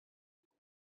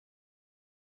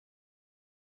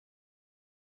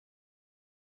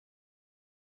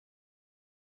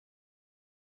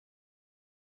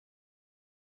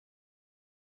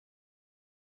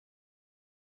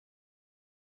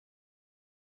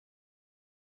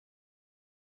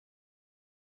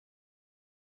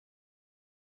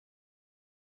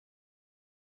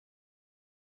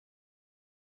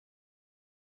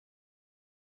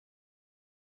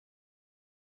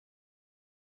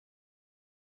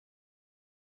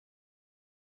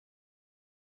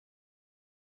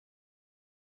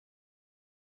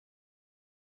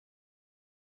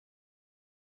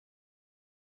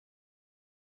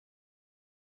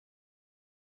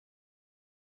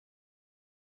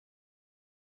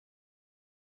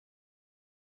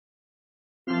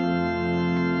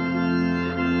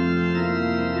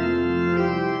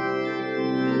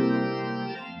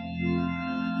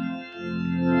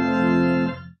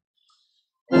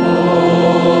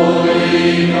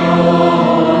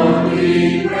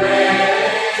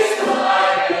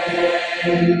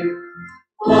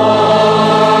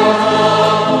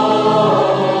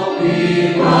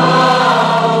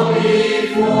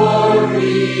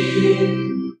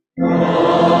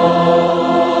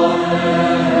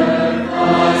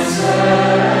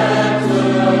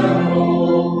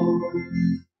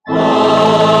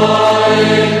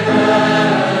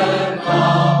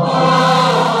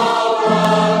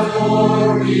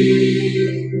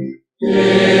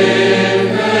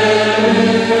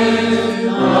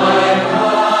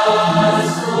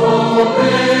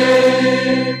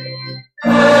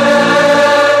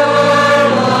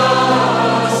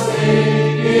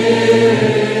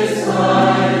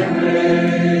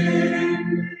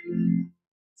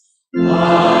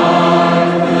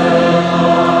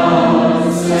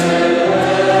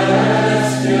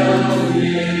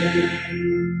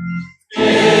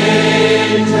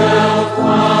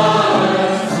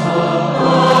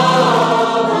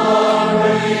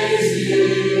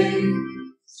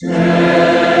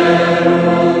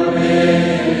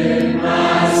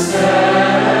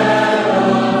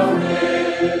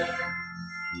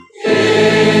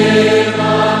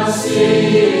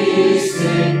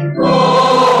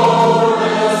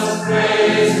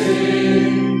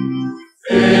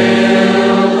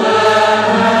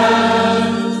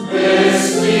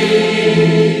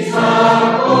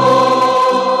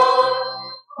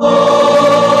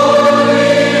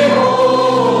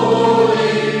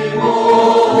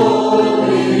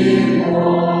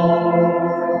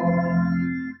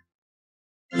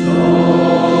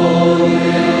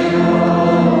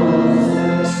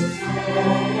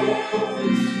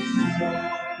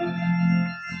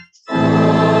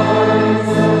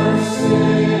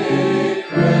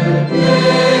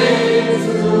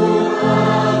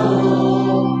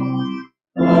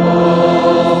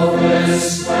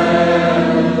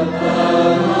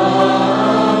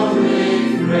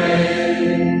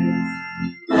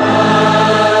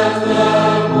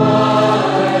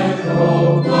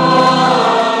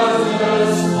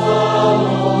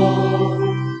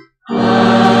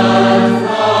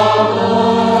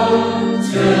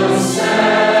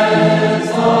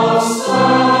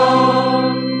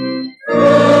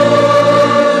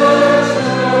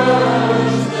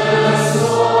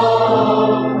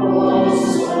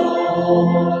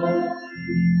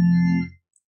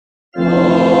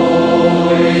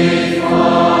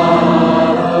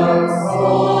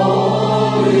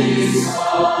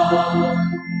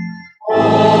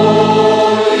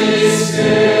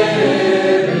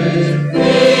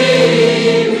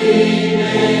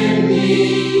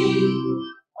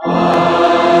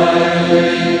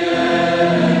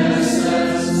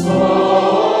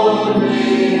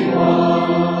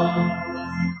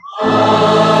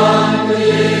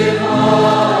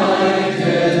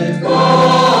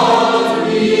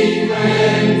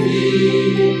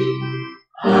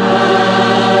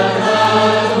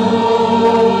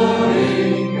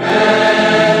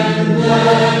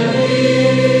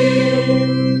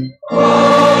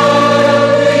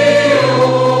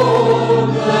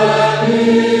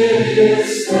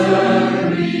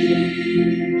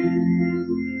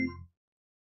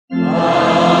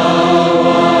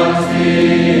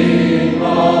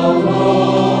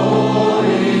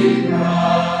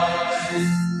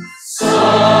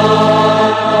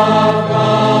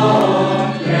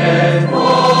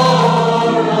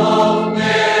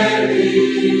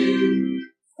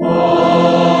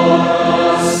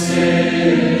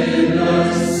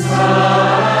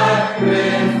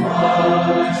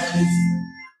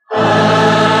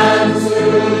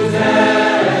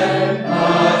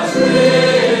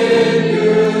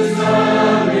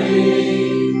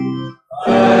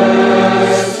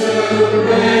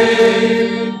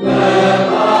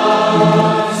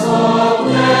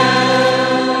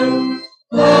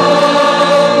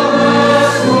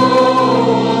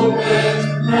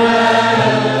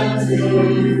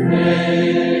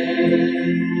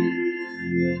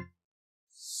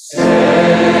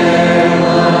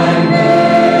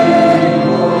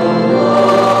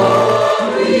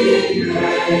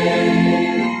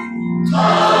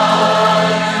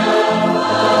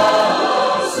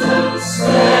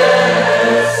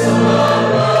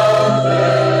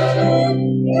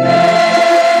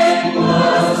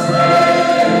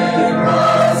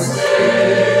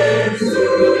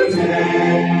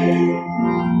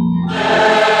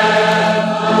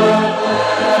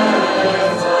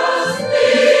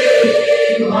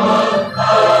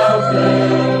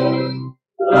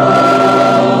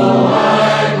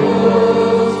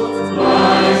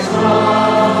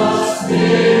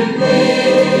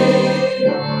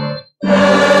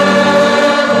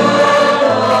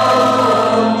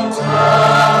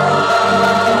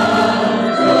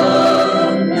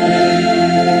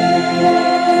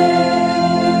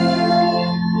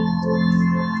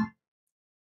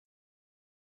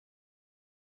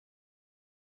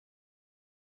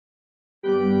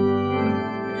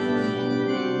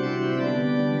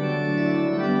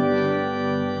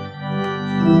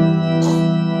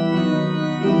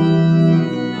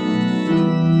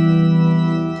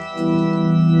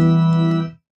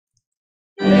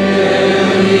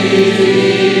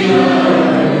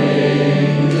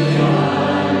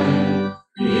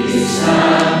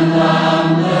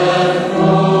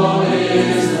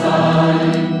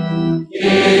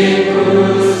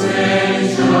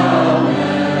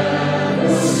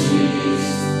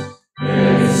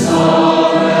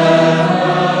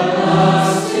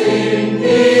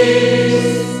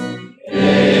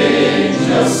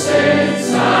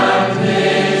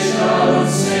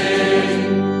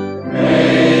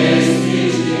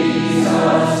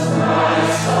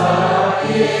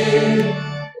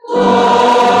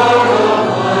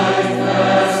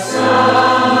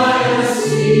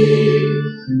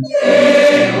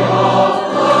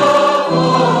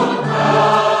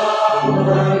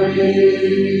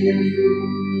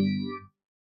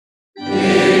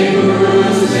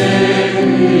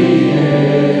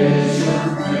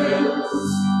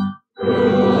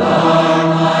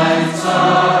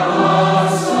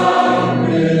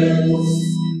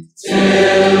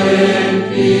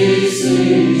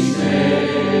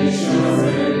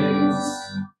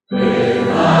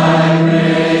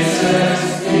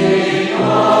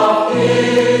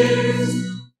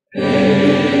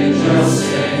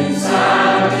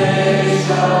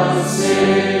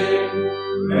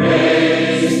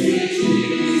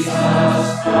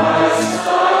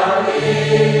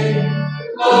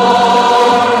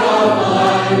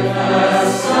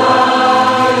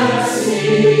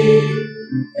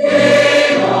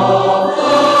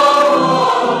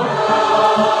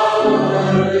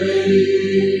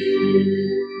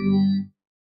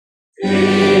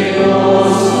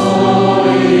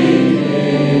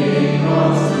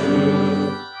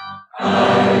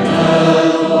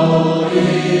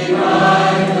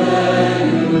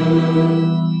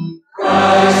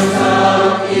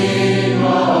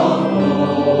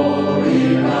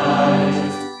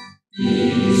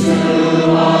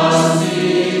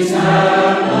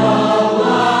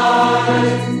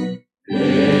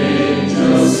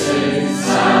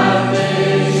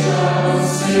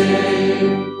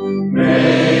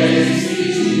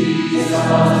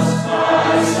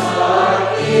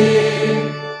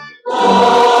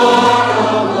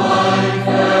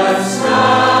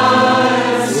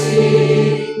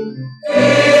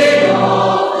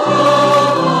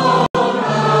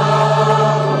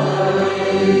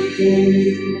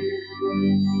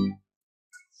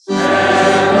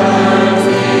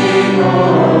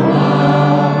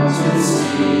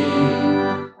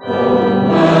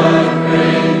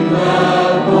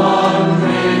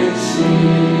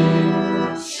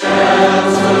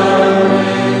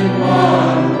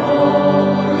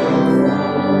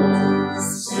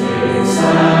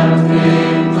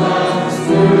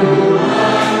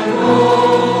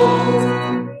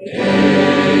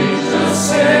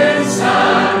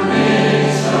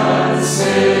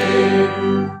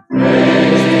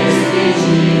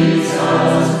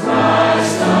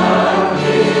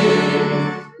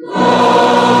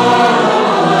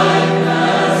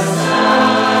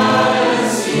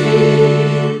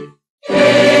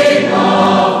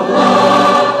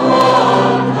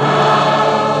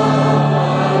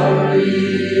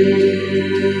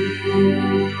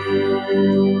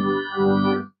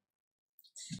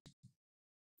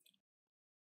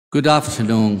 Good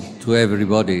afternoon to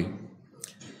everybody.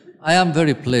 I am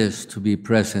very pleased to be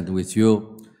present with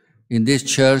you in this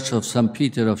Church of St.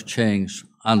 Peter of Chains,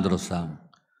 Ardrossan,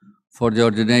 for the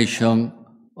ordination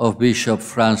of Bishop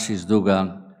Francis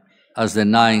Dougan as the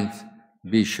 9th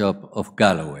Bishop of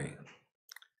Galloway.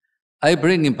 I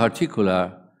bring in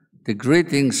particular the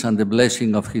greetings and the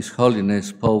blessing of His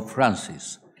Holiness Pope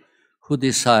Francis, who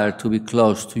desired to be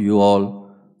close to you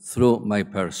all through my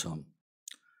person.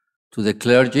 To the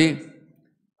clergy,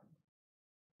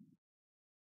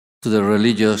 to the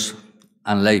religious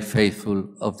and lay faithful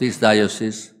of this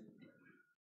diocese,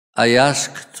 I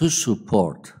ask to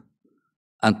support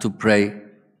and to pray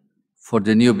for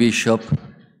the new bishop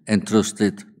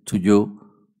entrusted to you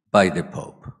by the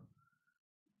Pope.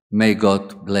 May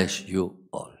God bless you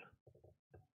all.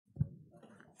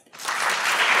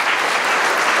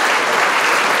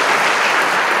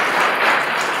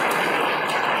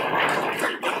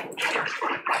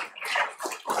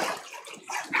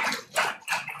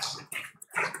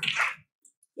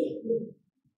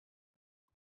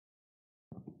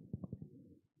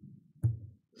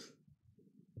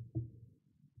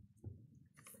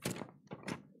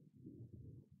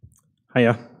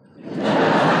 Hiya.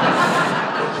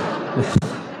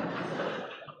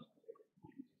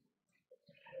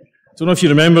 Don't know if you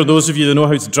remember, those of you that know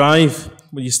how to drive,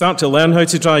 when you start to learn how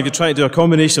to drive, you try to do a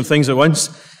combination of things at once,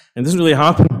 and it doesn't really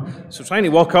happen. So trying to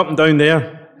walk up and down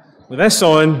there with this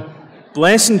on,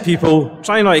 blessing people,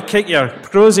 trying not to kick your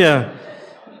crozier,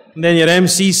 and then your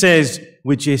MC says,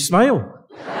 "Would you smile?"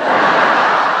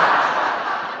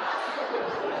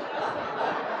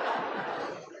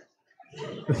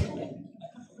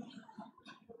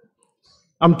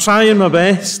 I'm trying my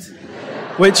best,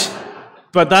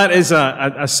 but that is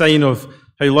a sign of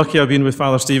how lucky I've been with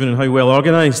Father Stephen and how well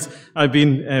organised I've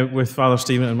been with Father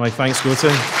Stephen, and my thanks go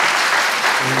to him.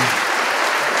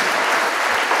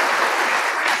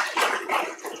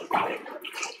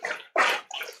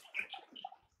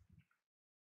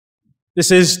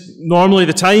 This is normally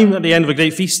the time at the end of a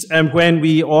great feast when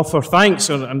we offer thanks,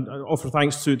 and offer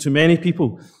thanks to many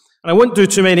people. And I won't do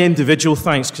too many individual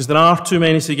thanks because there are too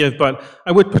many to give, but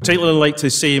I would particularly like to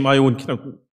say my own kind of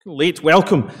late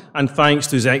welcome and thanks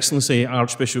to His Excellency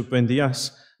Archbishop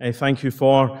Buendias. Thank you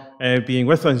for being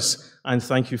with us, and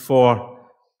thank you for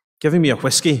giving me a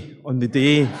whiskey on the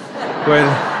day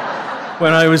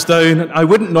when I was down. I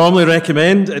wouldn't normally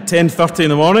recommend at 10:30 in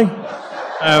the morning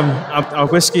a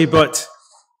whiskey, but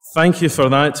thank you for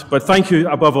that. But thank you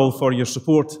above all for your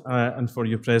support and for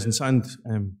your presence and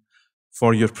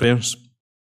for your prayers.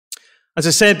 As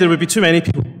I said, there would be too many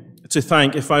people to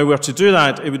thank. If I were to do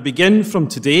that, it would begin from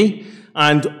today,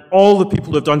 and all the people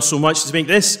who have done so much to make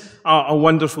this a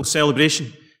wonderful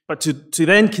celebration. But to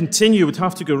then continue, would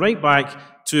have to go right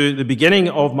back to the beginning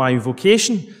of my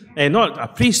vocation, not a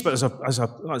priest, but as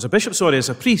a bishop, as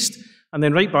a priest, and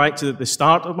then right back to the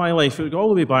start of my life. It would go all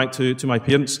the way back to my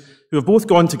parents, who have both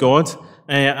gone to God,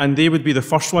 and they would be the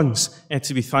first ones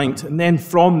to be thanked. And then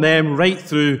from them, right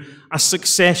through a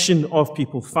succession of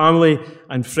people, family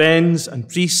and friends and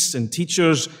priests and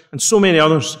teachers and so many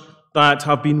others that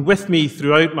have been with me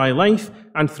throughout my life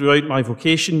and throughout my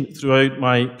vocation, throughout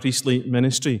my priestly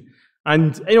ministry.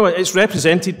 And, it's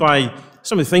represented by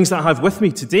some of the things that I have with me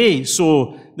today.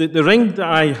 So the ring that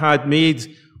I had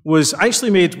made was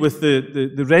actually made with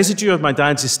the residue of my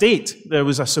dad's estate. There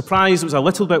was a surprise, a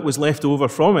little bit was left over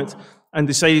from it, and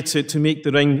decided to make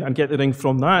the ring and get the ring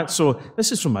from that. So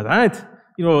this is from my dad,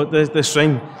 this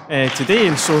ring today.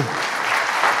 And so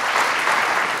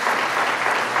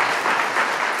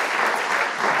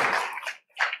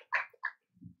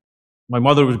my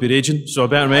mother would be raging, so I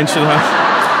better mention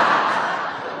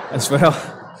that as well.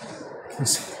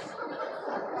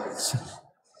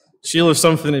 She'll have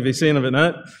something to be saying about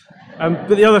that.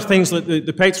 But the other things, like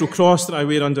the pectoral cross that I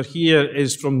wear under here,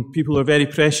 is from people who are very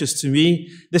precious to me.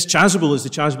 This chasuble is the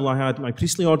chasuble I had at my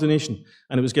priestly ordination,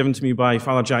 and it was given to me by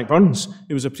Father Jack Burns,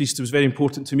 who was a priest who was very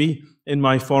important to me in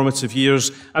my formative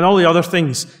years. And all the other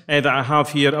things that I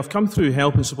have here have come through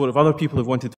help and support of other people who have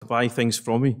wanted to buy things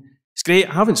from me. It's great.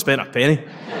 I haven't spent a penny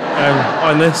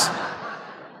on this.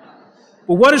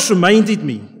 But what it's reminded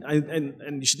me,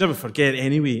 and you should never forget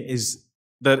anyway, is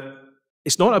that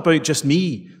it's not about just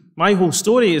me My whole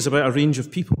story is about a range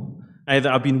of people that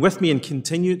have been with me and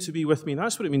continue to be with me. And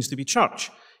that's what it means to be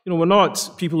church. You know, we're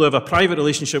not people who have a private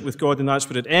relationship with God and that's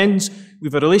where it ends. We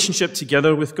have a relationship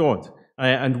together with God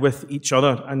and with each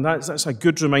other. And that's a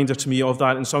good reminder to me of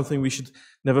that and something we should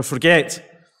never forget.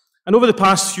 And over the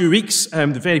past few weeks,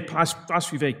 the past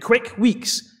few very quick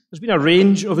weeks, there's been a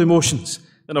range of emotions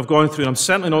that I've gone through. And I'm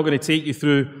certainly not going to take you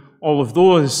through all of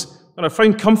those, but I've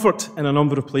found comfort in a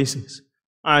number of places.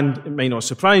 And it may not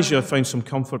surprise you, I've found some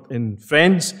comfort in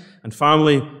friends and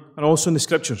family and also in the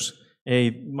scriptures.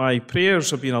 My prayers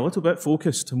have been a little bit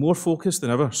focused, more focused than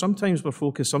ever. Sometimes we're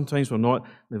focused, sometimes we're not.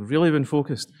 They've really been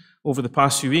focused over the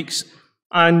past few weeks.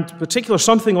 And particular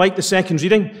something like the second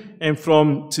reading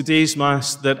from today's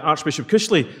Mass that Archbishop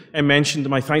Cushley mentioned.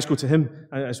 My thanks go to him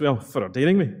as well for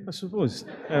ordaining me, I suppose,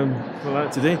 for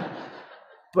that today.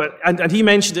 And he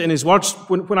mentioned it in his words.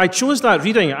 When I chose that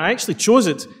reading, I actually chose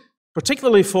it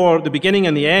particularly for the beginning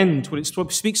and the end, where it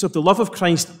speaks of the love of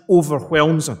Christ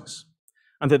overwhelms us.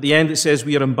 And at the end it says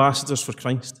we are ambassadors for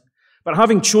Christ. But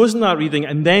having chosen that reading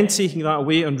and then taking that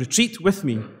away on retreat with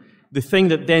me, the thing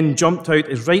that then jumped out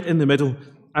is right in the middle.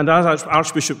 And as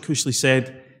Archbishop Cushley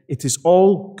said, it is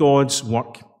all God's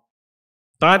work.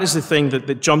 That is the thing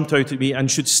that jumped out at me and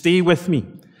should stay with me.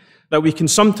 That we can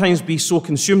sometimes be so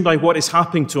consumed by what is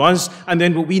happening to us and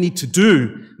then what we need to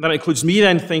do. And that includes me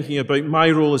then thinking about my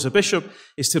role as a bishop,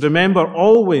 is to remember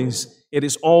always it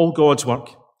is all God's work.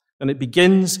 And it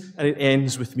begins and it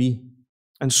ends with me.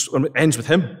 And it ends with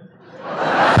him.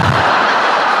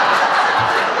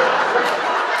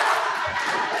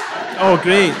 Oh,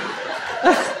 great.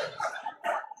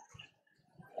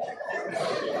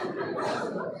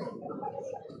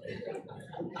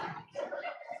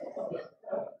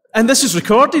 And this is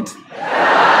recorded.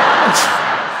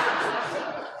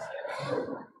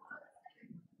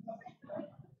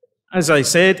 As I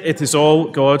said, it is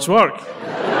all God's work.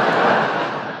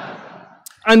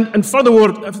 And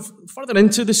further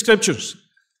into the scriptures,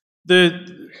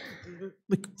 the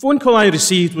phone call I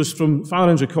received was from Father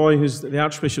Andrew Coy, who's the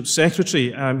Archbishop's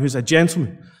secretary, who's a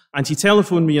gentleman. And he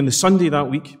telephoned me on the Sunday that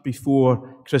week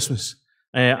before Christmas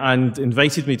and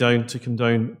invited me down to come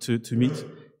down to meet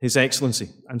His Excellency.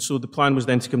 And so the plan was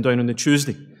then to come down on the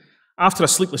Tuesday. After a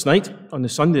sleepless night on the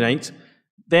Sunday night,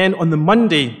 then on the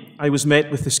Monday, I was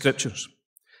met with the scriptures.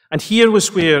 And here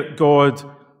was where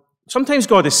sometimes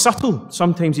God is subtle,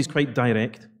 sometimes he's quite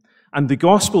direct. And the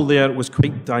gospel there was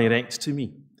quite direct to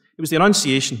me. It was the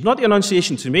Annunciation, not the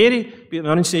Annunciation to Mary, but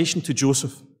the Annunciation to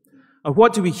Joseph. And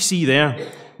what do we see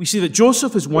there? We see that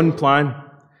Joseph has one plan.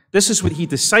 This is what he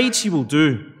decides he will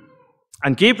do.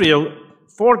 And Gabriel,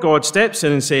 for God, steps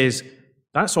in and says,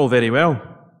 that's all very well.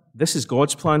 This is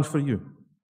God's plan for you.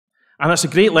 And that's a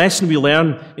great lesson we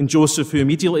learn in Joseph, who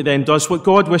immediately then does what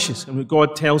God wishes and what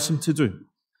God tells him to do.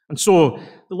 And so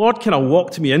the Lord kind of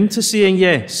walked me into saying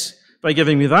yes by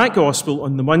giving me that gospel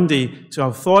on the Monday to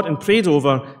have thought and prayed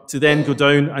over, to then go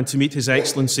down and to meet His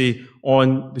Excellency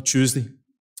on the Tuesday.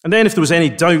 And then if there was any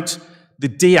doubt, the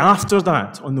day after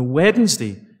that, on the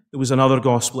Wednesday, there was another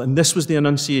gospel, and this was the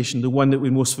Annunciation, the one that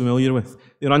we're most familiar with,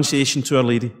 the Annunciation to Our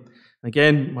Lady.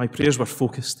 Again, my prayers were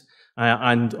focused,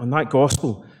 and on that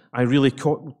gospel, I really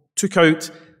took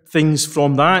out things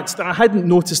from that I hadn't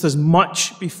noticed as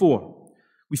much before.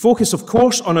 We focus, of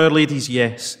course, on Our Lady's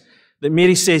yes, that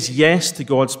Mary says yes to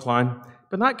God's plan,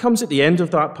 but that comes at the end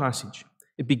of that passage.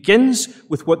 It begins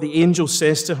with what the angel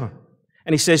says to her,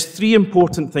 and he says three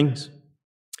important things.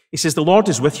 He says, the Lord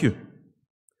is with you.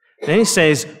 Then he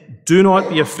says, do not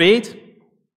be afraid.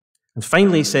 And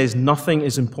finally he says, nothing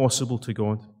is impossible to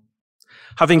God.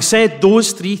 Having said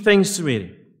those three things to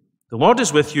Mary, the Lord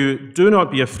is with you, do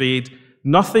not be afraid,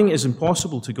 nothing is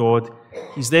impossible to God,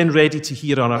 he's then ready to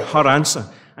hear her answer.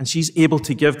 And she's able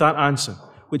to give that answer,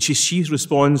 which she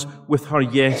responds with her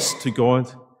yes to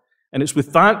God. And it's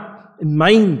with that in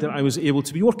mind that I was able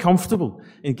to be more comfortable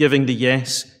in giving the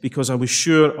yes, because I was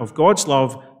sure of God's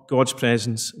love, God's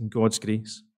presence, and God's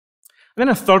grace. And then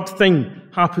a third thing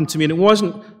happened to me, and it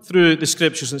wasn't through the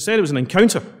scriptures. Instead, it was an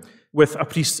encounter with a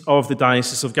priest of the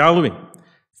Diocese of Galloway,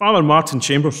 Father Martin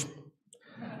Chambers.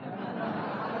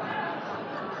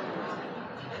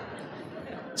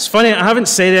 It's funny, I haven't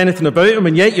said anything about him,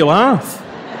 and yet you laugh.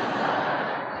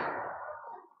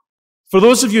 For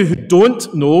those of you who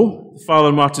don't know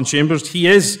Father Martin Chambers, he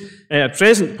is at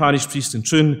present parish priest in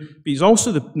Troon, but he's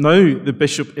also now the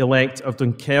Bishop-elect of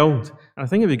Dunkeld. And I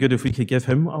think it'd be good if we could give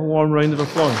him a warm round of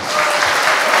applause.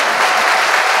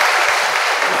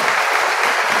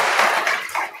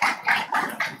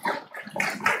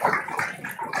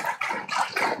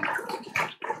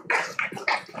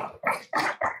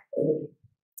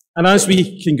 And as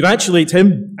we congratulate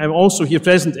him, also here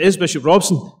present is Bishop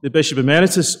Robson, the Bishop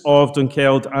Emeritus of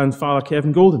Dunkeld, and Father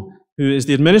Kevin Golden, who is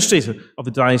the administrator of the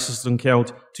Diocese of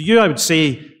Dunkeld. To you, I would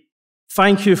say,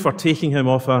 thank you for taking him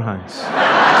off our hands.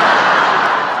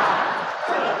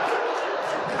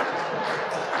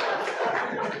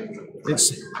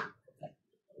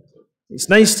 It's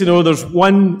nice to know there's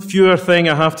one fewer thing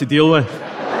I have to deal with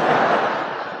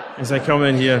as I come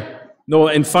in here. No,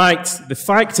 in fact, the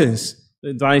fact is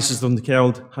that the Diocese of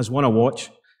Dunkeld has won a watch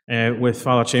with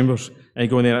Father Chambers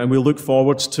going there, and we'll look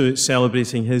forward to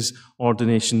celebrating his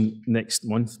ordination next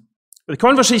month. But the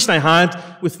conversation I had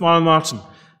with Father Martin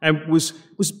was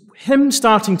him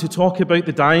starting to talk about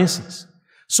the diocese.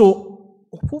 So,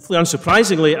 hopefully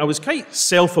unsurprisingly, I was quite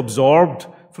self-absorbed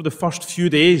for the first few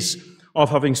days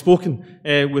of having spoken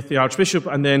with the Archbishop,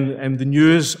 and then the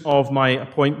news of my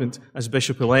appointment as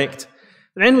Bishop-elect.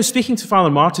 Then, was speaking to Father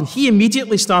Martin, he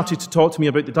immediately started to talk to me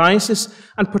about the diocese,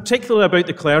 and particularly about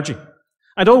the clergy.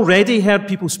 I'd already heard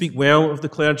people speak well of the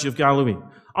clergy of Galloway.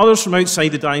 Others from outside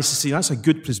the diocese say, that's a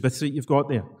good presbyterate you've got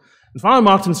there. And Father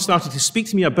Martin started to speak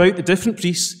to me about the different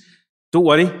priests. Don't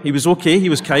worry, he was okay, he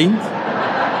was kind.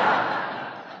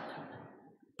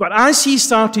 But as he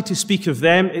started to speak of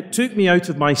them, it took me out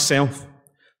of myself,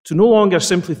 to no longer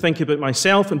simply think about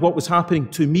myself and what was happening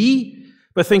to me,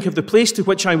 but think of the place to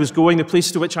which I was going, the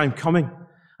place to which I'm coming,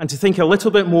 and to think a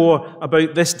little bit more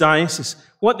about this diocese,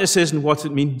 what this is and what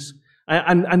it means.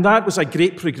 And that was a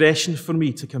great progression for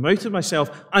me, to come out of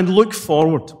myself and look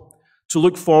forward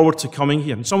to coming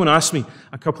here. And someone asked me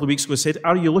a couple of weeks ago, said,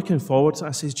 are you looking forward?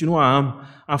 I said, do you know I am,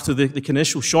 after the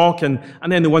initial shock, and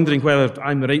then the wondering whether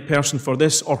I'm the right person for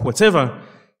this or whatever.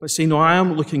 But say, no, I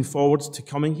am looking forward to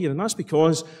coming here. And that's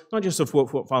because, not just of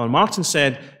what Father Martin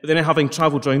said, but then having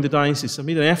travelled around the diocese, I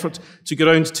made an effort to go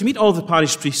around to meet all the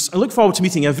parish priests. I look forward to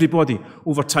meeting everybody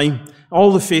over time,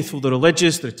 all the faithful, the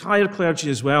religious, the retired clergy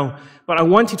as well. But I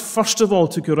wanted, first of all,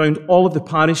 to go around all of the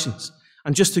parishes,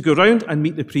 and just to go around and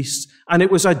meet the priests. And it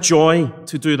was a joy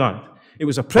to do that. It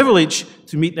was a privilege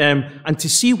to meet them and to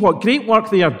see what great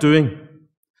work they are doing.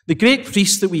 The great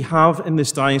priests that we have in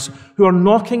this diocese who are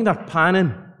knocking their pan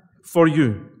in for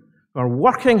you, who are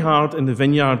working hard in the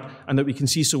vineyard, and that we can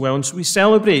see so well. And so we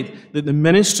celebrate the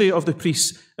ministry of the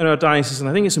priests in our diocese, and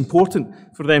I think it's important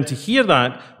for them to hear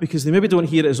that, because they maybe don't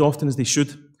hear it as often as they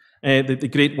should, the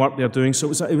great work they're doing. So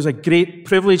it was a great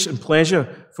privilege and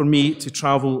pleasure for me to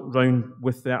travel round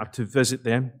with them, to visit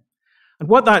them. And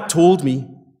what that told me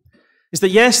is that,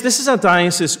 yes, this is a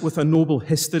diocese with a noble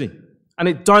history, and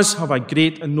it does have a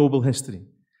great and noble history.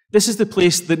 This is the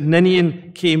place that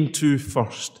Ninian came to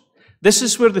first. This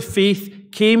is where the faith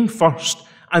came first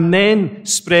and then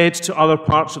spread to other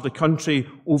parts of the country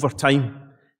over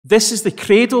time. This is the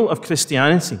cradle of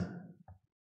Christianity.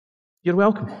 You're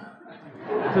welcome.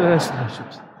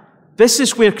 This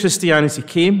is where Christianity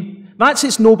came. That's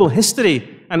its noble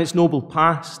history and its noble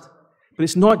past. But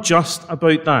it's not just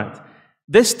about that.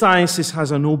 This diocese has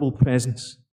a noble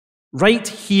presence. Right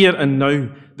here and now,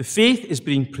 the faith is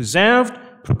being preserved,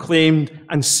 proclaimed,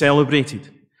 and celebrated.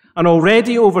 And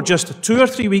already over just 2 or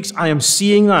 3 weeks, I am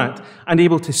seeing that and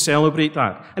able to celebrate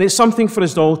that. And it's something for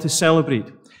us all to celebrate.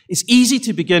 It's easy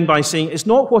to begin by saying, it's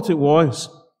not what it was.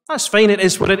 That's fine, it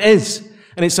is what it is.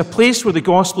 And it's a place where the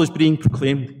gospel is being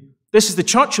proclaimed. This is the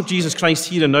Church of Jesus Christ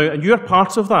here and now, and you're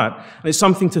part of that. And it's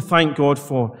something to thank God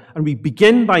for. And we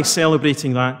begin by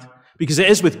celebrating that, because it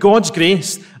is with God's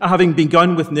grace, having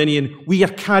begun with Ninian, we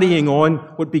are carrying on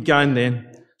what began then.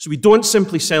 So we don't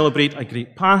simply celebrate a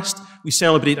great past, we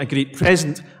celebrate a great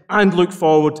present and look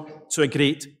forward to a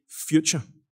great future.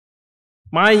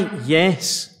 My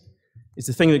yes is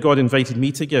the thing that God invited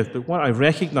me to give, but what I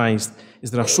recognized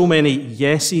is there are so many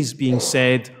yeses being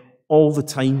said all the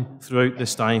time throughout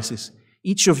this diocese.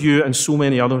 Each of you and so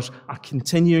many others are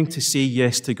continuing to say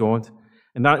yes to God,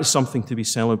 and that is something to be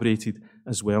celebrated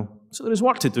as well. So there is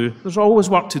work to do. There's always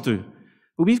work to do.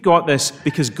 But we've got this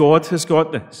because God has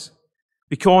got this.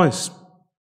 Because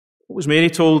what was Mary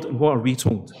told and what are we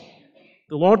told?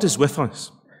 The Lord is with us.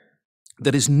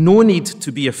 There is no need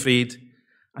to be afraid,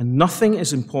 and nothing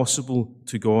is impossible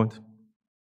to God.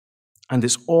 And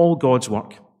it's all God's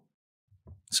work.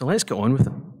 So let's get on with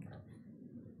it.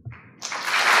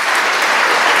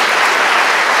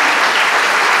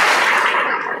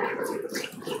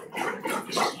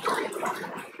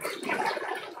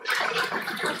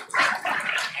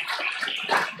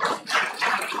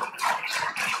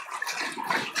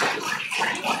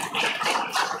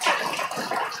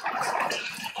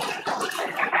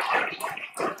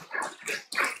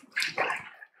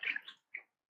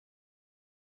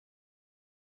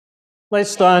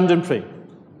 Let's stand and pray.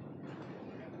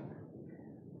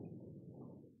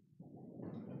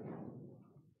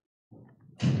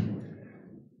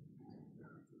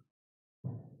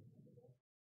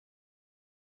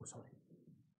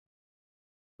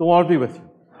 The Lord be with you.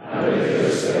 And with your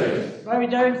spirit. Bow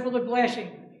down for the blessing.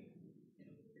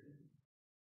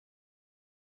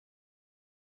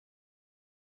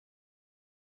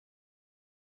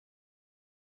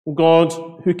 O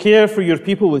God, who care for your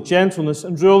people with gentleness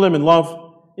and rule them in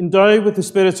love, endow with the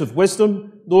spirit of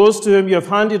wisdom those to whom you have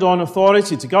handed on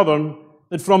authority to govern,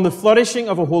 that from the flourishing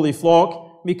of a holy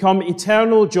flock may come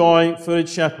eternal joy for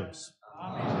its shepherds.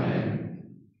 Amen.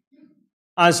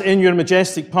 As in your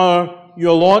majestic power you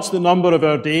allot the number of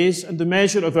our days and the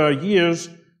measure of our years,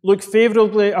 look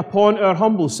favourably upon our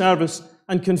humble service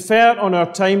and confer on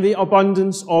our time the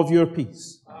abundance of your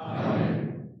peace.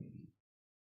 Amen.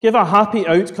 Give a happy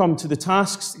outcome to the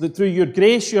tasks that through your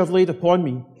grace you have laid upon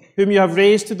me, whom you have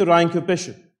raised to the rank of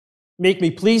bishop. Make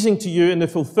me pleasing to you in the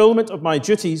fulfilment of my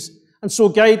duties, and so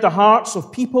guide the hearts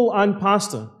of people and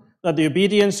pastor, that the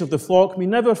obedience of the flock may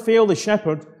never fail the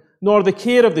shepherd, nor the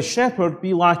care of the shepherd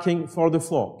be lacking for the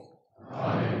flock.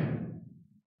 Amen.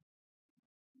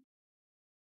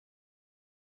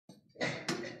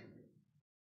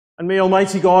 And may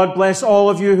Almighty God bless all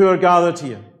of you who are gathered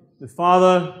here, the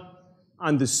Father,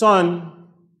 and the Son,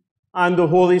 and the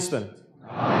Holy Spirit.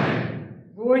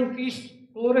 Amen. Go in peace,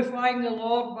 glorifying the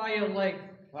Lord by your life.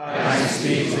 Thanks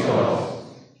be to God.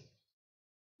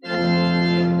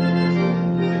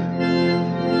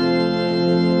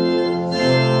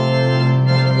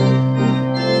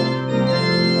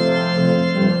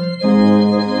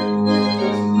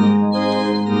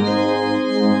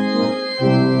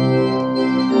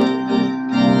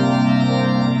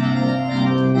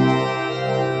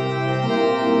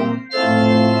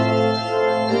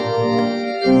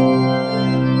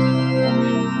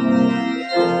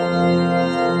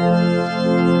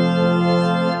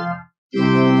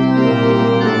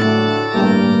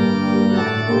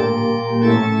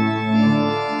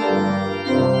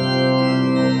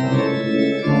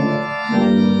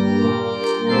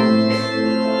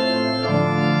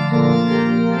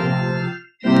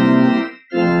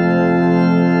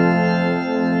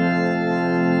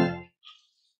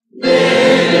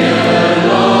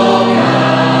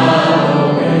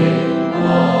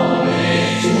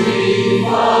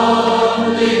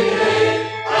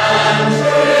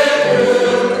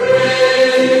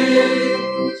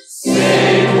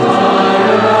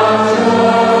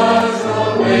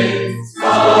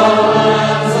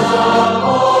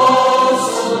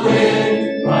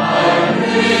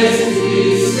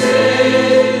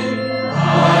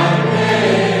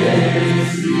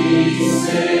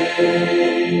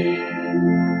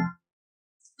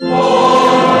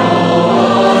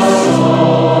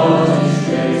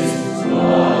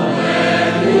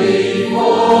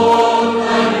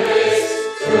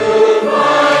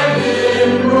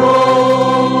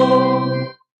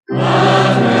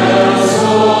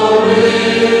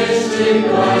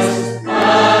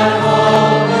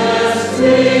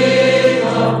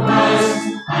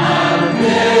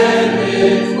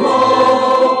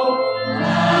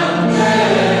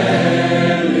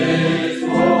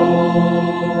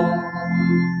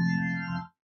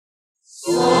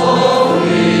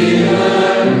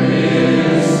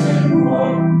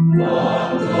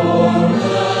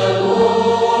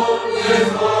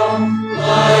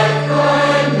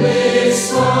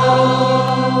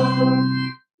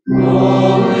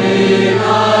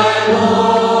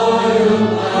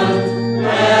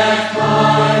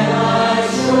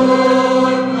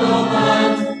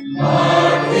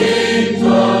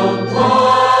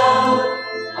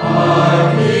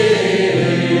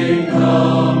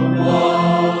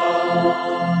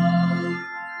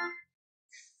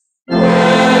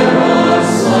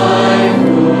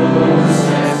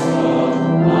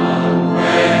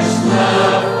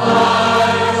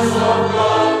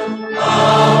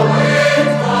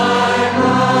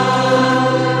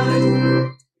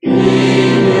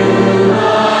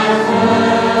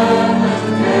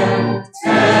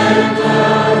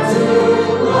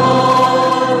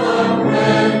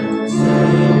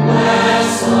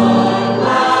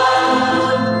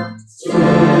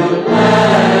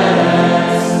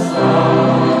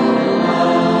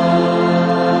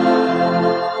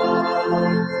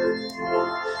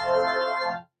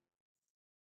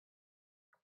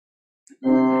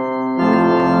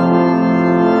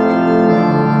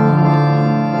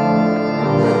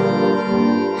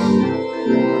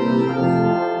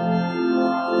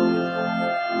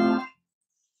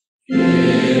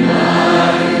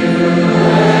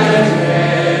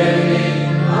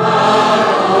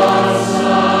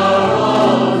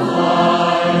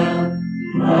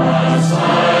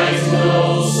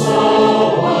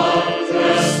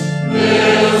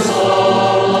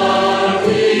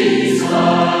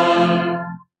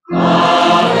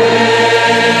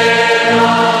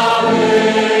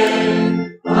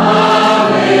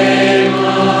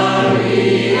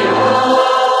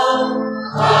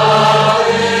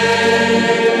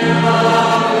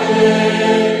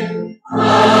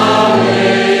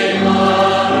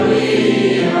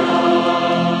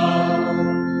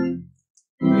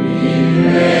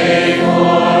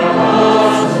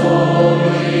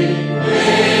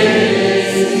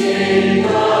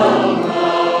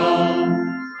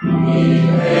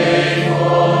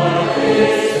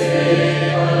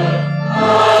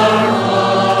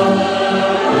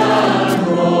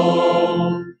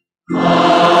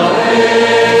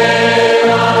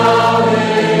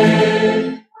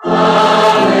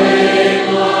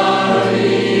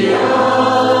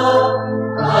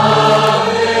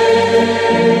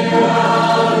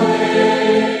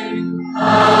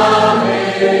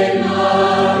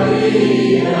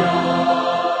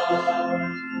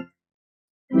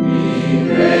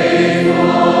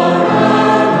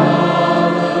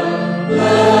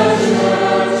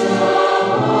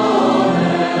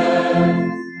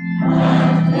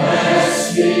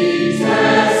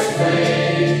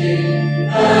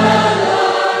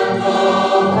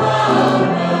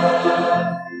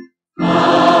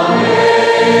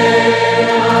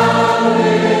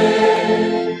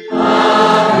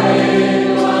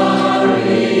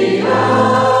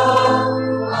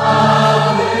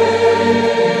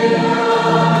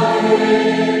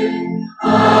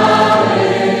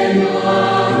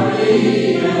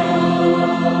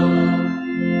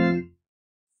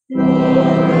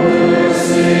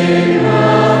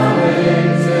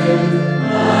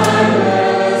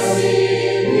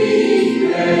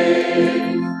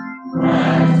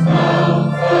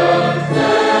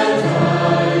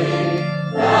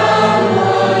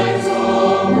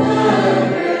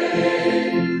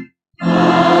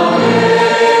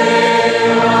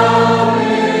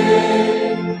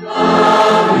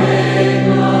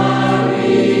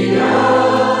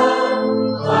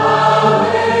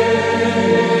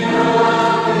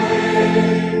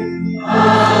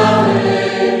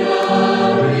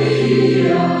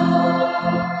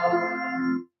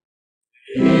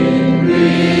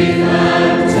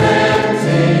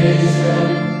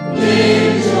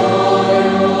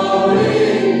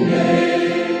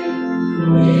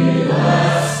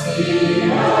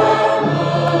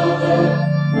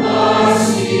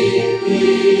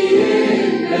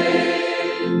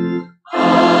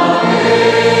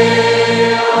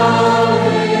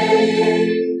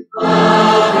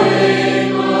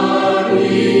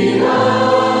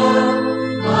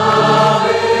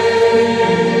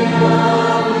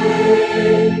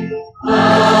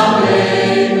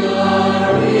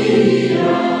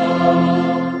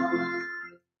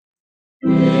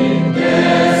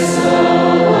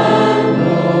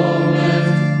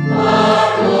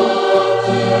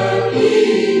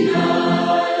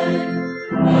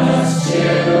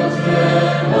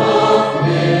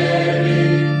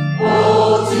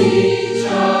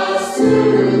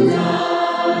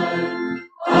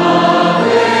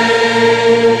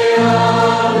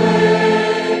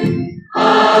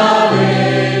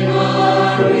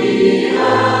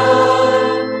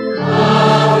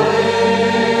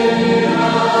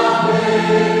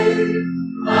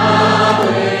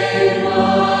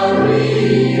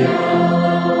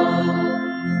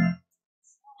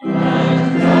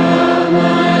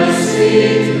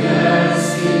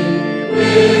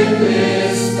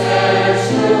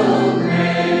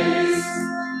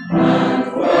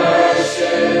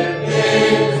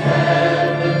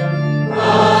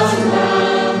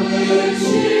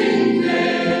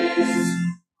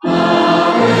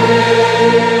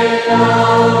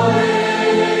 Yahweh.